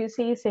 like if you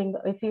see,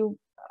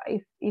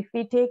 if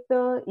we take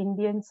the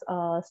Indians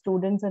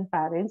students and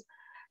parents,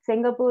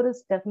 Singapore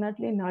is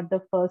definitely not the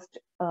first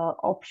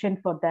option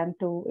for them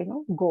to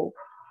go.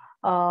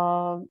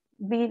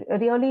 We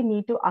really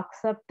need to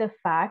accept the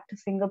fact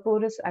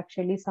Singapore is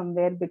actually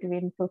somewhere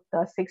between 5th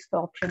or 6th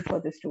option for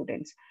the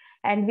students,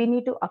 and we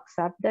need to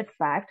accept that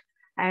fact,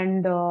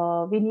 and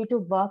we need to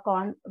work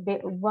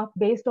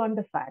based on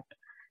the fact.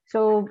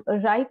 So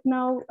right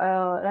now,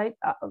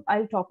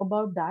 I'll talk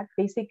about that.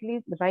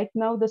 Basically, right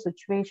now the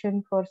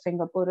situation for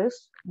Singapore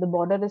is the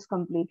border is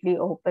completely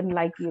open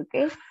like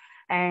UK.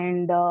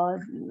 And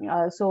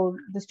so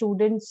the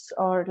students,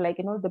 or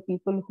the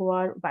people who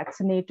are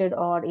vaccinated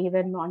or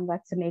even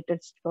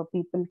non-vaccinated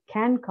people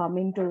can come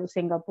into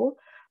Singapore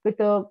with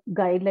the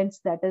guidelines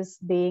that is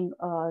being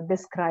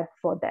described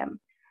for them.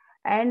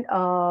 And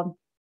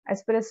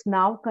as far as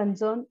now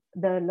concerned,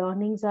 the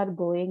learnings are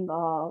going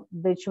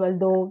virtual,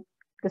 though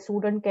the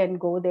student can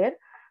go there.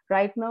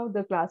 Right now,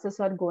 the classes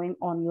are going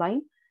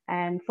online,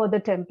 and for the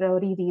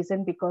temporary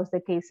reason, because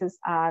the cases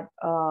are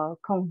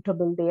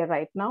countable there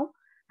right now.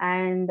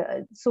 And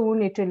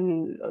soon it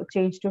will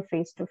change to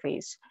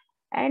face-to-face.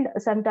 And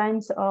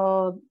sometimes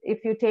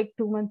if you take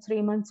 2 months,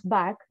 3 months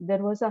back,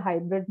 there was a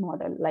hybrid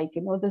model.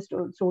 The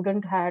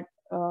student had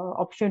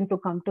option to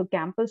come to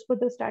campus for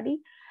the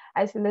study,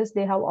 as well as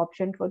they have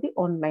option for the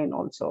online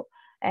also.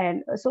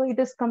 And so it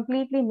is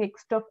completely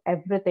mixed of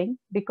everything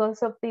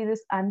because of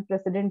this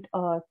unprecedented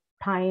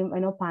time,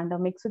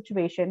 pandemic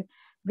situation.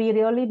 We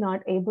really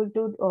not able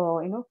to,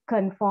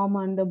 conform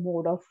on the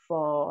mode of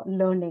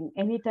learning.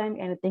 Anytime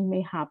anything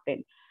may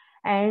happen.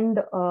 And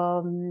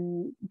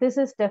this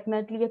is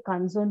definitely a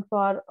concern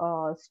for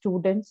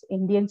students,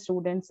 Indian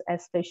students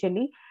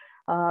especially,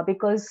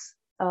 because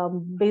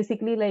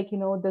basically,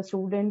 the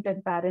student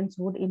and parents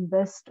would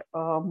invest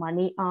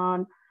money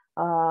on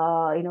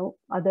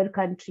other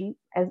country,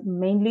 as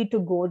mainly to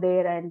go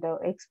there and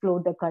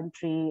explore the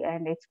country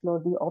and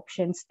explore the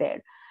options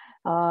there.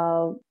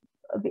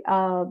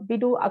 We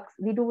do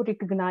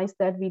recognize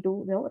that, we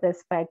do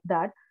respect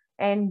that,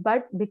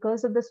 but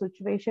because of the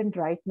situation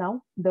right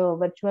now, the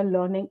virtual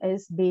learning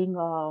is being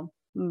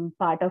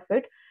part of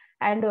it,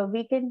 and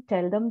we can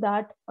tell them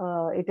that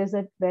it is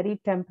a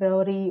very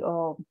temporary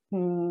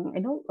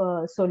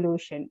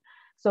solution.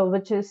 So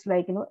which is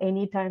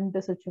anytime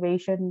the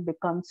situation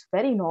becomes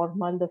very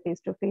normal, the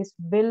face-to-face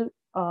will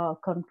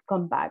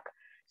come back.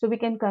 So we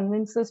can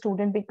convince the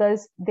student,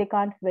 because they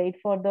can't wait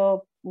for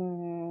the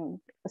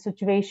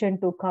situation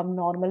to come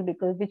normal,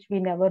 because which we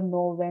never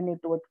know when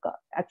it would come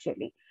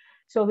actually.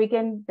 So we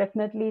can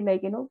definitely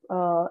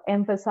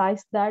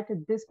emphasize that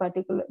this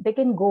particular, they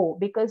can go,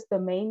 because the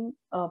main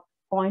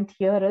point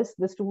here is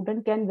the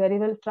student can very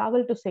well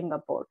travel to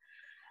Singapore.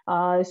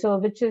 So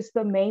which is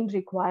the main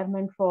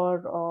requirement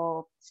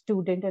for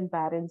student and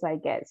parents, I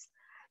guess.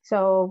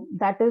 So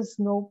that is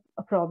no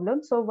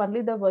problem. So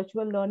only the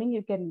virtual learning,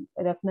 we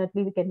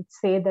can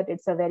say that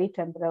it's a very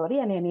temporary,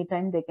 and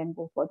anytime they can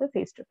go for the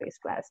face-to-face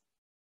class.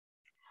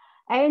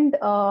 And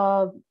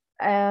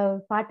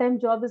part-time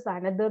job is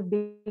another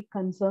big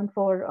concern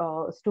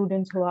for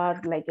students who are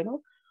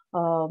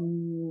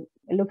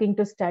looking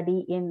to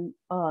study in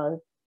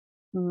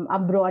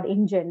abroad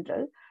in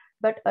general.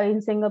 But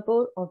in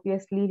Singapore,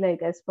 obviously,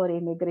 as per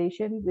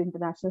immigration, the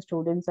international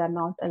students are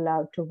not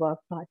allowed to work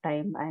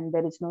part-time, and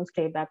there is no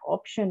stay-back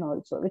option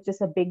also, which is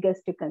the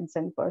biggest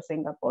concern for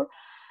Singapore.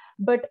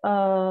 But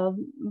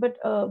what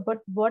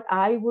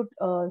I would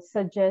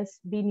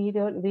suggest, we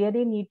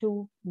really need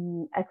to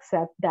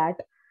accept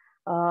that,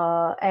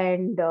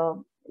 and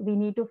we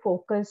need to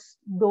focus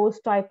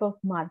those type of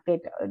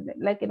market,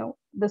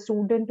 the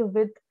student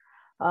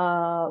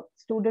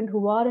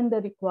who are in the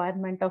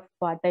requirement of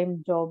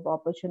part-time job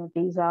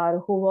opportunities, or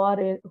who are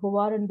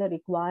in the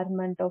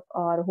requirement of,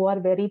 or who are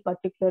very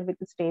particular with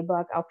the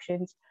stay-back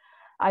options.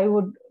 I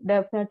would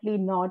definitely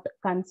not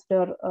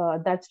consider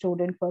that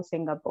student for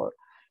Singapore,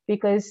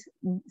 because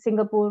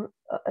Singapore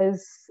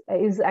is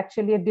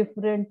actually a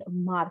different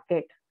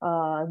market,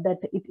 that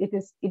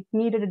it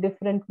needed a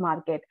different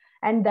market,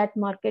 and that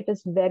market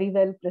is very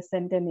well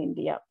present in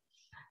India.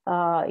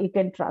 You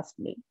can trust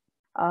me.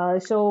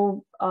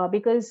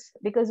 Because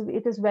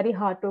it is very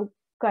hard to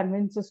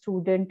convince a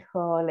student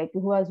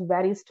who is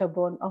very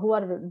stubborn, or who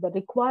are the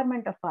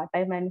requirement of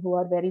part-time, and who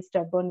are very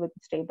stubborn with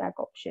stay-back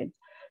options.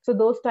 So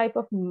those type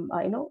of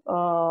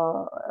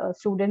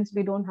students,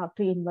 we don't have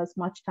to invest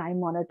much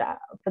time on it.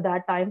 For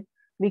that time,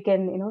 we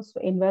can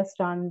invest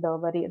on the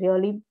very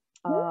really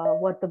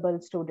worthwhile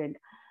student.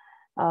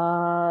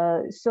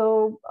 And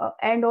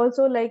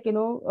also, like,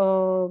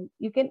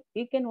 you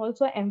can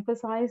also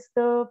emphasize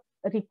the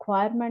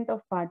requirement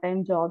of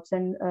part-time jobs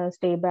and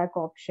stay back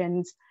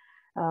options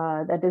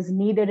that is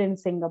needed in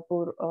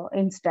Singapore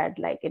instead.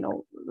 Like,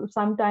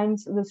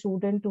 sometimes the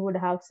student would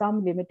have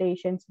some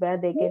limitations where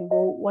they can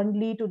go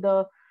only to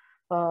the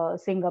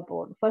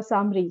Singapore for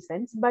some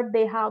reasons, but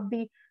they have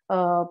the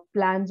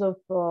plans of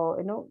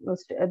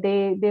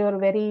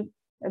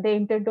they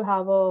intend to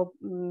have a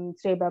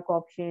stay back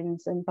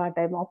options and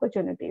part-time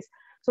opportunities.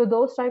 So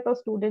those type of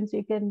students,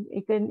 you can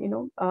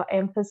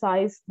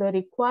emphasize the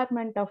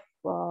requirement of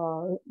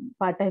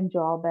part-time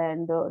job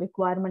and the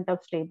requirement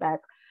of stay back.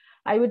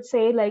 I would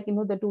say, like,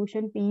 the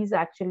tuition fee is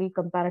actually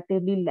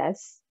comparatively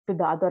less to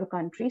the other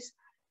countries.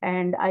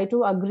 And I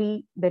too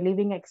agree the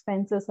living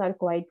expenses are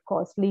quite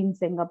costly in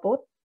Singapore.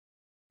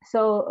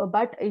 So,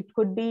 but it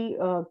could be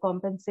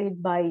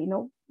compensated by,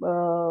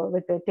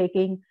 with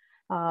taking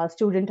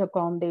student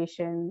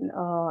accommodation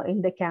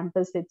in the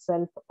campus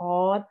itself,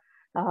 or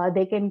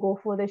they can go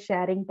for the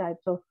sharing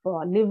types of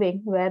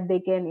living where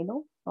they can,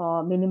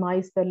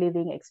 minimize the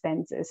living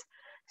expenses.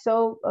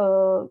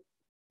 So,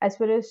 as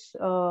far as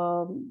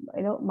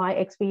my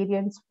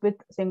experience with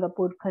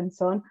Singapore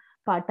concerned,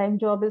 part-time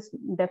job is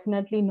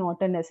definitely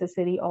not a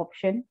necessary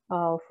option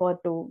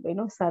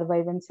to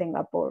survive in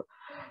Singapore.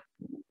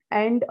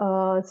 And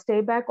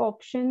stay back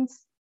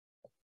options,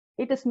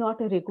 it is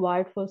not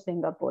required for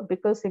Singapore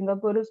because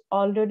Singapore is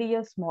already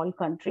a small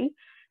country.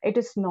 It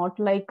is not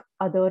like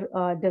other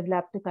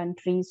developed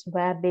countries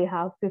where they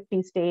have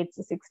 50 states,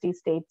 60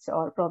 states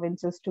or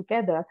provinces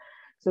together.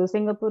 So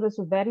Singapore is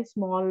a very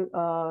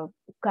small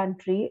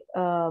country,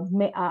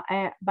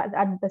 but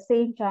at the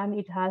same time,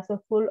 it has a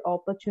full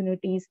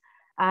opportunities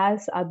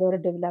as other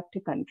developed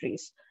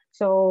countries.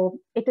 So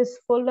it is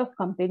full of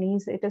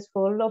companies, it is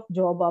full of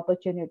job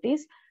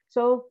opportunities.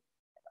 So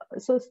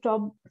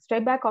stay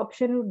back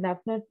option would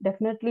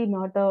definitely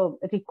not a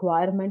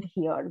requirement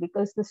here,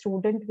 because the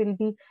student will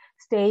be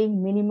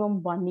staying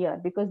minimum 1 year,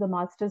 because the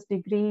master's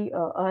degree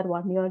are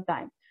 1 year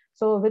time.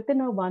 So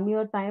within a 1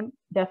 year time,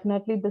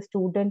 definitely the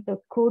student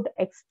could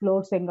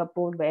explore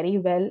Singapore very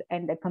well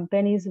and the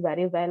companies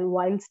very well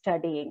while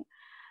studying.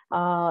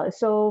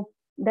 So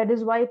that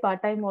is why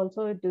part-time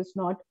also, it is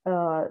not,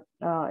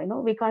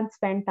 we can't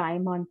spend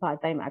time on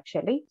part-time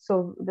actually.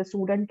 So the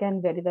student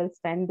can very well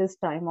spend this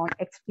time on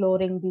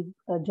exploring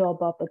the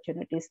job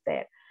opportunities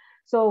there.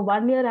 So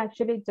 1 year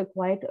actually, it's a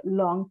quite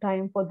long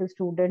time for the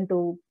student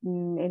to,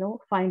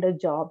 find a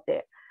job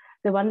there.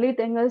 The only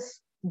thing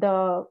is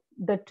the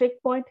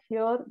trick point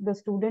here, the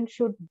student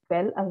should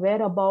well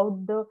aware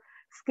about the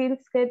skill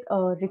set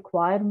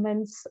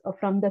requirements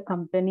from the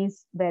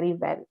companies very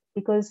well,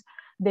 because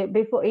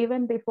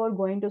even before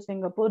going to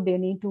Singapore, they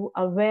need to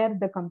aware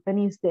the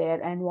companies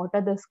there and what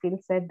are the skill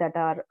set that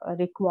are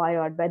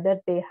required, whether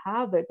they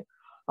have it,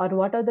 or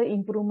what are the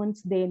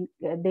improvements they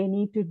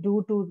need to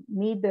do to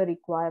meet the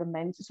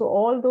requirements. So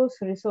all those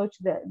research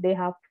that they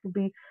have to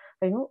be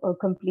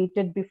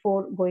completed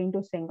before going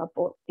to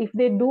Singapore. If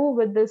they do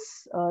with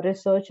this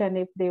research, and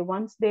if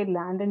once they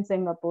land in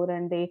Singapore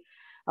and they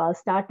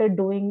started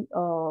doing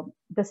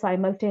the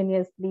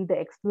simultaneously the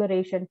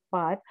exploration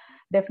part,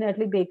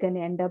 definitely they can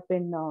end up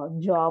in a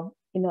job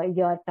in a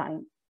year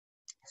time.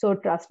 So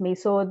trust me.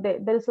 So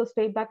there is a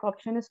stay back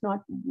option is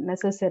not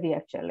necessary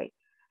actually.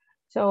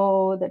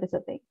 So that is the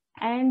thing.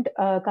 And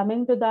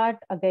coming to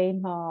that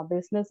again,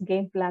 business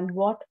game plan.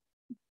 What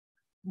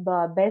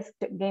the best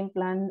game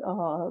plan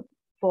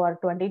for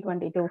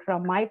 2022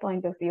 from my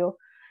point of view?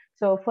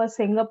 So for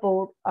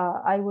Singapore,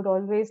 I would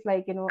always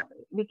like,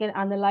 we can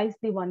analyze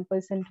the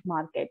 1%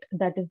 market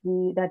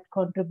that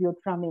contribute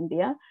from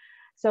India.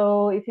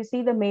 So if you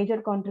see the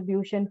major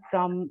contribution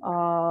from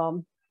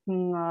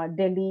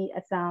Delhi,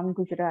 Assam,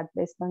 Gujarat,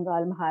 West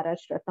Bengal,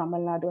 Maharashtra,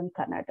 Tamil Nadu, and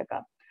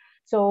Karnataka.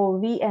 So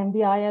we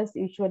MBIs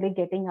usually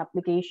getting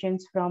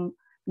applications from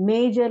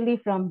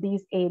majorly from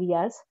these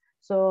areas.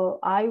 So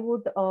I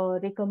would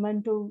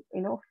recommend to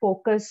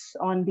focus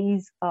on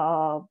these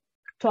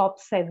top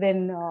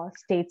 7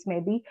 states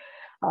maybe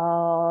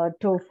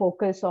to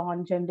focus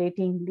on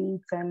generating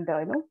leads, and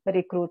the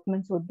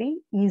recruitments would be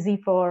easy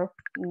for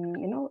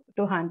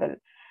to handle.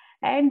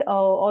 And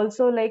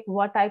also, like,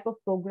 what type of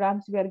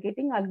programs we are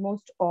getting?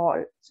 Almost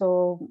all.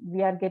 So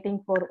we are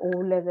getting for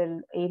O-level,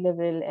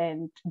 A-level,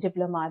 and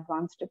diploma,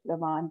 advanced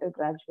diploma,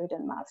 undergraduate,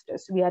 and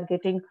masters. We are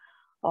getting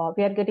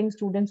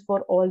students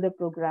for all the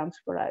programs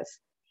for us.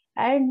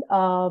 And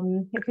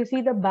if you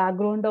see the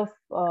background of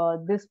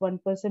this 1%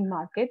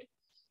 market,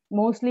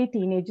 mostly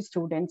teenage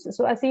students.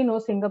 So as you know,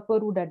 Singapore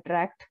would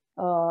attract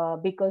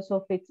because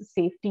of its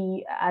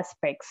safety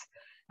aspects.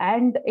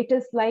 And it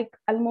is like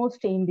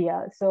almost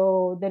India.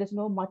 So there is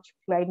no much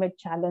climate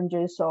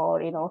challenges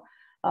or,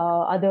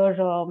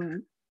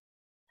 other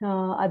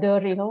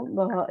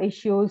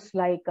issues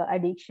like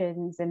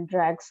addictions and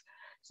drugs.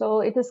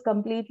 So it is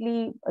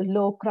completely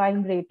low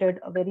crime rated,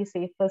 a very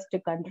safest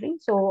country.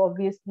 So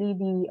obviously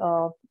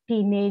the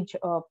teenage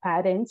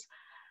parents,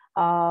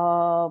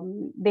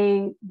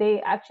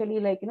 they actually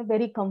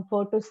very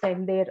comfort to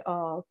send their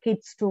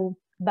kids to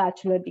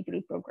bachelor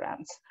degree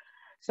programs.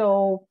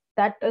 So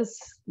that is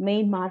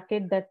main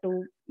market that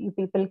you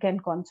people can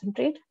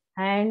concentrate.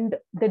 And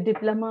the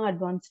diploma,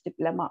 advanced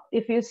diploma,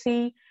 if you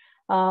see,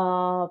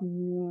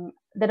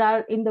 there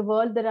are in the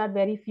world, there are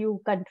very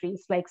few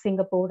countries like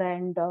Singapore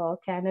and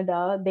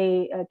Canada,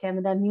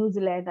 Canada, New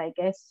Zealand, I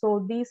guess.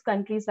 So these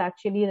countries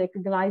actually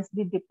recognize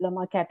the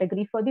diploma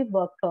category for the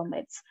work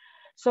permits.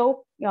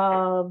 So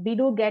we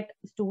do get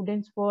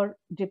students for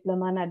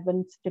diploma and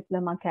advanced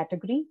diploma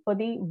category for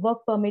the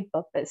work permit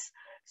purpose.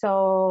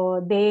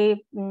 So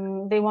they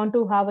want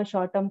to have a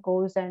short-term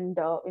course, and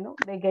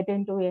they get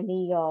into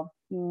any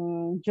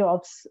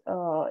jobs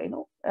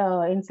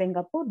in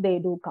Singapore, they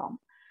do come.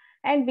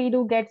 And we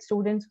do get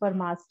students for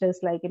masters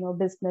like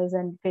business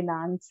and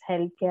finance,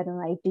 healthcare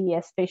and IT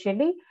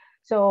especially.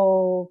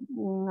 So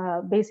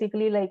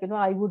basically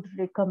I would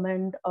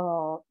recommend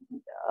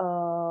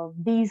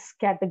these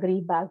category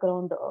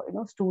background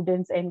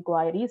students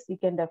inquiries. You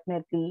can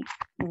definitely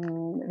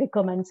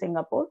recommend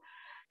Singapore.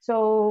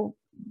 So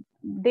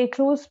they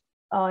choose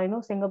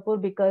Singapore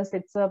because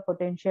it's a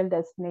potential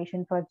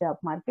destination for job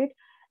market.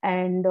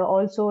 And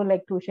also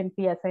like tuition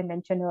fee, as I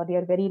mentioned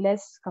earlier, very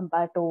less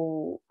compared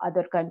to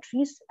other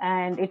countries,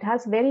 and it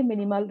has very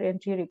minimal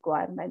entry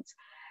requirements.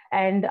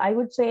 And I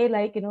would say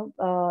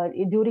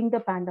during the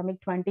pandemic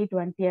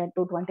 2020 and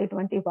to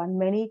 2021,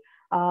 many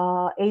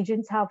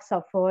agents have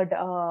suffered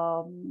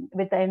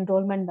with the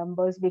enrollment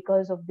numbers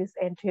because of this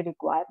entry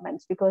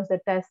requirements, because the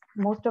test,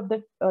 most of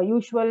the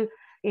usual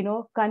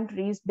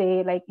countries,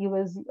 they like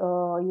US,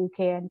 UK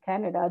and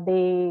Canada,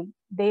 they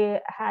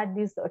had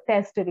these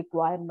test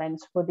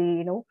requirements for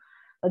the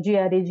GRE,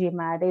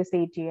 GMAT,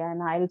 SAT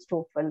and IELTS,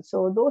 TOEFL.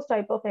 So those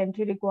type of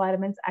entry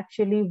requirements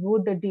actually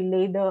would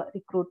delay the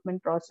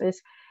recruitment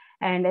process,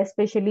 and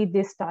especially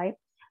this time.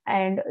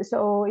 And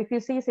so if you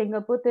see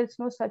Singapore, there's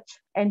no such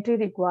entry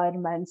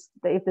requirements.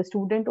 If the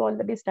student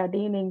already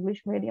study in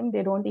English medium,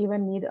 they don't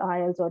even need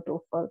IELTS or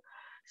TOEFL.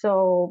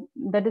 So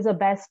that is the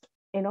best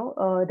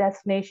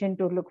destination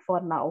to look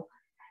for now.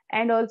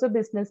 And also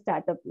business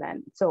startup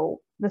plan. So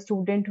the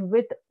student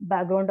with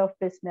background of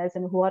business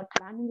and who are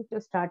planning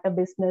to start a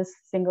business,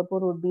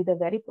 Singapore would be the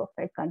very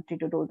perfect country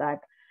to do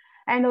that.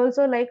 And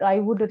also I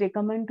would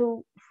recommend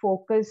to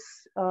focus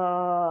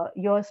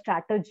your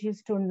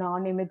strategies to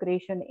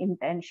non-immigration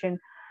intention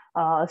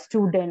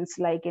students.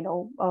 We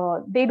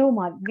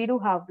do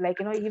have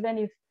even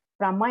if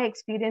from my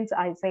experience,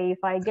 I say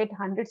if I get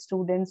 100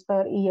 students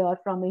per year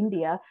from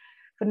India,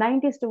 for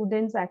 90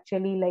 students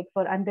actually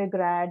for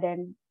undergrad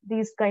and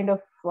these kind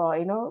of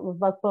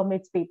work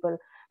permits people,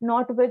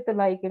 not with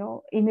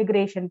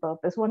immigration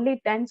purpose.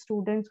 Only 10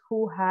 students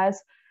who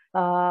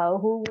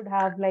would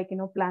have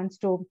plans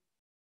to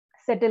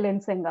settle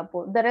in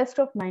Singapore. The rest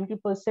of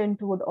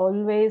 90% would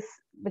always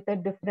with a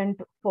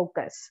different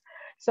focus.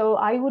 So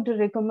I would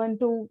recommend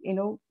to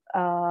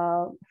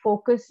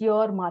focus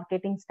your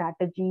marketing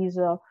strategies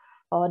or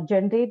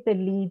generate the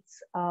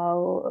leads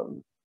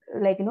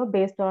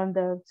based on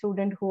the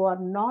student who are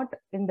not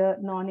in the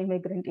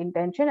non-immigrant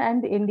intention.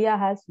 And India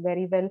has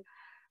very well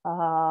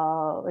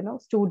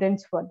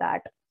students for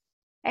that.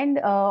 And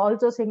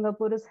also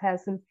Singapore is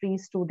hassle-free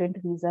student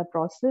visa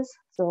process,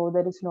 so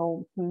there is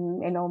no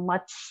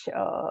much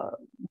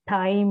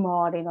time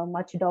or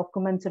much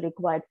documents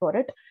required for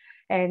it.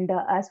 And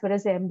as far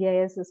as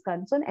MDIS is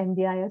concerned,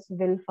 MDIS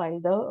will file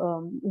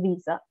the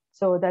visa,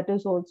 so that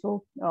is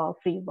also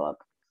free work.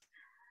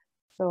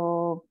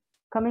 So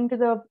coming to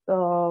the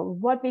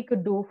what we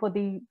could do for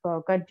the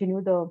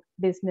continue the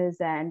business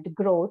and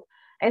growth,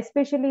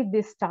 especially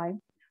this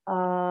time.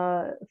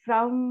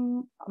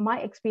 From my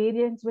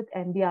experience with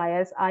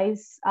MDIS, I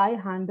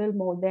handle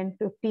more than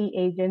 50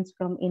 agents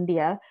from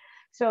India.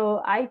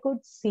 So I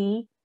could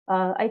see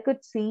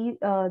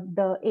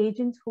the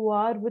agents who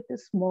are with a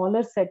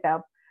smaller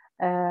setup,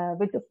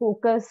 with a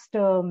focused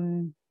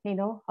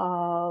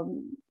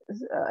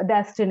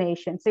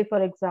destination, say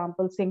for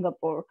example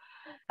Singapore,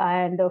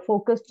 and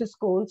focused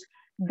schools,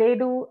 they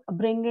do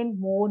bring in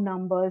more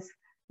numbers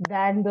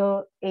than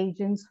the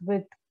agents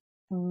with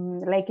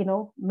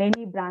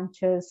many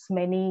branches,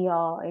 many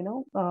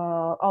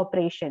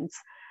operations.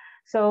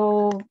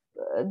 So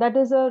that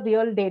is a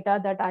real data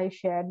that I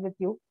shared with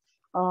you,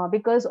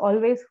 because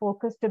always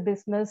focused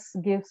business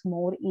gives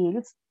more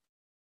yields.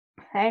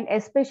 And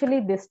especially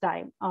this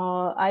time,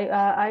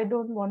 I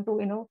don't want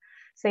to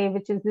say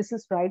this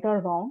is right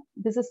or wrong.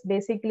 This is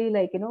basically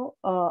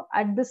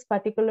at this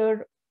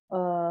particular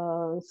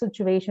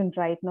situation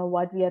right now,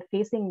 what we are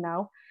facing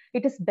now,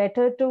 it is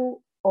better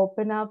to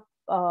open up,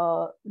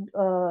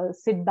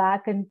 sit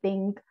back and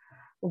think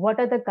what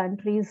are the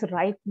countries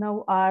right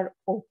now are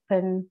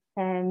open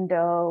and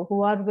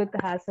who are with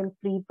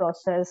hassle-free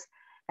process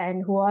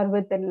and who are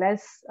with the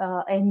less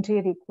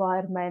entry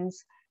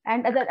requirements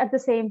and at the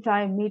same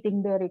time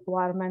meeting the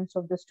requirements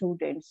of the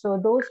students. So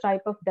those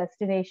type of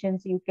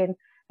destinations you can,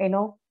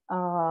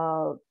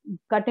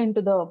 cut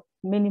into the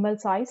minimal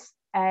size,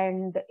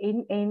 and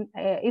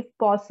if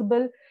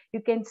possible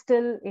you can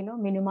still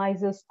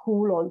minimize the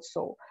school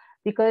also,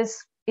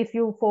 because if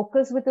you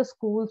focus with the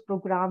schools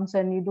programs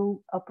and you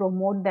do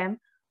promote them,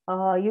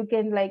 you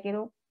can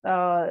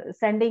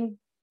sending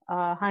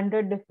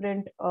 100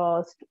 different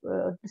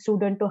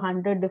student to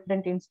 100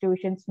 different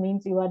institutions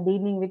means you are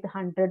dealing with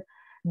 100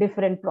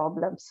 different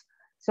problems.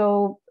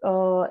 So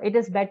it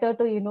is better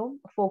to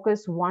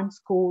focus one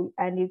school,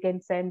 and you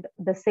can send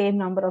the same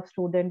number of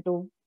students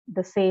to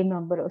the same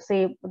number of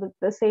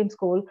the same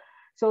school.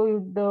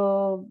 So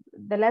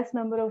the less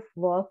number of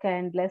work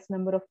and less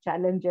number of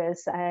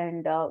challenges,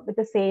 and with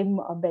the same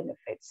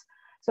benefits.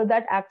 So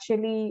that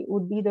actually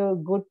would be the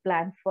good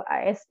plan for,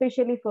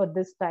 especially for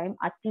this time,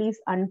 at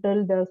least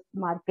until the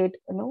market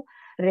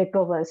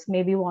recovers,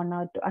 maybe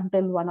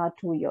until 1 or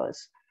 2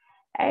 years.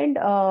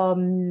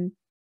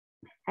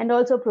 And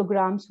also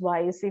programs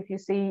wise, if you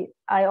see,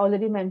 I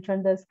already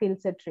mentioned the skill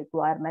set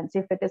requirements.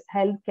 If it is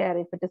healthcare,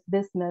 if it is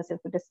business, if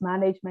it is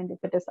management, if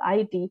it is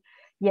IT,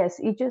 yes,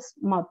 you just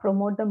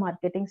promote the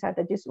marketing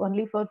strategies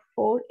only for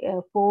four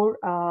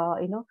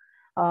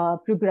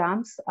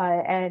programs,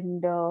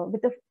 and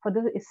for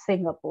the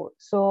Singapore.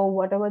 So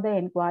whatever the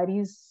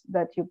inquiries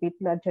that you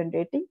people are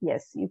generating,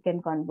 yes, you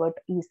can convert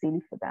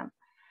easily for them.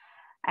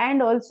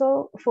 And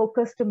also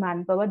focus to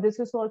manpower. This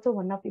is also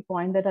one of the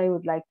points that I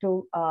would like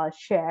to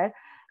share.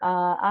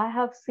 I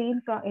have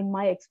seen in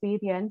my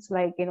experience,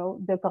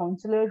 the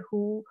counselor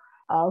who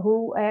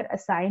are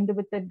assigned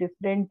with a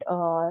different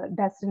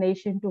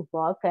destination to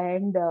work,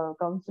 and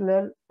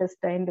counselor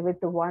destined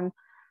with one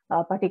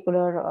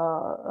particular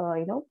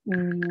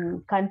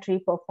country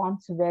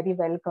performs very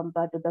well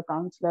compared to the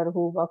counselor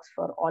who works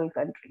for all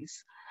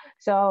countries.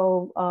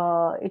 So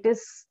it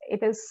is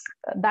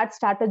that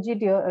strategy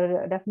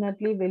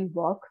definitely will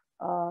work.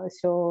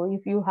 So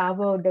if you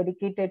have a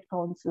dedicated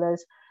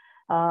counselors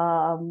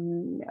for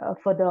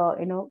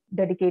the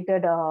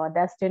dedicated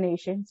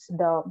destinations,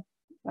 the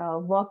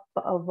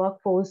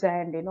workforce,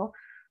 and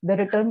the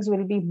returns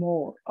will be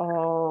more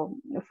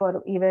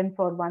for even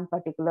for one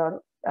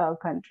particular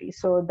country.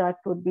 So that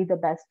would be the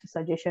best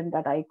suggestion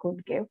that I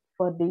could give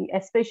for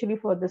especially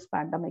for this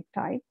pandemic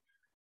time.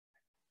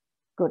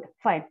 Good,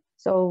 fine.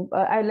 So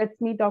let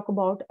me talk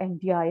about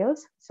MDIS.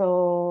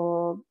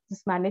 So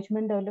this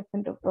Management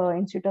Development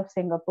Institute of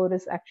Singapore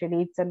is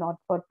actually, it's a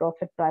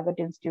not-for-profit private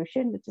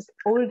institution, which is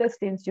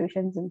oldest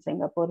institutions in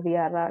Singapore. We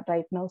are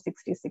right now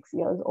 66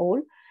 years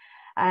old,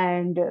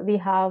 and we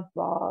have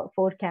 4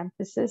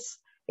 campuses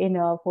in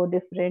 4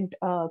 different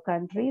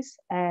countries,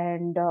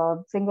 and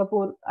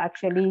Singapore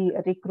actually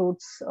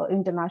recruits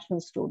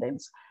international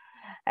students.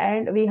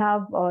 And we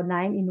have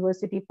 9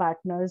 university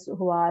partners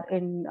who are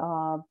in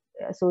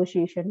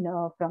association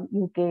from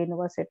UK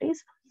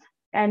universities,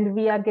 and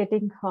we are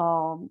getting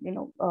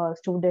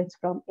students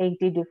from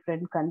 80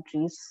 different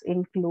countries,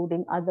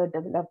 including other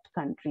developed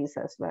countries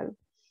as well.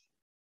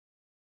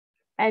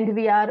 And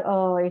we are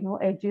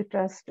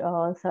EduTrust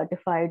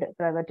certified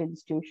private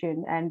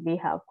institution, and we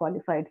have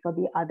qualified for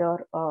the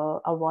other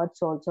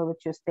awards also,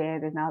 which is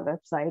there in our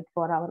website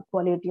for our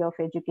quality of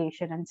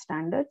education and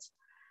standards.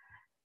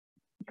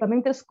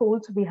 Coming to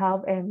schools, we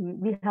have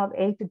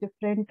 8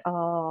 different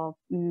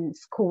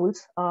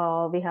schools.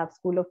 We have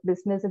School of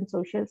Business and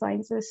Social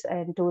Sciences,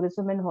 and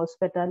Tourism and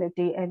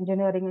Hospitality,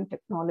 Engineering and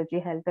Technology,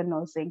 Health and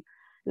Nursing,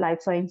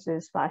 Life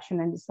Sciences, Fashion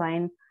and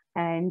Design,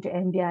 and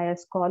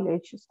MDIS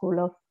College, School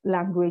of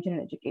Language and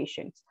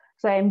Education.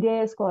 So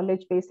MDIS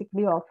College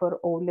basically offer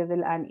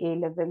O-level and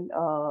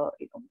A-level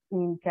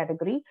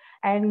category,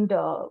 and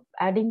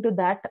adding to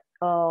that,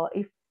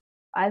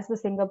 as the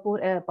Singapore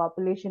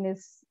population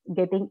is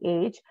getting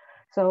age,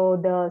 so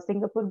the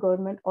Singapore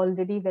government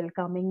already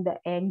welcoming the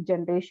young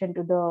generation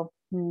to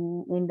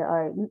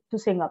to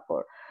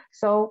Singapore.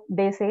 So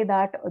they say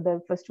that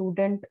for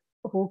student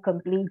who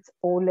completes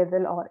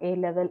O-level or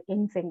A-level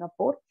in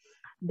Singapore,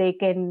 they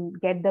can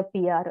get the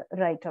PR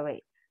right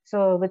away.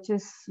 So which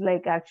is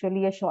like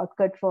actually a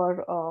shortcut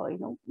for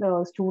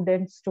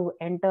students to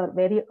enter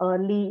very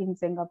early in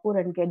Singapore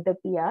and get the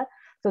PR,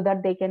 so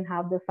that they can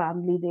have the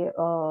family there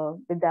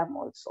with them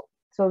also.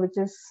 So which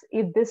is,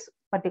 if this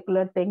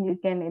particular thing you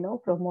can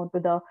promote to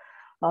the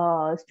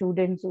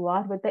students who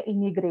are with the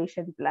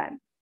immigration plan,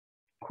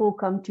 who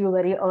come to you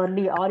very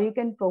early, or you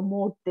can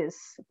promote this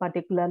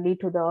particularly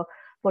to the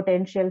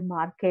potential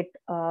market,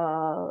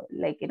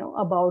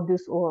 about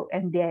this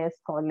MDIS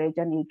college,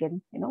 and you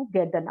can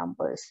get the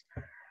numbers.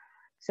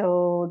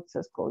 So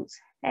it's schools,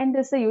 and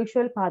this is the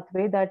usual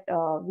pathway that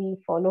we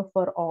follow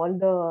for all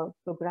the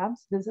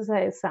programs. This is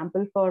a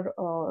sample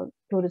for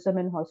tourism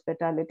and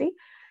hospitality.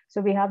 So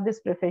we have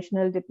this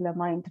professional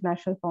diploma,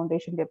 international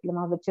foundation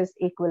diploma, which is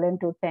equivalent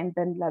to 10th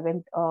and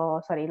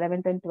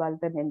 11th and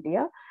 12th in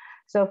India.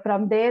 So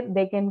from there,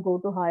 they can go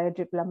to higher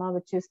diploma,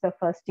 which is the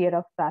first year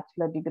of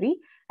bachelor degree,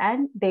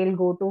 and they'll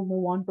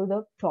move on to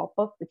the top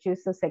of, which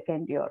is the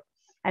second year.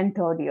 and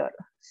third year.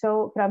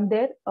 So from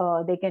there,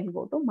 they can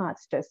go to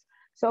master's.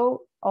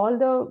 So all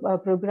the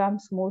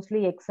programs,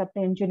 mostly except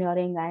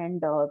engineering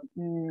and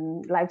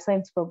life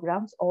science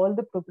programs, all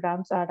the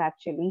programs are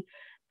actually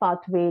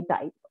pathway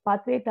type.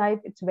 Pathway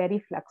type, it's very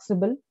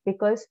flexible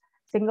because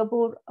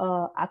Singapore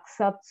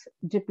accepts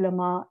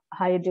diploma,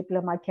 higher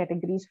diploma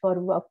categories for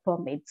work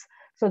permits.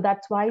 So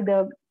that's why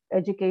the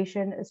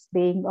education is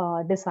being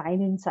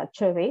designed in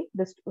such a way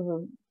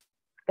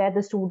where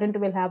the student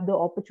will have the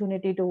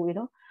opportunity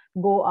to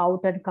go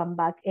out and come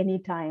back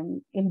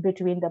anytime in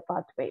between the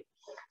pathway.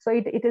 So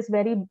it is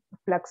very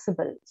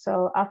flexible.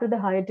 So after the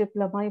higher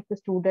diploma, if the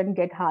student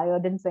get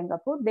hired in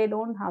Singapore, they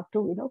don't have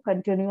to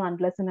continue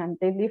unless and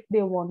until if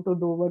they want to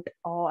do it,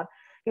 or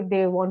if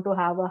they want to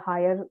have a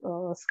higher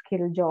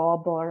skill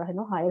job or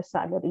higher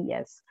salary,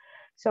 yes.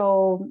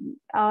 So,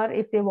 or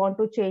if they want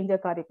to change the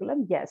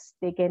curriculum, yes,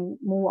 they can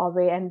move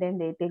away and then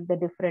they take the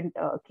different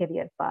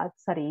career path,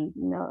 study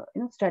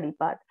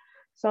path.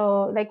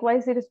 So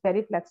likewise, it is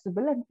very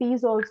flexible, and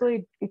fees also,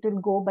 it will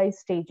go by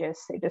stages.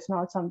 It is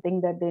not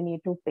something that they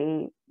need to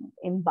pay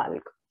in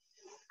bulk.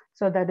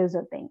 So that is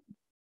a thing.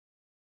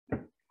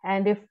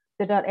 And if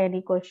there are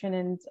any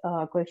questions,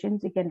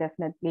 you can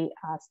definitely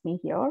ask me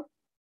here.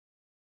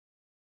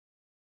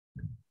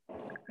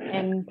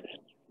 And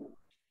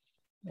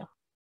yeah.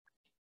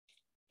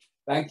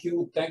 Thank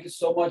you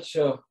so much,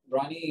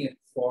 Rani,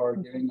 for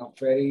giving a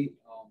very,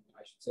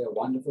 I should say, a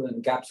wonderful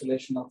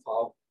encapsulation of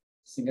how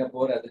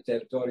Singapore as a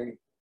territory,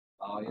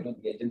 the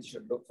agents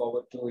should look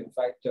forward to. In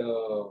fact,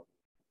 the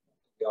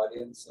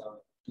audience,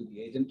 to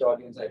the agent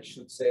audience, I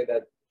should say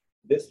that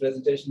this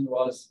presentation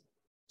was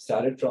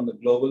started from the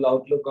global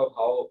outlook of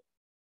how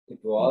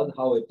it was,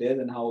 how it is,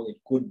 and how it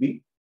could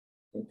be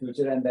in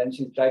future. And then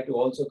she tried to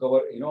also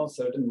cover,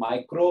 certain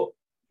micro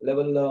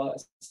level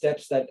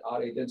steps that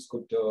our agents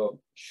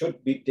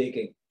should be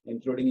taking,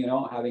 including,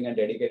 having a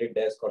dedicated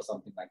desk or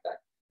something like that.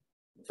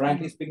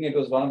 Frankly speaking, it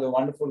was one of the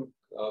wonderful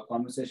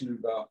presentation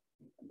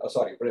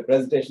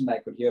I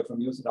could hear from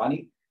you,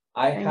 Rani.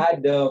 I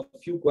had a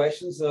few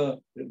questions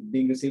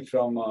being received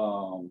from,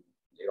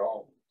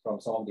 from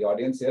some of the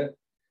audience here.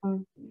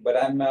 But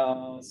I'm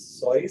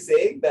sorry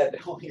saying that,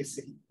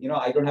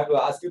 I don't have to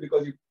ask you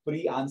because you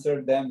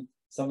pre-answered them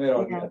somewhere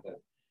or the other.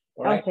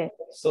 All right. Okay.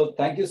 So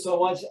thank you so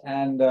much,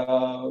 and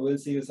we'll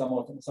see you some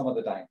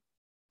other time.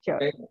 Sure.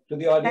 Okay. To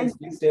the audience,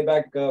 please stay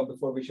back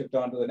before we shift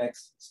on to the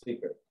next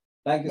speaker.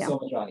 Thank you so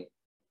much, Rani.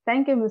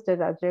 Thank you, Mr.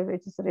 Rajiv.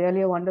 It is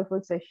really a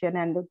wonderful session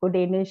and a good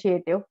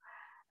initiative,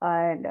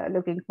 and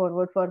looking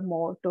forward for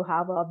more to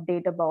have an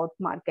update about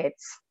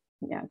markets.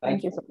 Yeah.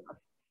 Thank you so much.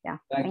 Yeah.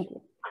 Thank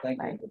you.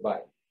 Thank you.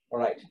 Goodbye. All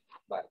right.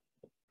 Bye.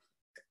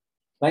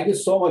 Thank you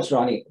so much,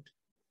 Rani.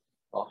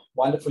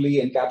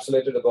 Wonderfully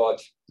encapsulated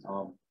about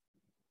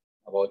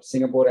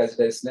Singapore as a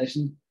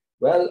destination.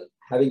 Well,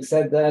 having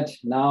said that,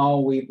 now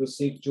we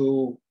proceed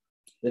to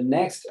the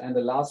next and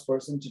the last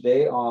person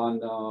today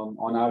on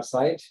our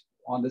site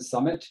on this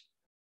summit.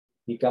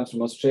 He comes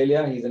from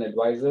Australia. He's an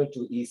advisor to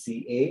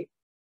ECA.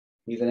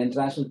 He's an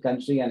international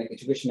country and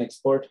education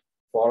expert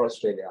for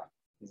Australia.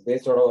 He's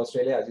based out of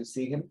Australia, as you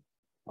see him.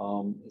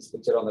 His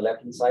picture on the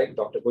left-hand side,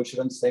 Dr.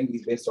 𝙊𝙪𝙘𝙧𝙨.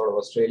 He's based out of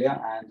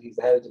Australia, and he's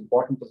held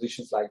important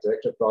positions like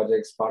Director of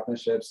Projects,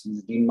 Partnerships.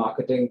 He's Dean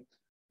Marketing,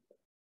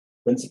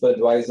 Principal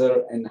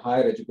Advisor in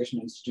Higher Education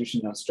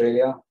Institution in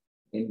Australia,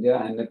 India,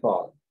 and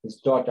Nepal. He's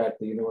taught at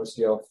the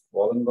University of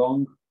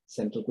Wollongong,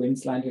 Central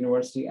Queensland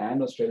University,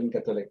 and Australian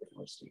Catholic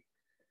University.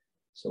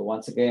 So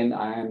once again,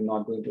 I've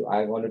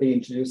already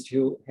introduced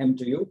him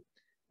to you,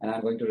 and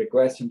I'm going to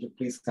request him to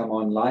please come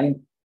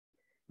online.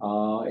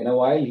 In a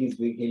while, he'll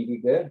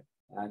be there,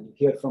 and you'll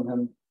hear from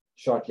him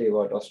shortly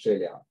about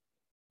Australia.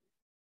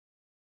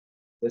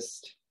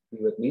 Just be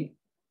with me.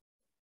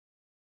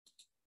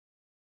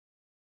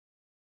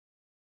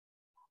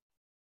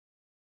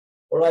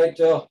 All right,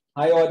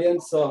 hi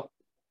audience.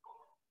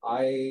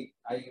 I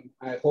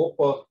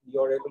hope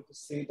you're able to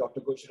see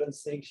Dr.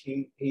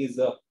 𝙊𝙪𝙘𝙧𝙨. He's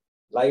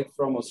live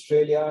from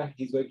Australia.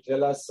 He's going to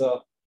tell us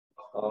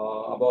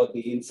about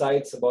the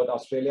insights about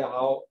Australia,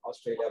 how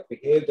Australia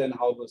behaved, and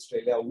how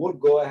Australia would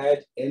go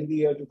ahead in the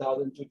year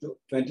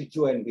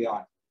 2022 and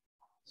beyond.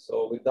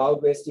 So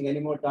without wasting any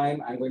more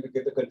time, I'm going to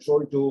give the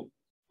control to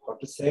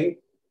Dr. Singh.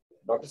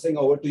 Dr. Singh,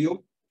 over to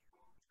you.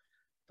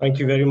 Thank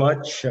you very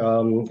much.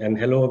 And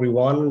hello,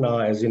 everyone.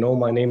 As you know,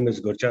 my name is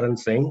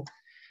𝙊𝙪𝙘𝙧𝙨,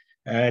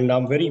 and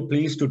I'm very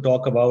pleased to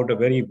talk about a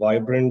very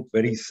vibrant,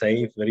 very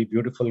safe, very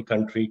beautiful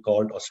country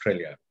called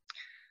Australia.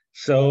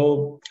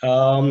 So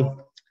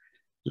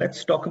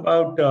let's talk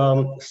about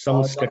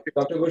some statistics.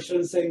 Dr.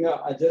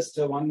 𝙊𝙪𝙘𝙧𝙨, just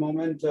one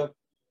moment.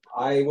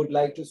 I would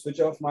like to switch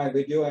off my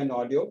video and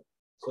audio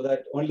so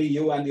that only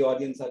you and the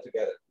audience are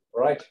together.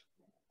 All right?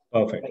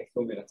 Perfect. Next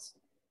 2 minutes.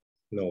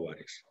 No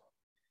worries.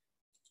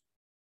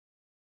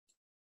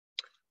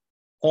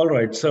 All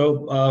right,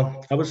 so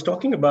I was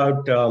talking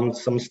about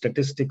some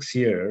statistics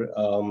here.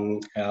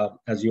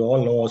 As you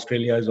all know,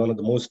 Australia is one of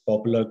the most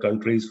popular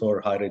countries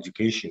for higher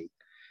education.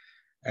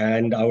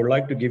 And I would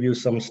like to give you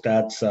some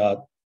stats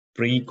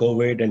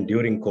pre-COVID and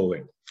during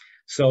COVID.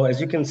 So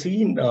as you can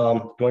see, in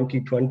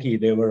 2020,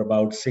 there were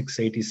about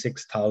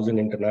 686,000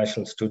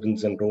 international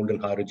students enrolled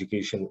in higher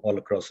education all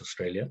across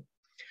Australia.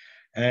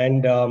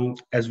 And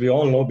as we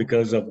all know,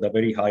 because of the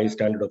very high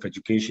standard of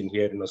education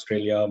here in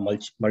Australia,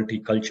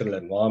 multicultural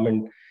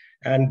environment,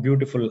 and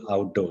beautiful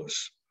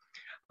outdoors.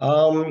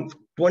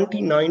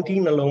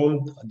 2019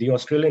 alone, the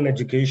Australian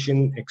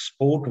education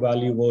export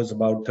value was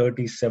about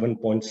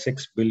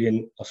 37.6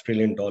 billion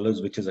Australian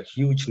dollars, which is a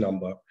huge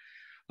number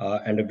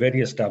and a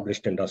very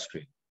established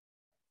industry.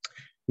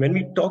 When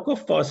we talk of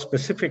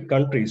specific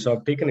countries, so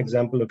I've taken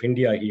example of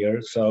India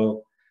here.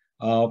 So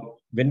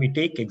when we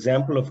take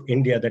example of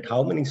India, that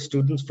how many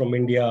students from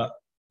India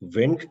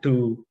went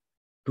to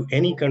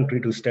any country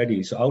to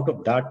study. So out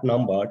of that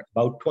number,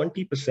 about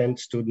 20%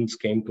 students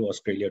came to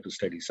Australia to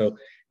study. So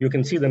you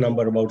can see the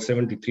number, about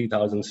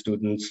 73,000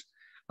 students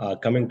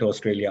coming to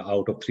Australia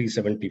out of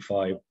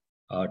 375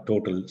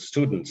 total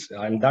students.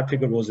 And that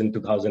figure was in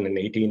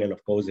 2018. And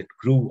of course, it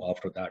grew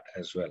after that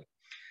as well.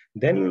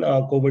 Then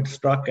COVID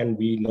struck, and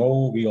we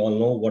all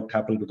know what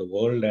happened to the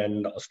world,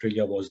 and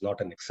Australia was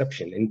not an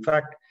exception. In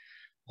fact,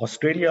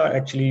 Australia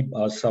actually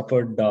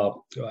suffered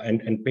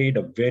and paid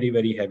a very,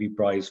 very heavy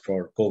price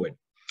for COVID.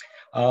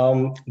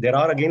 There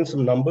are again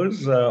some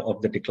numbers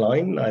of the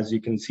decline. As you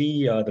can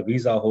see, the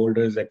visa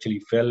holders actually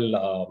fell,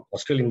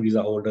 Australian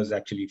visa holders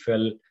actually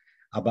fell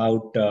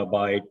about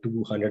by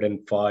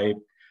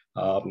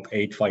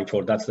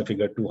 205,854. That's the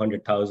figure,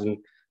 200,000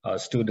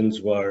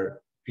 students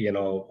were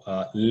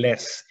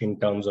less in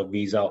terms of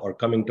visa or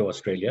coming to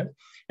Australia,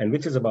 and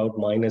which is about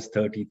minus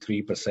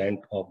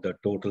 33% of the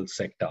total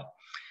sector.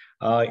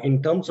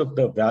 In terms of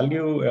the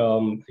value,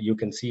 you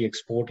can see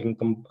export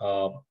income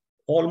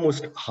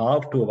almost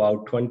half to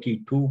about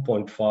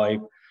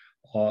 22.5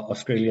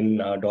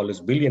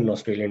 billion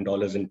Australian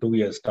dollars in 2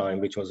 years' time,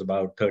 which was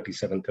about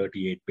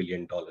 38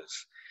 billion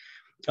dollars.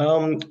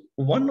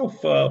 One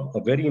of a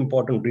very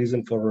important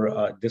reason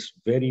for this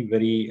very,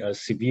 very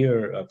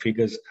severe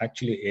figures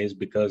actually is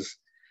because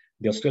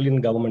the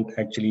Australian government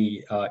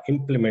actually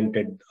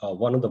implemented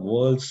one of the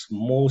world's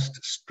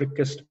most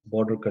strictest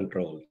border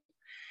control.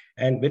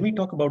 And when we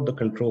talk about the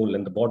control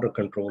and the border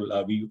control,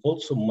 we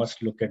also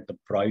must look at the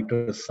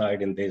brighter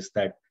side in this,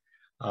 that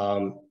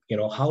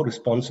how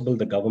responsible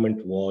the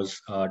government was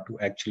to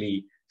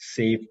actually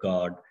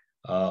safeguard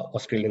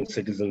Australian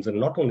citizens, and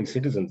not only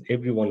citizens,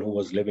 everyone who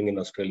was living in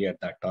Australia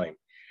at that time.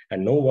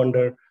 And no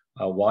wonder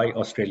why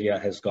Australia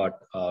has got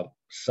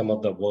some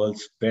of the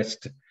world's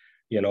best,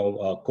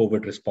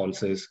 COVID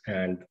responses,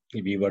 and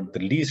we were the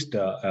least,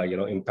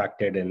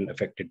 impacted and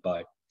affected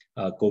by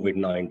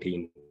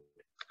COVID-19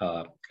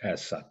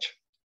 as such.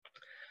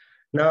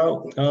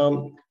 Now,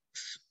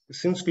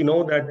 since we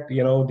know that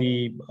the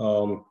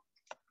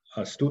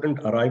student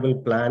arrival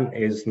plan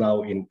is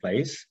now in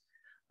place,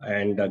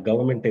 and the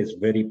government is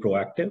very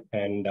proactive,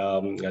 and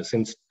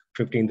since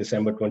 15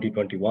 December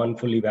 2021,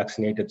 fully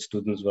vaccinated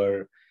students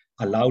were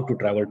allowed to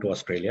travel to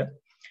Australia.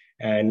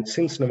 And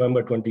since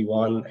November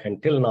 21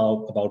 until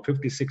now, about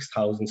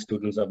 56,000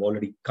 students have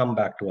already come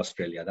back to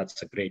Australia.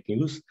 That's a great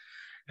news.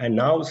 And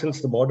now,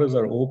 since the borders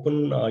are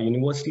open,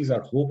 universities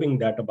are hoping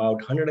that about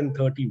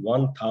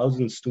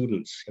 131,000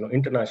 students,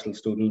 international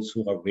students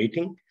who are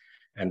waiting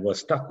and were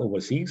stuck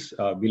overseas,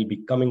 will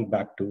be coming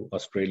back to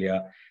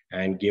Australia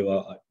and give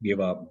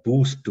a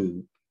boost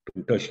to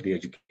tertiary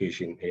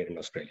education here in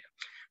Australia.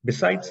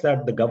 Besides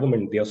that, the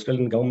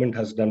Australian government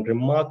has done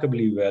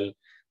remarkably well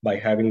by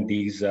having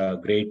these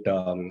great,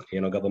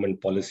 government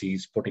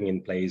policies putting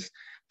in place.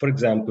 For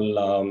example,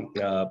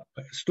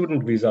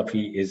 student visa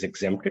fee is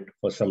exempted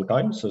for some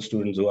time. So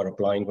students who are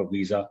applying for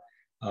visa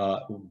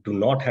do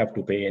not have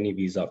to pay any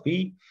visa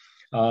fee.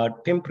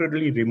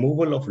 Temporarily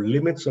removal of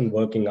limits on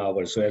working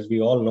hours. So as we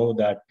all know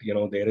that,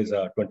 there is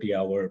a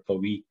 20-hour per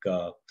week,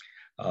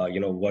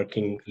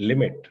 working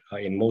limit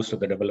in most of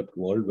the developed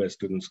world where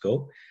students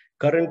go.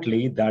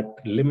 Currently, that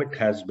limit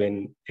has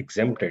been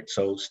exempted.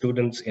 So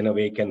students in a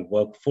way can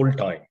work full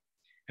time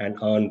and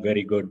earn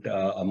very good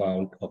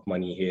amount of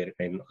money here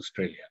in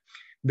Australia.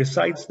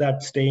 Besides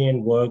that, stay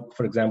and work,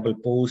 for example,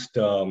 post,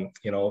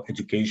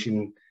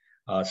 education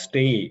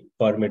stay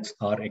permits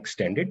are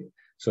extended.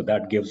 So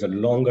that gives a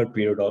longer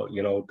period of,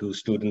 to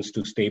students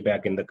to stay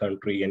back in the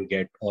country and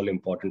get all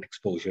important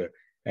exposure,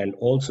 and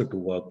also to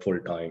work full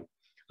time,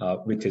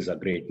 which is a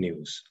great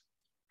news.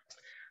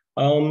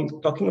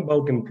 Talking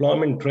about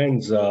employment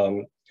trends,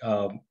 there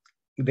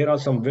are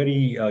some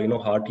very,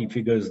 hearty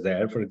figures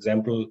there. For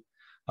example,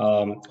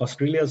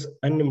 Australia's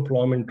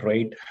unemployment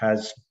rate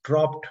has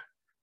dropped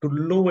to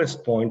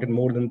lowest point in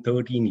more than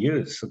 13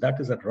 years. So that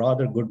is a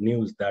rather good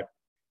news, that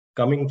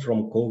coming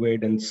from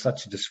COVID and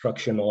such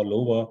destruction all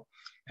over,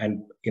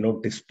 and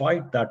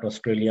despite that,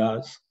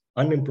 Australia's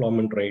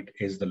unemployment rate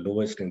is the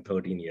lowest in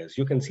 13 years.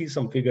 You can see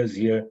some figures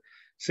here: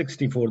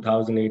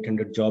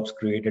 64,800 jobs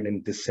created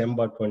in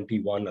December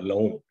 21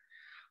 alone.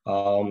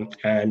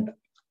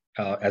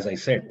 As I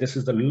said, this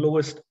is the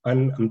lowest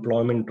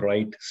unemployment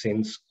rate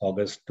since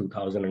August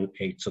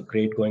 2008. So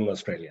great going,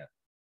 Australia.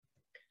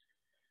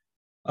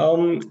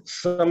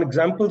 Some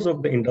examples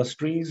of the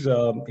industries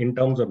in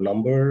terms of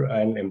number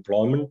and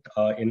employment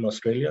in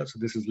Australia. So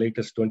this is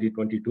latest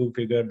 2022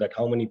 figure that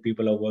how many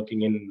people are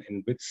working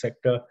in which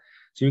sector.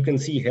 So you can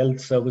see health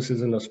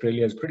services in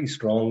Australia is pretty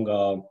strong,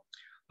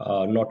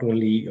 not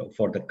only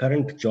for the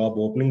current job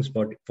openings,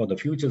 but for the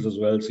futures as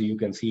well. So you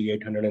can see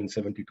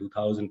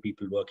 872,000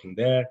 people working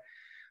there.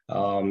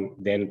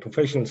 Then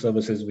professional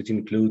services, which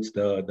includes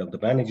the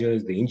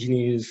managers, the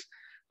engineers,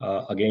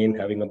 again,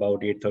 having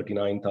about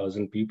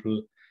 839,000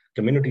 people.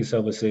 Community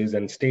services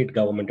and state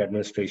government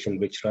administration,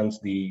 which runs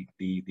the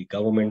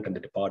government and the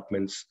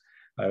departments,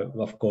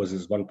 of course,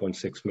 is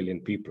 1.6 million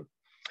people.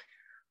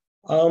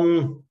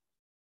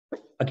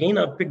 Again,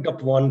 I picked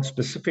up one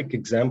specific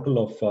example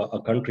of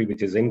a country,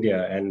 which is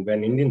India. And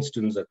when Indian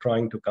students are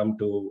trying to come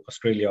to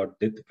Australia, or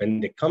when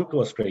they come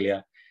to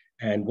Australia,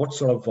 and what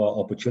sort of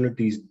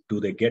opportunities do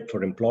they get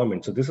for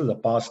employment? So this is a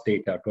past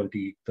data,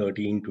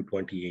 2013 to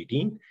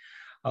 2018.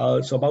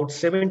 So about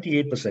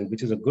 78%,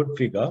 which is a good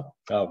figure,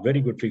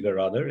 very good figure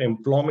rather,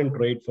 employment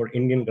rate for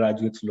Indian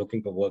graduates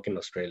looking for work in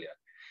Australia.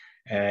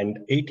 And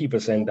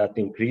 80% that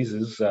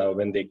increases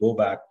when they go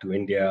back to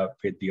India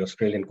with the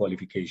Australian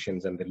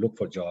qualifications and they look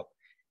for a job.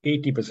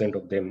 80%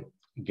 of them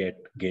get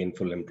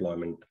gainful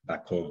employment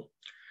back home.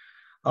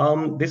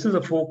 This is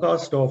a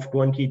forecast of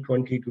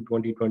 2020 to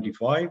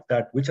 2025,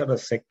 that which are the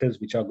sectors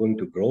which are going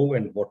to grow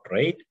and what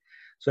rate.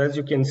 So as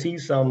you can see,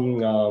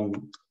 some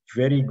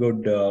very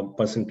good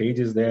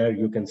percentages there.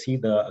 You can see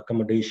the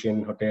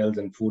accommodation, hotels,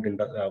 and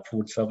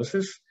food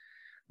services,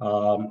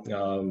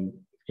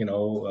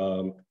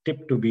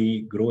 tipped to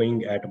be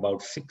growing at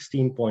about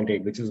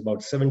 16.8, which is about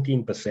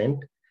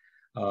 17%.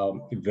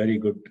 Very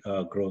good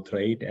growth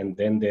rate. And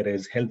then there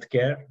is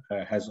healthcare,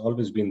 has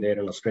always been there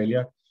in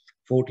Australia,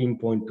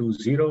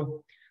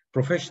 14.20.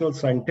 Professional,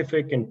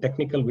 scientific, and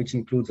technical, which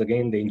includes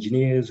again the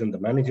engineers and the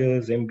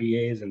managers,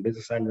 MBAs, and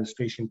business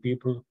administration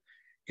people,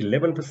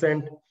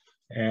 11%.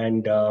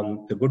 And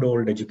the good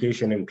old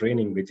education and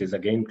training, which is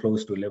again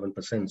close to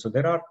 11%. So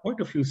there are quite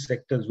a few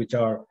sectors which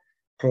are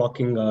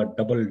clocking a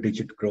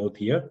double-digit growth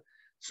here.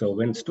 So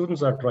when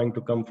students are trying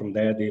to come from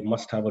there, they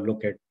must have a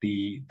look at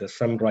the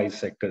sunrise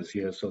sectors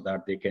here so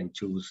that they can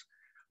choose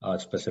a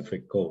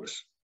specific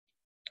course.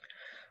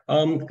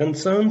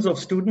 Concerns of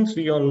students,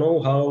 we all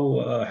know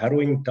how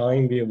harrowing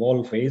time we have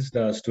all faced,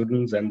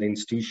 students and the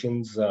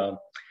institutions.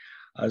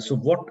 So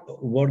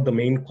what were the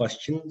main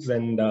questions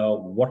and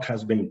what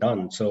has been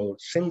done? So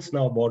since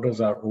now borders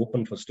are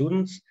open for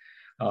students,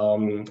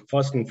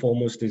 first and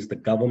foremost is the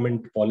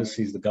government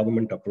policies, the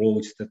government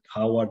approach, that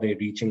how are they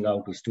reaching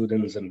out to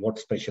students and what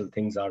special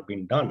things are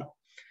being done.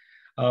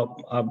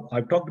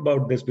 I've talked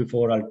about this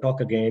before, I'll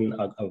talk again.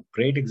 A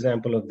great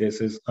example of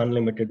this is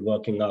unlimited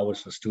working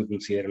hours for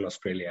students here in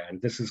Australia.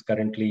 And this is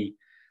currently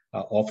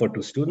offered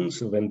to students.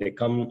 So when they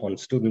come on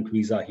student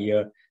visa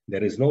here,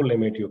 there is no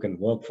limit, you can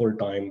work full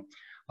time.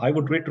 I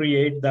would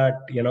reiterate that,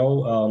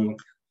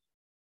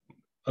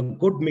 a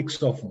good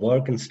mix of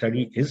work and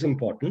study is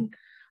important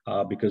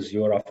because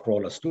you're after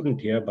all a student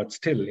here, but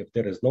still, if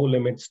there is no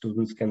limit,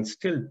 students can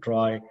still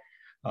try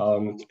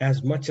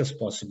as much as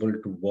possible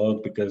to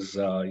work because,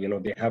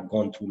 they have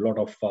gone through a lot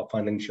of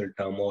financial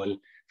turmoil.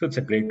 So it's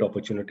a great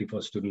opportunity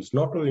for students,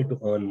 not only to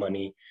earn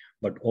money,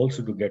 but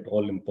also to get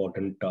all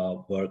important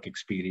work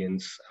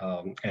experience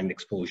and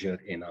exposure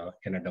in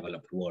a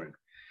developed world.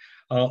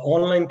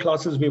 Online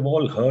classes, we've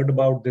all heard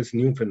about this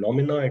new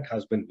phenomena. It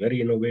has been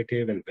very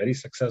innovative and very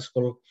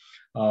successful.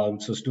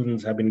 So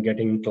students have been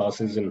getting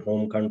classes in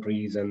home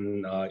countries,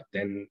 and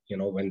then,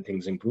 when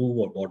things improve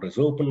or borders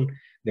open,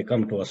 they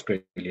come to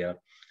Australia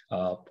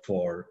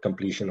for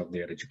completion of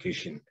their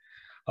education.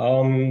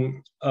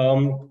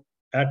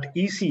 At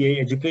ECA,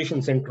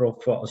 Education Centre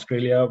of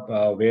Australia,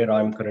 where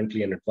I'm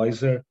currently an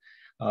advisor,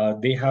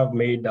 they have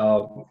made,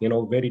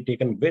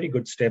 taken very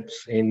good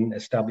steps in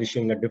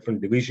establishing a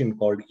different division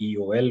called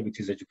EOL, which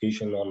is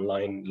Education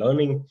Online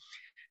Learning.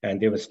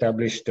 And they've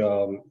established,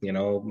 a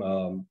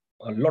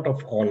lot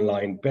of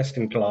online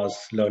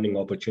best-in-class learning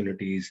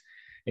opportunities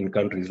in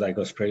countries like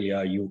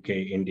Australia, UK,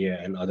 India,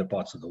 and other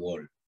parts of the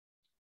world.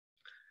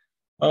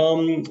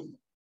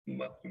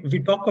 We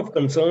talk of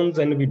concerns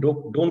and we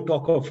don't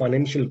talk of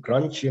financial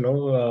crunch,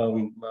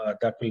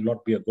 that will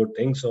not be a good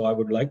thing. So I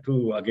would like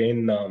to,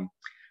 again,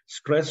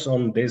 stress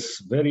on this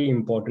very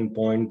important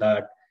point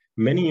that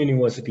many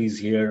universities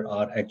here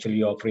are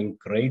actually offering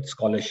great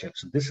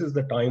scholarships. This is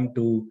the time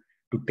to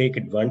take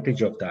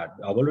advantage of that.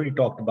 I've already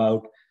talked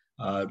about,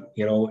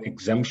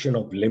 exemption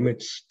of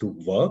limits to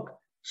work.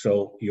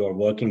 So you're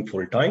working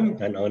full time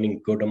and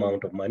earning good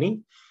amount of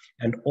money.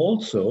 And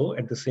also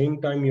at the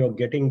same time, you're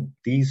getting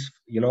these,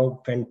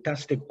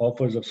 fantastic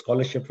offers of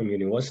scholarship from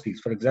universities.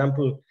 For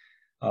example,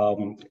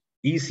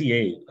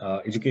 ECA,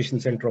 Education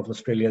Centre of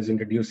Australia, is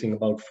introducing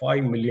about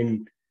 $5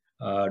 million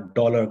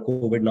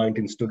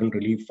COVID-19 student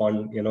relief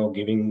fund,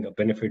 giving a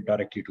benefit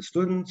directly to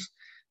students.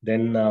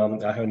 Then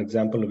I have an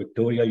example of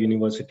Victoria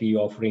University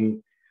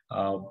offering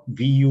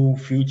VU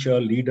Future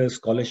Leaders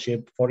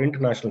Scholarship for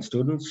international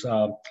students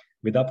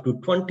with up to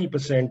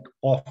 20%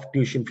 off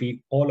tuition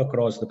fee all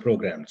across the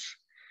programs.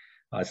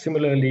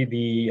 Similarly,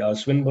 the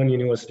Swinburne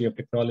University of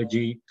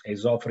Technology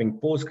is offering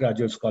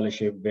postgraduate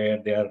scholarship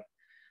where they are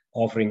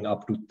offering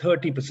up to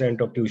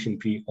 30% of tuition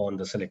fee on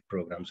the select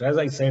program. So as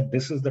I said,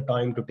 this is the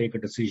time to take a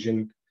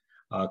decision,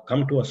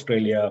 come to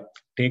Australia,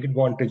 take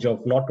advantage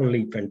of not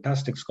only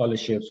fantastic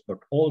scholarships, but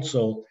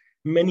also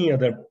many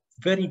other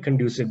very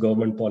conducive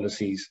government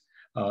policies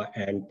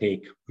and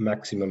take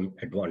maximum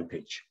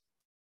advantage.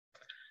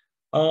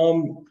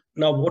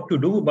 Now, what to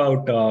do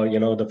about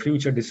the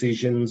future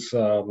decisions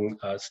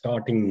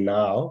starting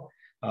now,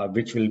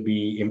 which will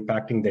be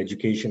impacting the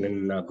education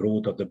and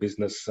growth of the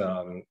business,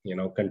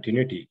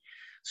 continuity.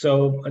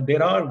 So there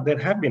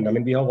have been. I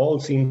mean, we have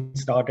all seen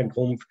start at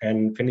home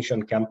and finish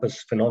on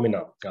campus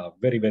phenomena.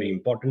 Very, very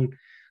important.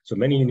 So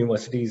many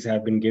universities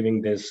have been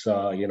giving this,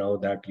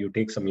 that you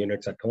take some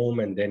units at home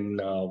and then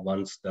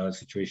once the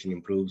situation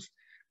improves,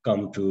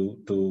 come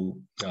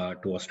to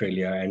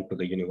Australia and to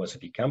the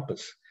university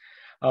campus.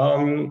 We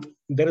all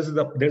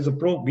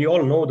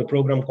know the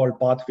program called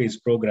Pathways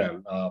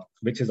program,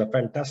 which is a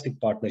fantastic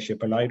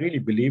partnership, and I really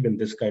believe in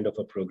this kind of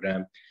a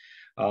program.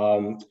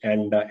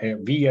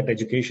 We at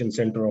Education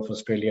Centre of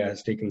Australia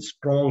has taken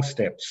strong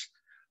steps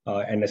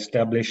and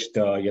established,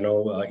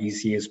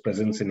 ECA's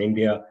presence in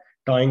India,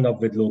 tying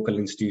up with local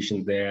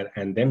institutions there,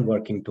 and then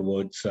working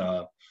towards,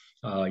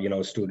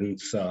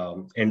 students'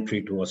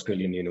 entry to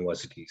Australian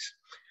universities.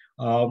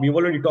 We've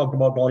already talked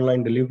about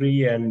online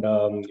delivery, and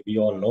we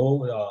all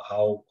know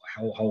how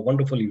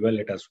wonderfully well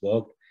it has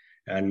worked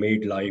and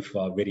made life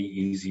very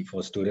easy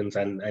for students.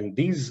 And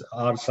these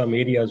are some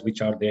areas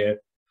which are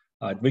there,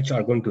 which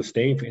are going to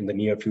stay in the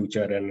near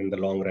future and in the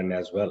long run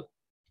as well.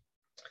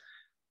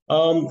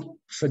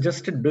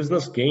 Suggested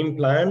business game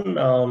plan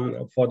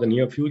for the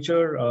near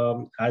future.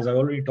 As I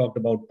already talked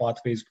about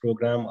Pathways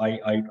program,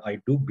 I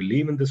do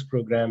believe in this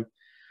program.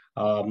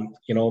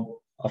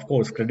 Of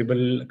course,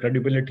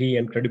 credibility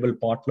and credible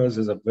partners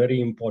is a very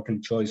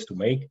important choice to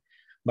make.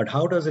 But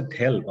how does it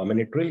help? I mean,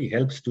 it really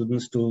helps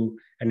students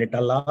and it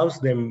allows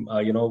them,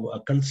 a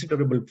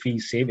considerable fee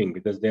saving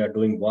because they are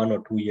doing 1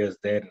 or 2 years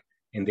there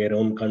in their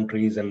own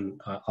countries.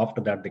 And after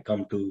that, they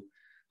come to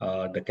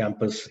the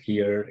campus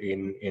here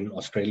in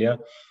Australia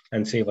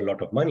and save a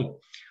lot of money.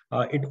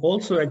 It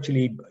also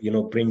actually,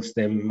 brings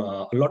them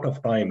a lot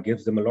of time,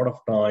 gives them a lot of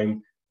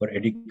time for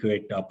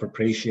adequate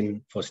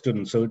preparation for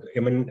students. So, I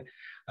mean,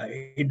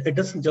 it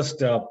doesn't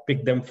just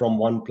pick them from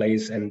one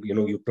place and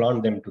you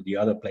plant them to the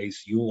other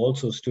place.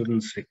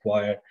 Students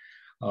require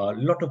a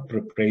lot of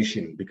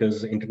preparation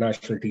because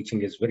international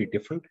teaching is very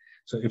different.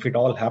 So if it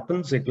all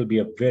happens, it will be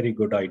a very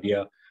good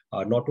idea,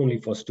 not only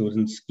for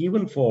students,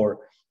 even for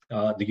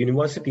the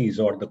universities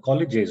or the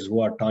colleges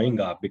who are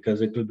tying up,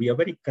 because it will be a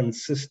very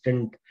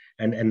consistent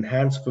and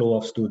enhanced flow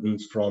of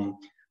students from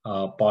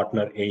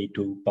partner A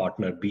to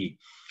partner B.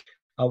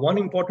 One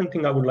important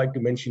thing I would like to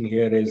mention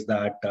here is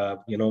that,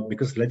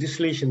 because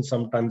legislation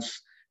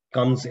sometimes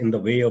comes in the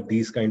way of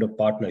these kind of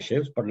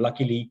partnerships, but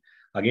luckily,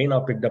 again, I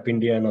picked up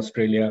India and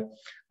Australia.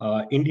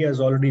 India has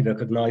already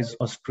recognized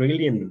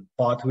Australian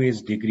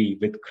Pathways degree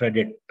with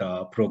credit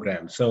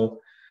program.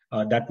 So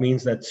that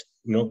means that,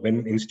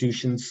 when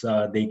institutions,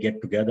 they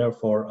get together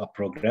for a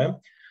program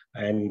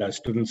and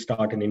students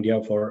start in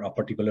India for a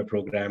particular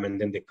program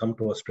and then they come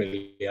to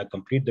Australia,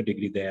 complete the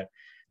degree there.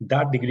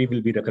 That degree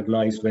will be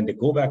recognized when they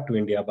go back to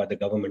India by the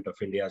government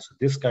of India. So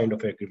this kind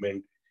of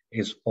agreement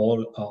is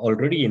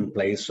already in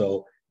place.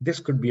 So this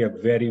could be a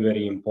very,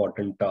 very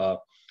important,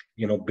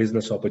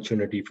 business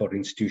opportunity for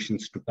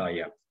institutions to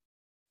tie up.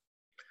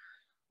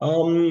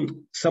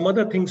 Some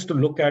other things to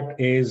look at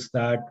is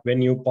that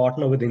when you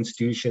partner with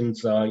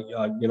institutions,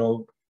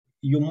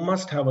 you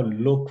must have a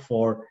look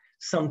for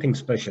something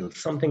special,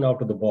 something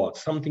out of the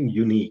box, something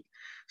unique.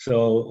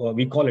 So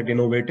we call it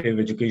innovative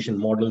education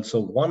model.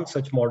 So one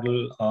such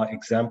model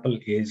example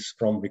is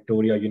from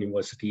Victoria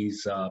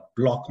University's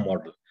block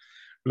model.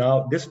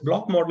 Now, this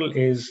block model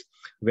is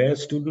where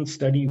students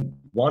study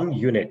one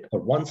unit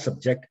or one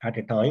subject at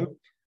a time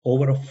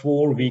over a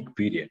 4-week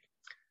period.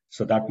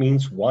 So that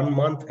means 1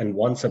 month and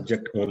one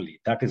subject only.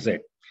 That is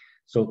it.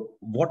 So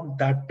what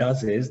that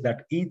does is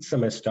that each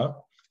semester,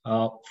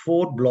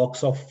 4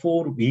 blocks of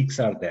 4 weeks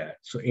are there.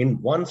 So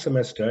in one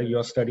semester, you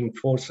are studying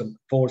four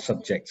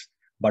subjects,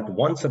 but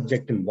one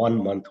subject in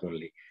 1 month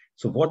only.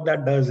 So what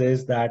that does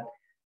is that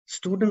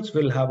students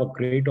will have a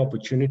great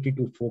opportunity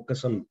to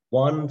focus on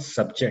one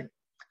subject.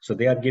 So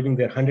they are giving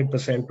their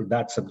 100% to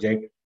that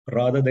subject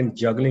rather than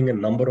juggling a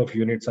number of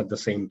units at the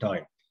same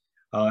time.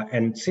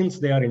 And since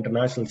they are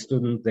international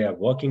students, they are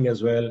working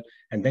as well.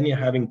 And then you're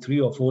having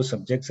 3 or 4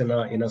 subjects in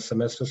a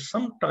semester.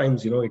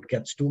 Sometimes, it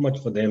gets too much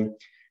for them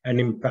and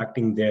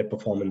impacting their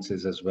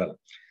performances as well.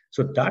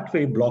 So that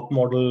way, block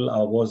model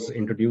was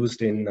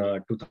introduced in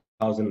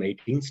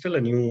 2018, still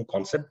a new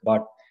concept,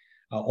 but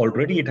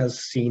already it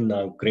has seen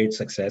great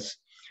success,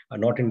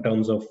 not in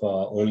terms of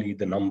only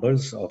the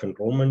numbers of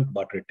enrollment,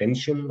 but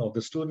retention of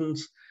the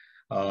students,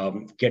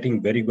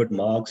 getting very good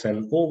marks,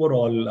 and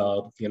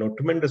overall,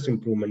 tremendous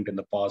improvement in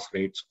the pass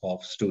rates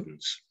of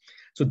students.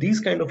 So these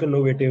kind of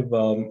innovative,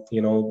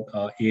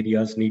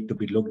 areas need to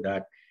be looked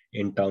at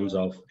in terms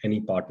of any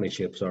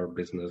partnerships or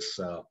business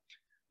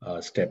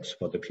steps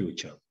for the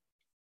future.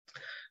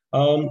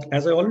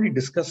 As I already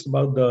discussed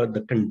about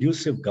the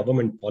conducive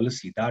government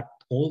policy, that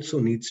also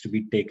needs to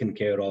be taken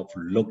care of,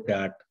 looked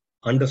at,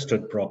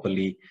 understood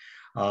properly,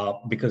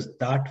 because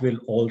that will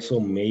also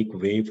make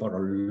way for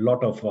a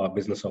lot of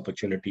business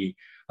opportunity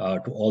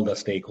to all the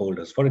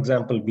stakeholders. For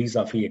example,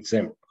 visa fee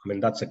exempt. I mean,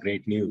 that's a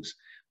great news.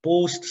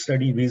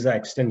 Post-study visa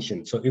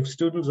extension. So if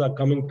students are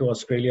coming to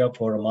Australia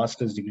for a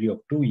master's degree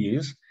of 2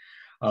 years,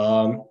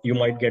 you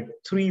might get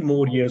 3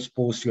 more years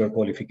post your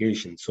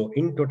qualification. So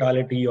in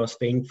totality, you're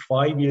staying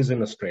 5 years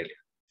in Australia.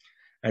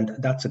 And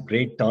that's a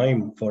great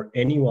time for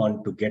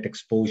anyone to get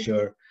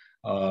exposure,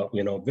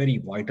 very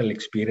vital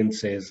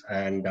experiences,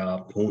 and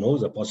who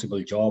knows, a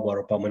possible job or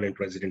a permanent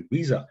resident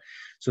visa.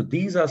 So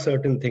these are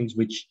certain things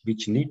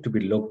which need to be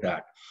looked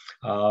at.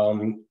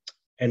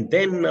 And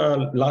then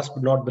last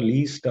but not the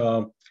least,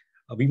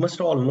 we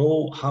must all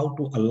know how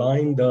to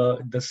align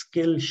the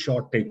skill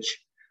shortage.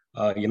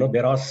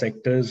 There are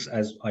sectors,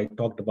 as I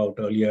talked about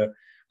earlier,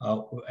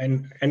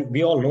 and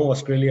we all know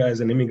Australia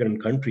is an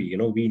immigrant country.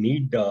 We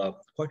need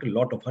quite a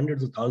lot of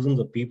hundreds of thousands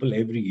of people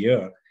every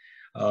year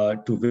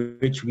to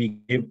which we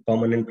give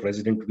permanent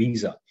resident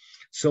visa.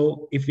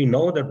 So if we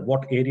know that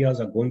what areas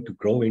are going to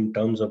grow in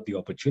terms of the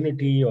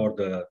opportunity or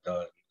the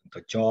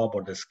job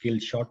or the skill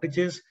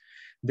shortages,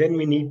 then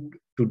we need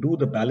to do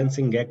the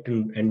balancing act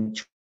and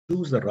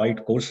choose the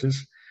right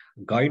courses,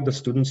 guide the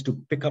students to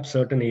pick up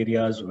certain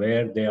areas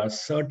where they are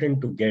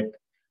certain to get,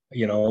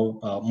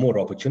 more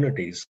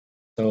opportunities.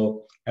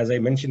 So as I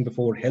mentioned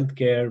before,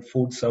 healthcare,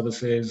 food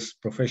services,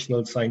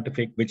 professional,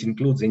 scientific, which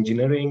includes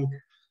engineering,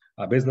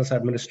 business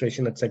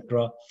administration,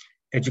 etc.,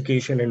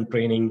 education and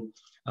training.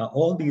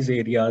 All these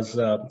areas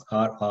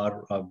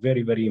are a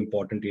very, very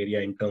important area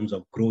in terms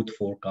of growth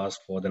forecast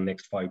for the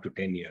next 5 to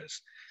 10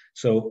 years.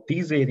 So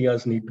these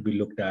areas need to be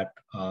looked at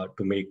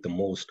to make the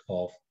most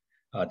of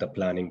the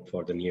planning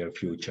for the near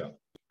future.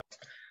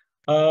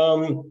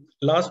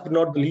 Last but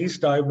not the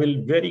least, I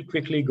will very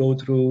quickly go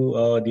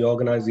through the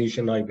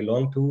organization I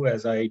belong to.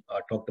 As I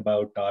talked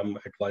about, I'm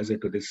advisor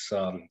to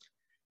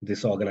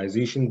this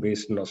organization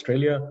based in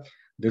Australia.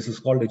 This is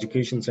called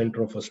Education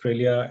Centre of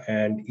Australia,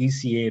 and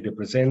ECA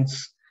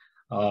represents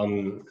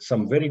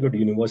some very good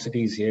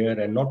universities here,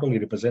 and not only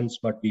represents,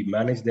 but we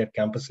manage their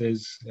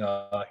campuses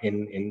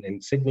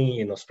in Sydney,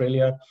 in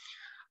Australia.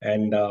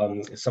 And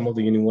some of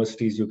the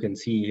universities you can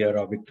see here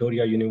are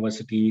Victoria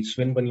University,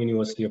 Swinburne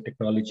University of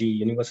Technology,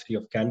 University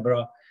of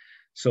Canberra.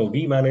 So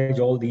we manage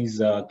all these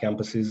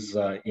campuses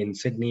in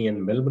Sydney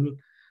and Melbourne.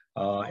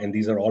 And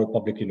these are all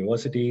public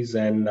universities.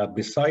 And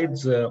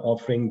besides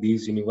offering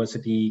these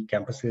university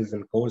campuses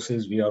and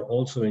courses, we are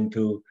also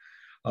into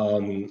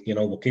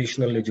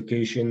vocational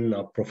education,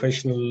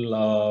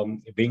 professional,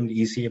 being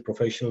ECA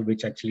professional,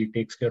 which actually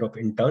takes care of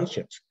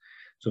internships.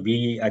 So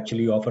we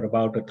actually offer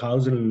about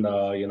 1,000,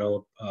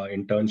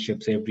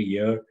 internships every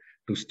year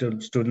to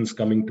students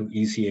coming to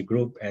ECA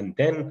group. And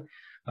then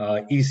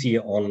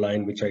ECA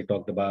Online, which I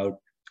talked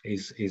about,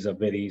 is a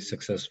very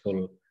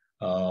successful,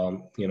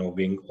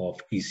 wing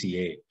of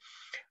ECA.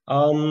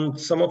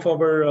 Some of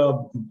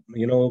our,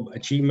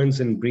 achievements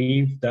in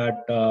brief,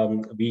 that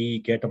we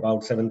get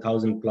about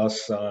 7,000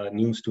 plus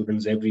new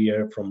students every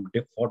year from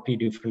 40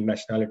 different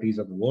nationalities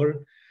of the world.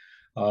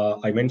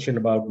 I mentioned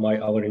about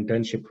our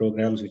internship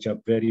programs, which are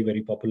very,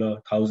 very popular,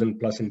 1,000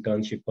 plus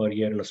internship per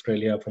year in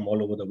Australia from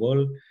all over the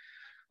world.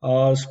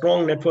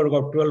 Strong network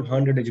of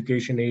 1,200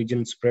 education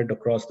agents spread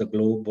across the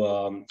globe,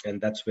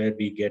 and that's where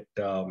we get,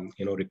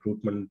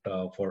 recruitment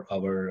for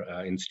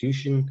our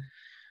institution.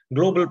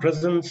 Global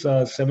presence,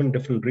 7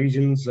 different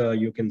regions.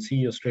 You can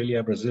see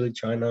Australia, Brazil,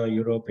 China,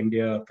 Europe,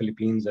 India,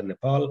 Philippines, and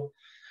Nepal.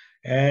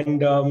 And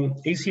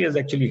ECA has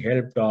actually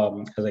helped,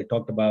 as I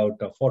talked about,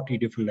 40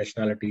 different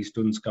nationalities,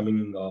 students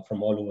coming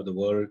from all over the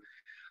world,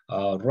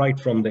 right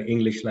from the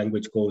English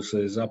language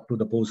courses up to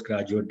the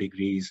postgraduate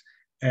degrees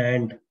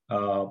and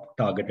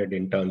targeted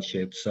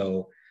internships.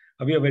 So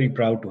we are very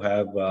proud to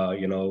have,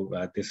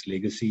 this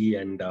legacy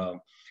and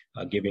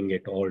giving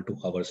it all to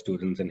our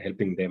students and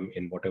helping them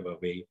in whatever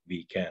way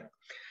we can.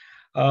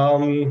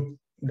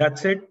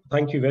 That's it.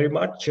 Thank you very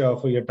much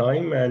for your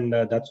time. And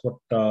that's what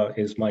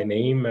is my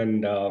name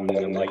and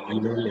my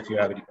email. If you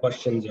have any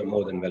questions, you're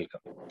more than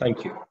welcome.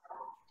 Thank you.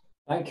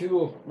 Thank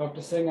you,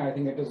 Dr. Singh. I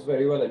think it is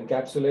very well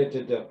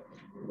encapsulated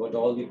what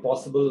all the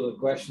possible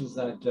questions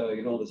that,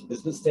 the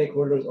business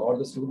stakeholders or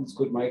the students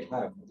might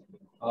have.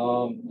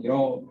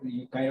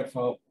 You kind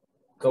of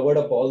covered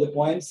up all the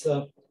points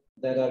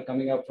that are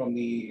coming up from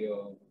the,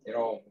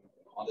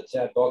 on the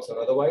chat box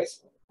or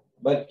otherwise.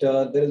 But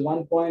there is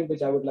one point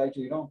which I would like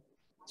to,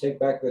 check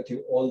back with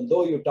you.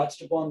 Although you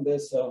touched upon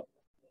this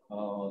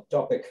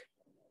topic,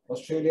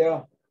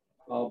 Australia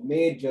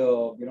made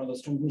the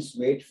students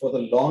wait for the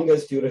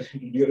longest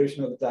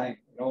duration of the time,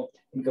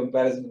 in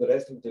comparison to the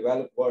rest of the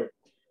developed world,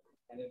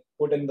 and it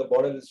put in the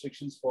border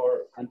restrictions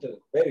for until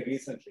very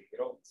recently,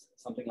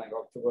 something like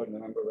October,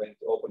 November, when it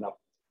opened up.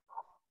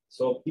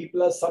 So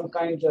people are some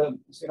kind of,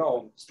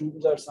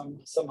 students are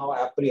somehow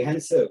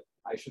apprehensive,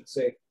 I should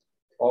say,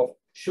 of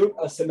should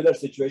a similar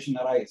situation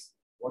arise,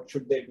 what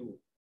should they do?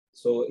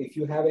 So if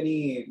you have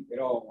any,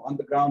 on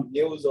the ground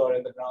news or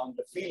in the ground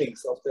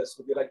feelings of this,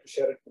 would you like to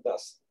share it with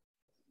us?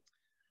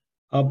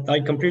 I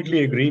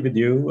completely agree with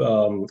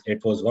you.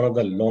 It was one of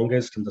the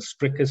longest and the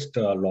strictest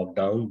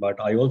lockdown, but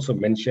I also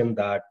mentioned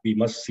that we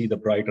must see the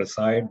brighter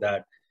side,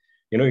 that,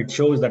 it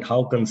shows that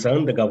how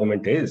concerned the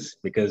government is,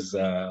 because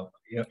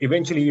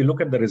eventually you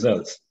look at the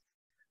results.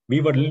 We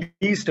were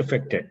least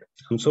affected.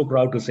 I'm so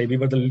proud to say we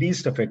were the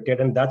least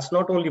affected, and that's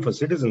not only for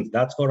citizens,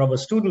 that's for our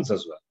students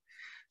as well.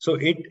 So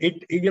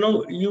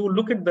you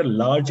look at the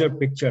larger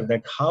picture,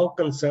 that how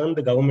concerned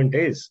the government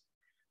is.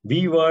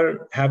 We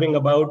were having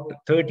about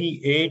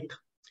 38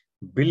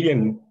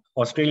 billion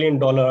Australian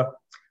dollar,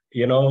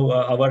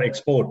 our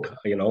export,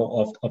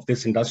 of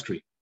this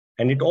industry.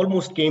 And it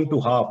almost came to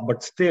half,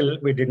 but still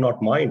we did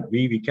not mind.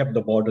 We kept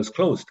the borders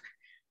closed.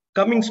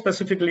 Coming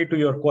specifically to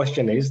your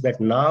question is that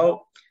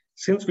now,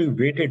 since we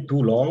waited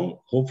too long,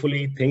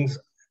 hopefully things,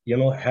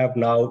 have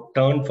now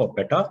turned for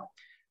better.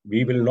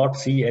 We will not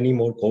see any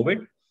more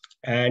COVID.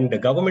 And the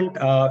government,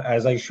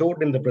 as I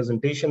showed in the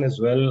presentation as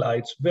well,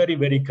 it's very,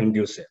 very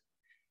conducive.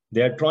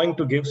 They are trying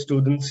to give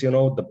students,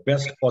 the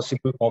best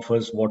possible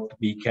offers what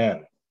we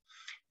can.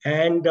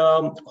 And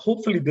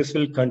hopefully this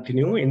will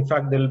continue. In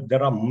fact,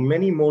 there are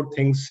many more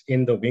things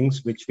in the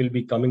wings which will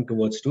be coming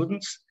towards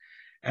students.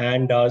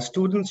 And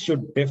students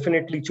should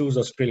definitely choose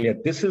Australia.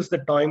 This is the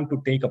time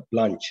to take a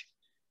plunge,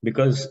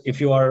 because if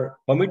you are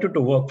permitted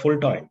to work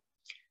full-time,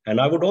 and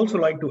I would also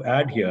like to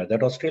add here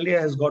that Australia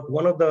has got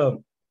one of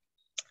the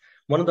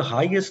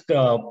highest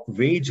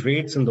wage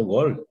rates in the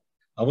world.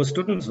 Our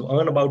students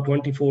earn about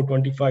 $24,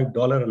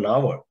 $25 an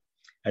hour.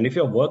 And if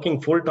you're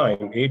working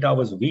full-time, 8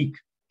 hours a week,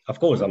 of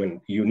course,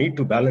 you need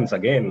to balance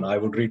again. I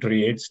would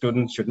reiterate,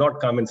 students should not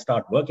come and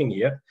start working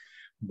here.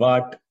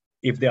 But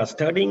if they are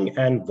studying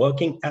and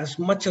working as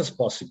much as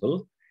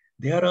possible,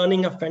 they are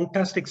earning a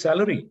fantastic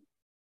salary.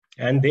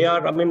 And they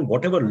are,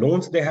 whatever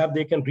loans they have,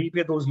 they can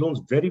repay those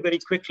loans very, very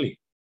quickly,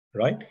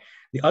 right?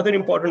 The other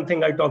important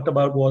thing I talked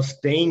about was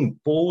staying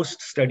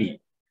post-study.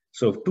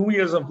 So 2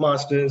 years of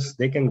masters,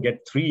 they can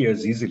get 3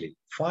 years easily.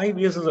 5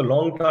 years is a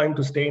long time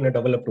to stay in a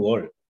developed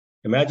world.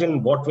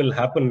 Imagine what will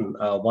happen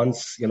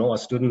once, a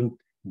student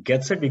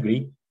gets a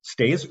degree,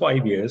 stays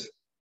 5 years,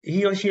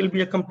 he or she will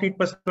be a complete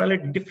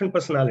personality, different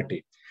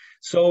personality.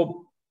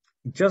 So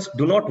just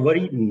do not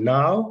worry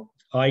now.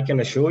 I can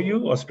assure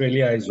you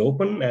Australia is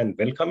open and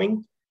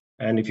welcoming.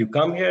 And if you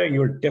come here,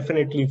 you'll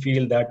definitely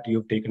feel that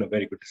you've taken a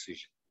very good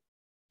decision.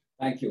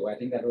 Thank you. I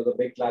think that was a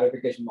big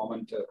clarification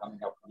moment coming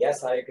up.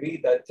 Yes, I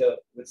agree that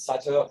with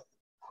such a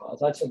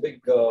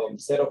big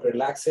set of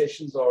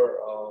relaxations or,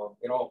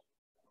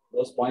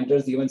 those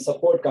pointers, even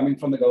support coming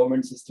from the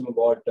government system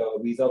about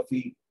visa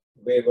fee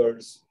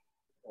waivers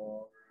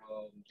or,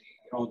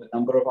 the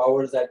number of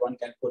hours that one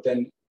can put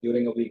in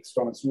during a week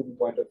from a student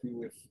point of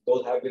view, if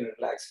those have been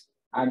relaxed,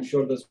 I'm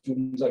sure the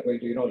students are going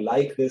to,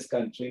 like this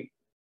country,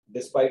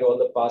 despite all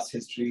the past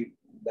history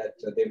that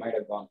they might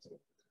have gone through.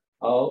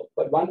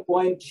 But one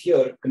point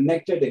here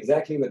connected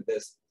exactly with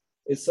this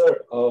is,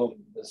 sir,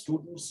 the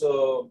students,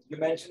 you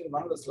mentioned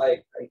one of the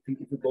slides. I think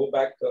if you go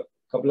back a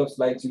couple of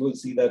slides, you will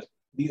see that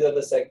these are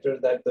the sectors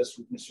that the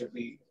students should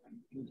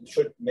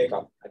make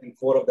up. I think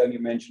 4 of them you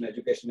mentioned: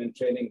 education and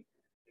training,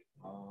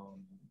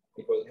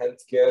 it was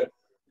healthcare,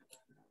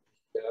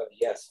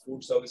 yes,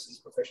 food services,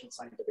 professional,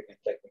 scientific, and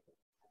technical.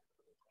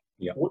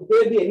 Yeah. Would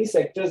there be any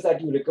sectors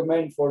that you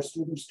recommend for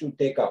students to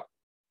take up,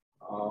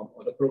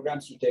 or the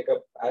programs to take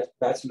up at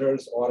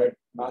bachelor's or at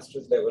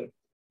master's level,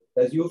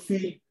 that you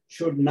feel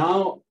should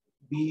now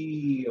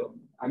be,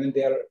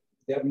 they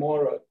are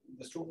more,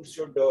 the students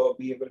should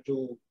be able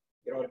to,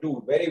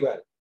 do very well,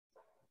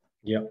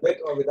 with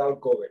or without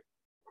COVID?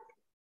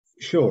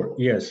 Sure,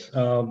 yes.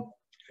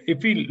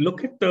 If we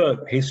look at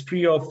the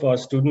history of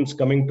students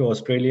coming to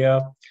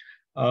Australia,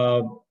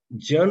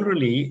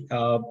 generally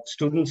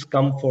students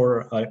come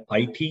for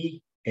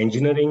IT,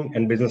 engineering,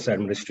 and business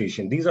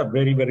administration. These are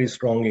very, very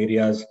strong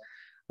areas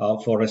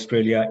for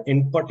Australia,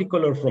 in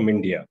particular from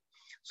India.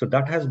 So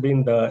that has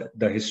been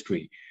the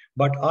history.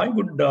 But I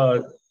would,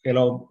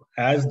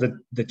 as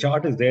the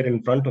chart is there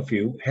in front of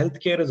you,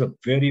 healthcare is a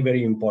very,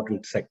 very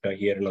important sector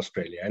here in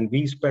Australia. And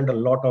we spend a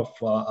lot of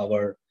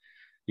our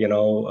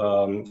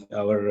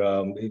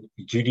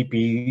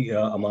GDP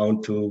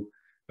amount to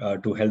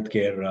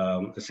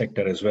healthcare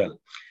sector as well.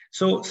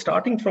 So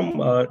starting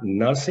from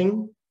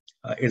nursing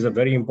is a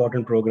very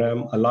important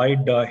program.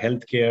 Allied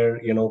healthcare,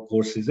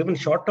 courses, even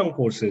short-term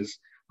courses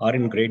are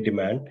in great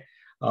demand.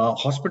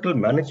 Hospital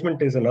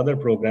management is another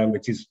program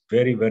which is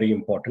very, very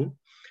important,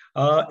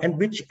 and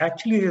which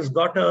actually has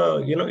got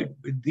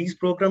these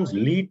programs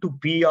lead to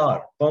PR,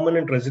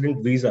 permanent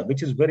resident visa,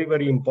 which is very,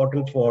 very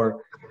important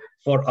for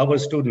our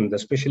students,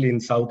 especially in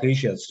South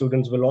Asia.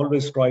 Students will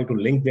always try to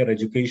link their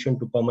education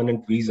to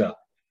permanent visa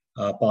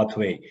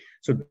pathway.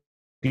 So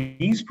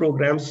these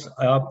programs,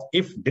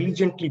 if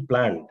diligently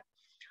planned,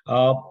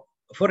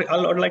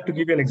 I'd like to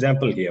give you an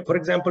example here. For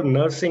example,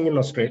 nursing in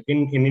Australia,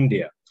 in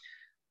India,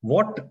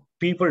 What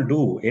people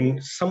do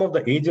in some of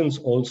the agents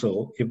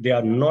also, if they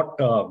are not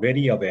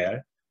very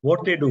aware,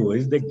 what they do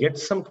is they get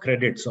some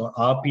credits or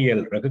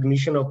RPL,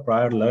 recognition of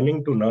prior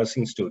learning to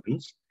nursing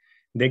students.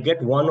 They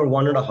get 1 or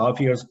 1.5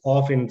 years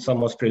off in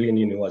some Australian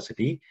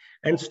university,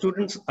 and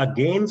students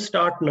again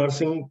start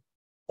nursing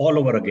all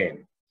over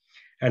again.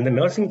 And the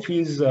nursing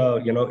fees,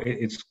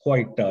 it's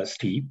quite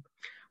steep.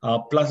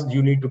 Plus,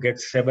 you need to get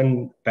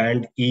 7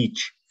 band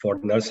each for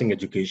nursing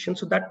education.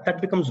 So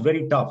that becomes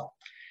very tough.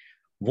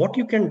 What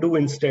you can do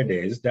instead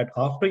is that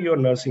after your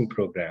nursing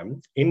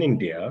program in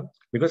India,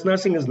 because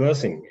nursing is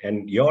nursing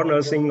and your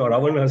nursing or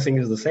our nursing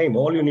is the same,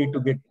 all you need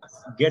to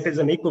get is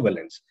an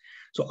equivalence.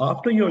 So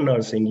after your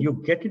nursing,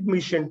 you get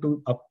admission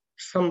to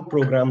some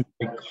program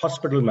like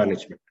hospital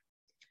management,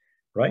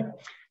 right?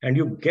 And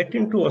you get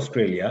into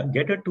Australia,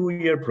 get a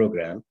 2-year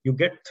program, you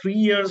get 3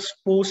 years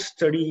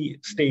post-study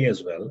stay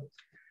as well,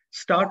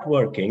 start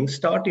working,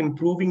 start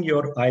improving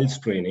your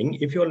IELTS training.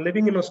 If you're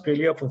living in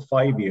Australia for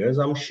 5 years,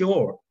 I'm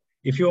sure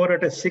if you are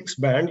at a 6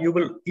 band, you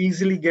will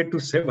easily get to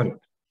 7,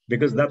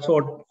 because that's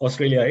what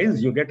Australia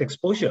is. You get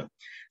exposure.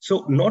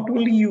 So not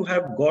only you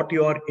have got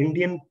your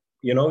Indian,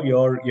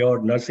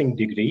 your nursing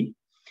degree,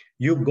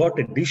 you've got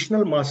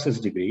additional master's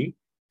degree,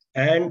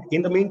 and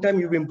in the meantime,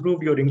 you've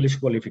improved your English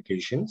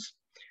qualifications.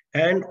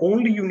 And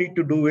only you need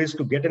to do is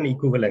to get an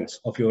equivalence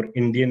of your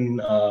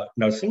Indian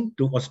nursing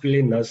to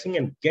Australian nursing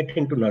and get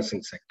into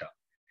nursing sector.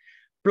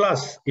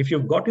 Plus, if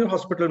you've got your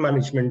hospital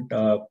management,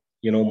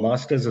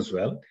 masters as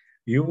well,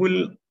 you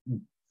will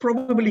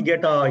probably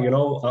get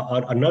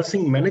a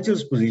nursing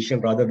manager's position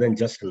rather than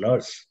just a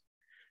nurse.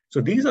 So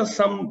these are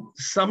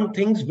some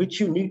things which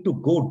you need to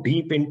go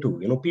deep into.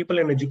 People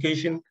in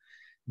education,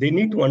 they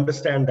need to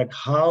understand that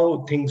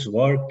how things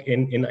work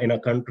in a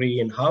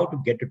country and how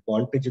to get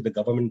advantage of the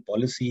government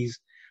policies.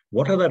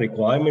 What are the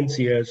requirements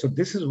here? So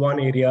this is one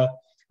area.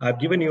 I've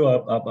given you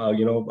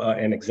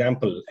an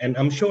example, and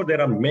I'm sure there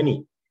are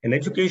many in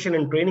education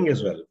and training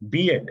as well.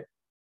 B.Ed.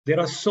 There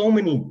are so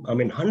many,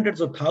 hundreds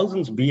of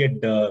thousands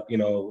B.Ed,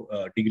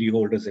 degree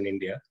holders in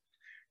India.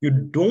 You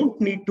don't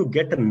need to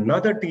get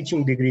another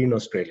teaching degree in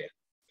Australia.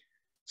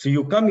 So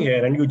you come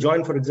here and you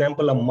join, for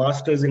example, a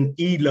master's in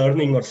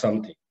e-learning or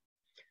something.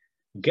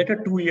 Get a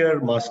 2-year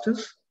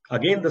master's,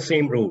 again, the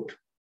same route,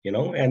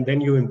 and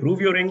then you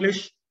improve your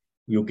English,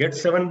 you get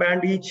 7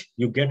 band each,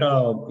 you get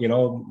a,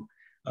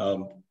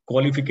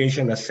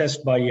 qualification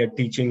assessed by a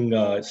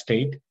teaching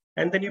state,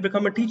 and then you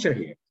become a teacher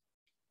here.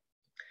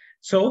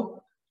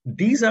 So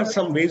these are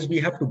some ways we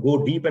have to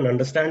go deep and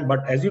understand,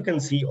 but as you can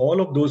see, all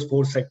of those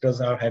 4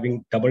 sectors are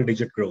having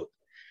double-digit growth.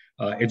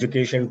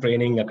 Education,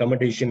 training,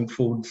 accommodation,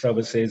 food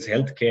services,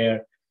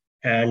 healthcare,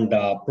 and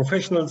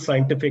professional,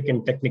 scientific,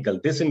 and technical.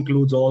 This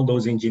includes all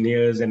those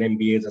engineers and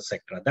MBAs,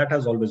 etc. That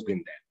has always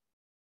been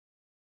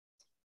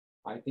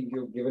there. I think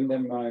you've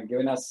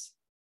given us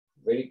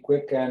very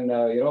quick and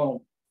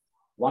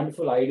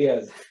wonderful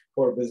ideas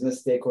for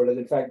business stakeholders.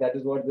 In fact, that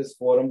is what this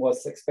forum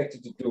was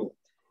expected to do.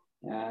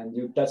 And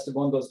you touched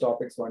upon those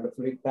topics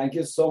wonderfully. Thank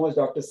you so much,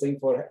 Dr. Singh,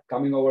 for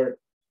coming over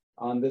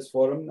on this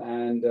forum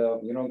and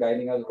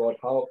guiding us about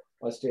how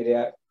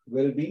Australia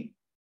will be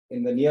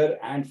in the near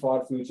and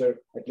far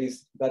future. At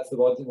least that's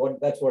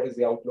what is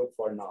the outlook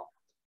for now.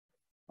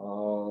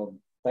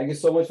 Thank you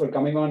so much for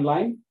coming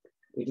online.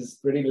 It is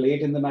pretty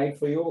late in the night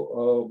for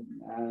you,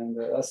 and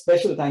a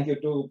special thank you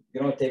to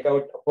take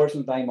out a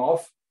personal time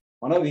off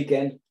on a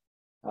weekend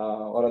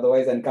or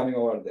otherwise and coming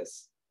over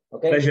this.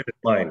 Okay. Pleasure is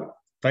mine.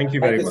 Thank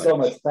you very much. Thank you so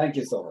much. Thank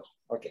you so much.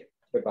 Okay.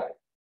 Goodbye.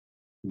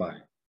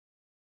 Bye.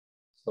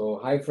 So,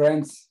 hi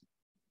friends.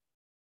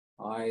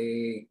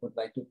 I would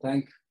like to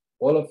thank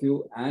all of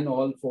you and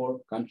all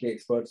 4 country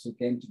experts who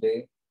came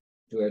today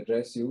to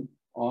address you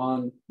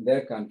on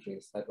their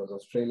countries. That was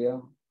Australia,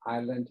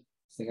 Ireland,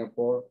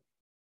 Singapore,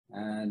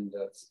 and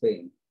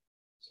Spain.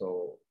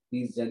 So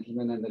these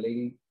gentlemen and the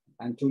lady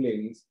and 2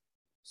 ladies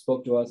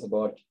spoke to us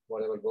about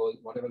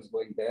whatever's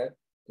going there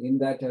in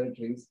their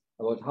territories,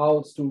 about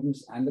how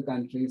students and the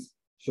countries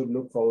should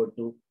look forward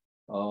to,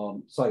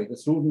 the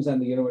students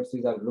and the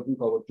universities are looking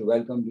forward to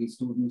welcome these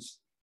students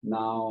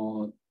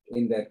now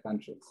in their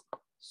countries.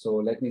 So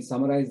let me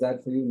summarize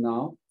that for you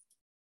now.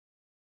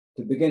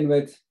 To begin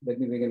with, let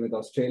me begin with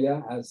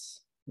Australia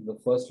as the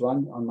first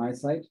one on my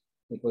side.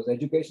 It was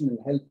education and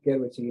healthcare,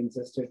 which he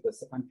insisted the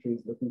country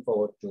is looking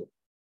forward to,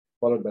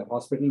 followed by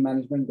hospital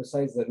management,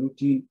 besides the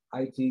routine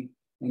IT,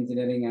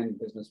 engineering, and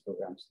business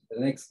programs. The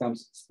next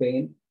comes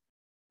Spain,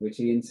 which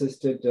he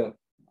insisted,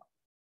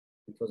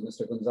 it was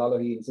Mr. Gonzalo,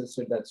 he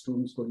insisted that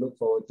students could look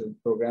forward to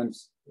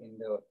programs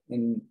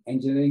in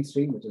engineering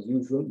stream, which is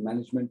usual,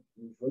 management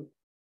usual,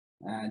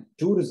 and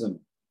tourism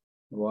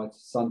was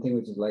something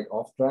which is like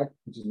off track,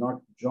 which is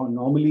not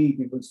normally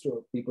people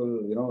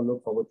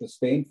look forward to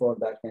Spain for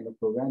that kind of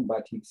program.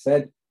 But he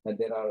said that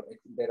there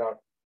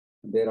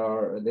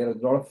are a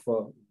lot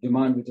of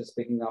demand which is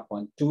picking up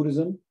on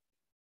tourism,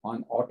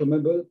 on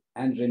automobile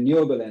and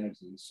renewable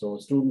energy. So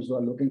students who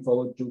are looking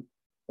forward to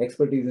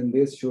expertise in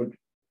this should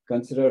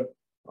consider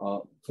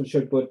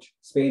should put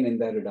Spain in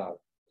their radar.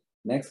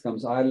 Next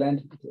comes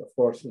Ireland. Of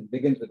course, it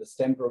begins with the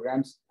STEM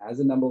programs as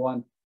the number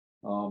one,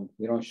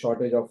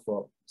 shortage of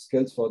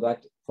skills for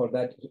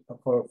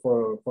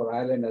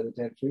Ireland as a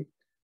territory,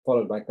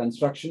 followed by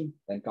construction,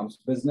 then comes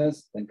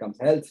business, then comes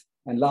health,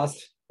 and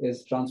last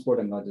is transport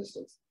and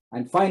logistics.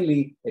 And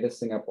finally, it is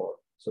Singapore.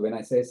 So when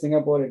I say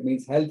Singapore, it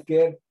means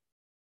healthcare,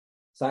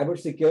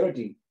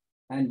 cybersecurity,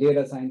 and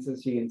data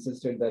sciences. She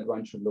insisted that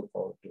one should look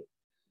forward to.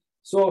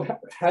 So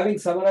having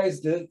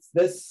summarized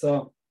this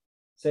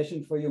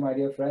session for you, my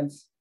dear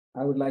friends,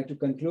 I would like to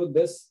conclude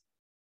this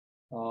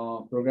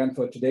program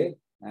for today.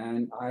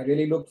 And I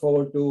really look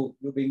forward to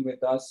you being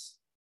with us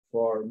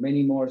for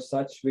many more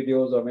such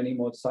videos or many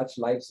more such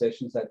live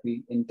sessions that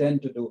we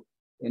intend to do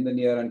in the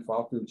near and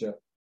far future.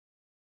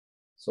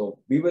 So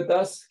be with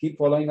us, keep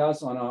following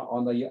us on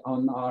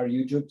our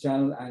YouTube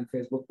channel and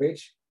Facebook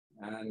page.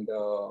 And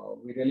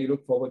we really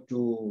look forward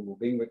to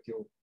being with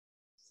you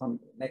some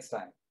next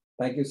time.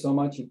 Thank you so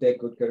much. You take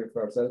good care of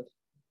yourself.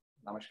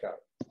 Namaskar.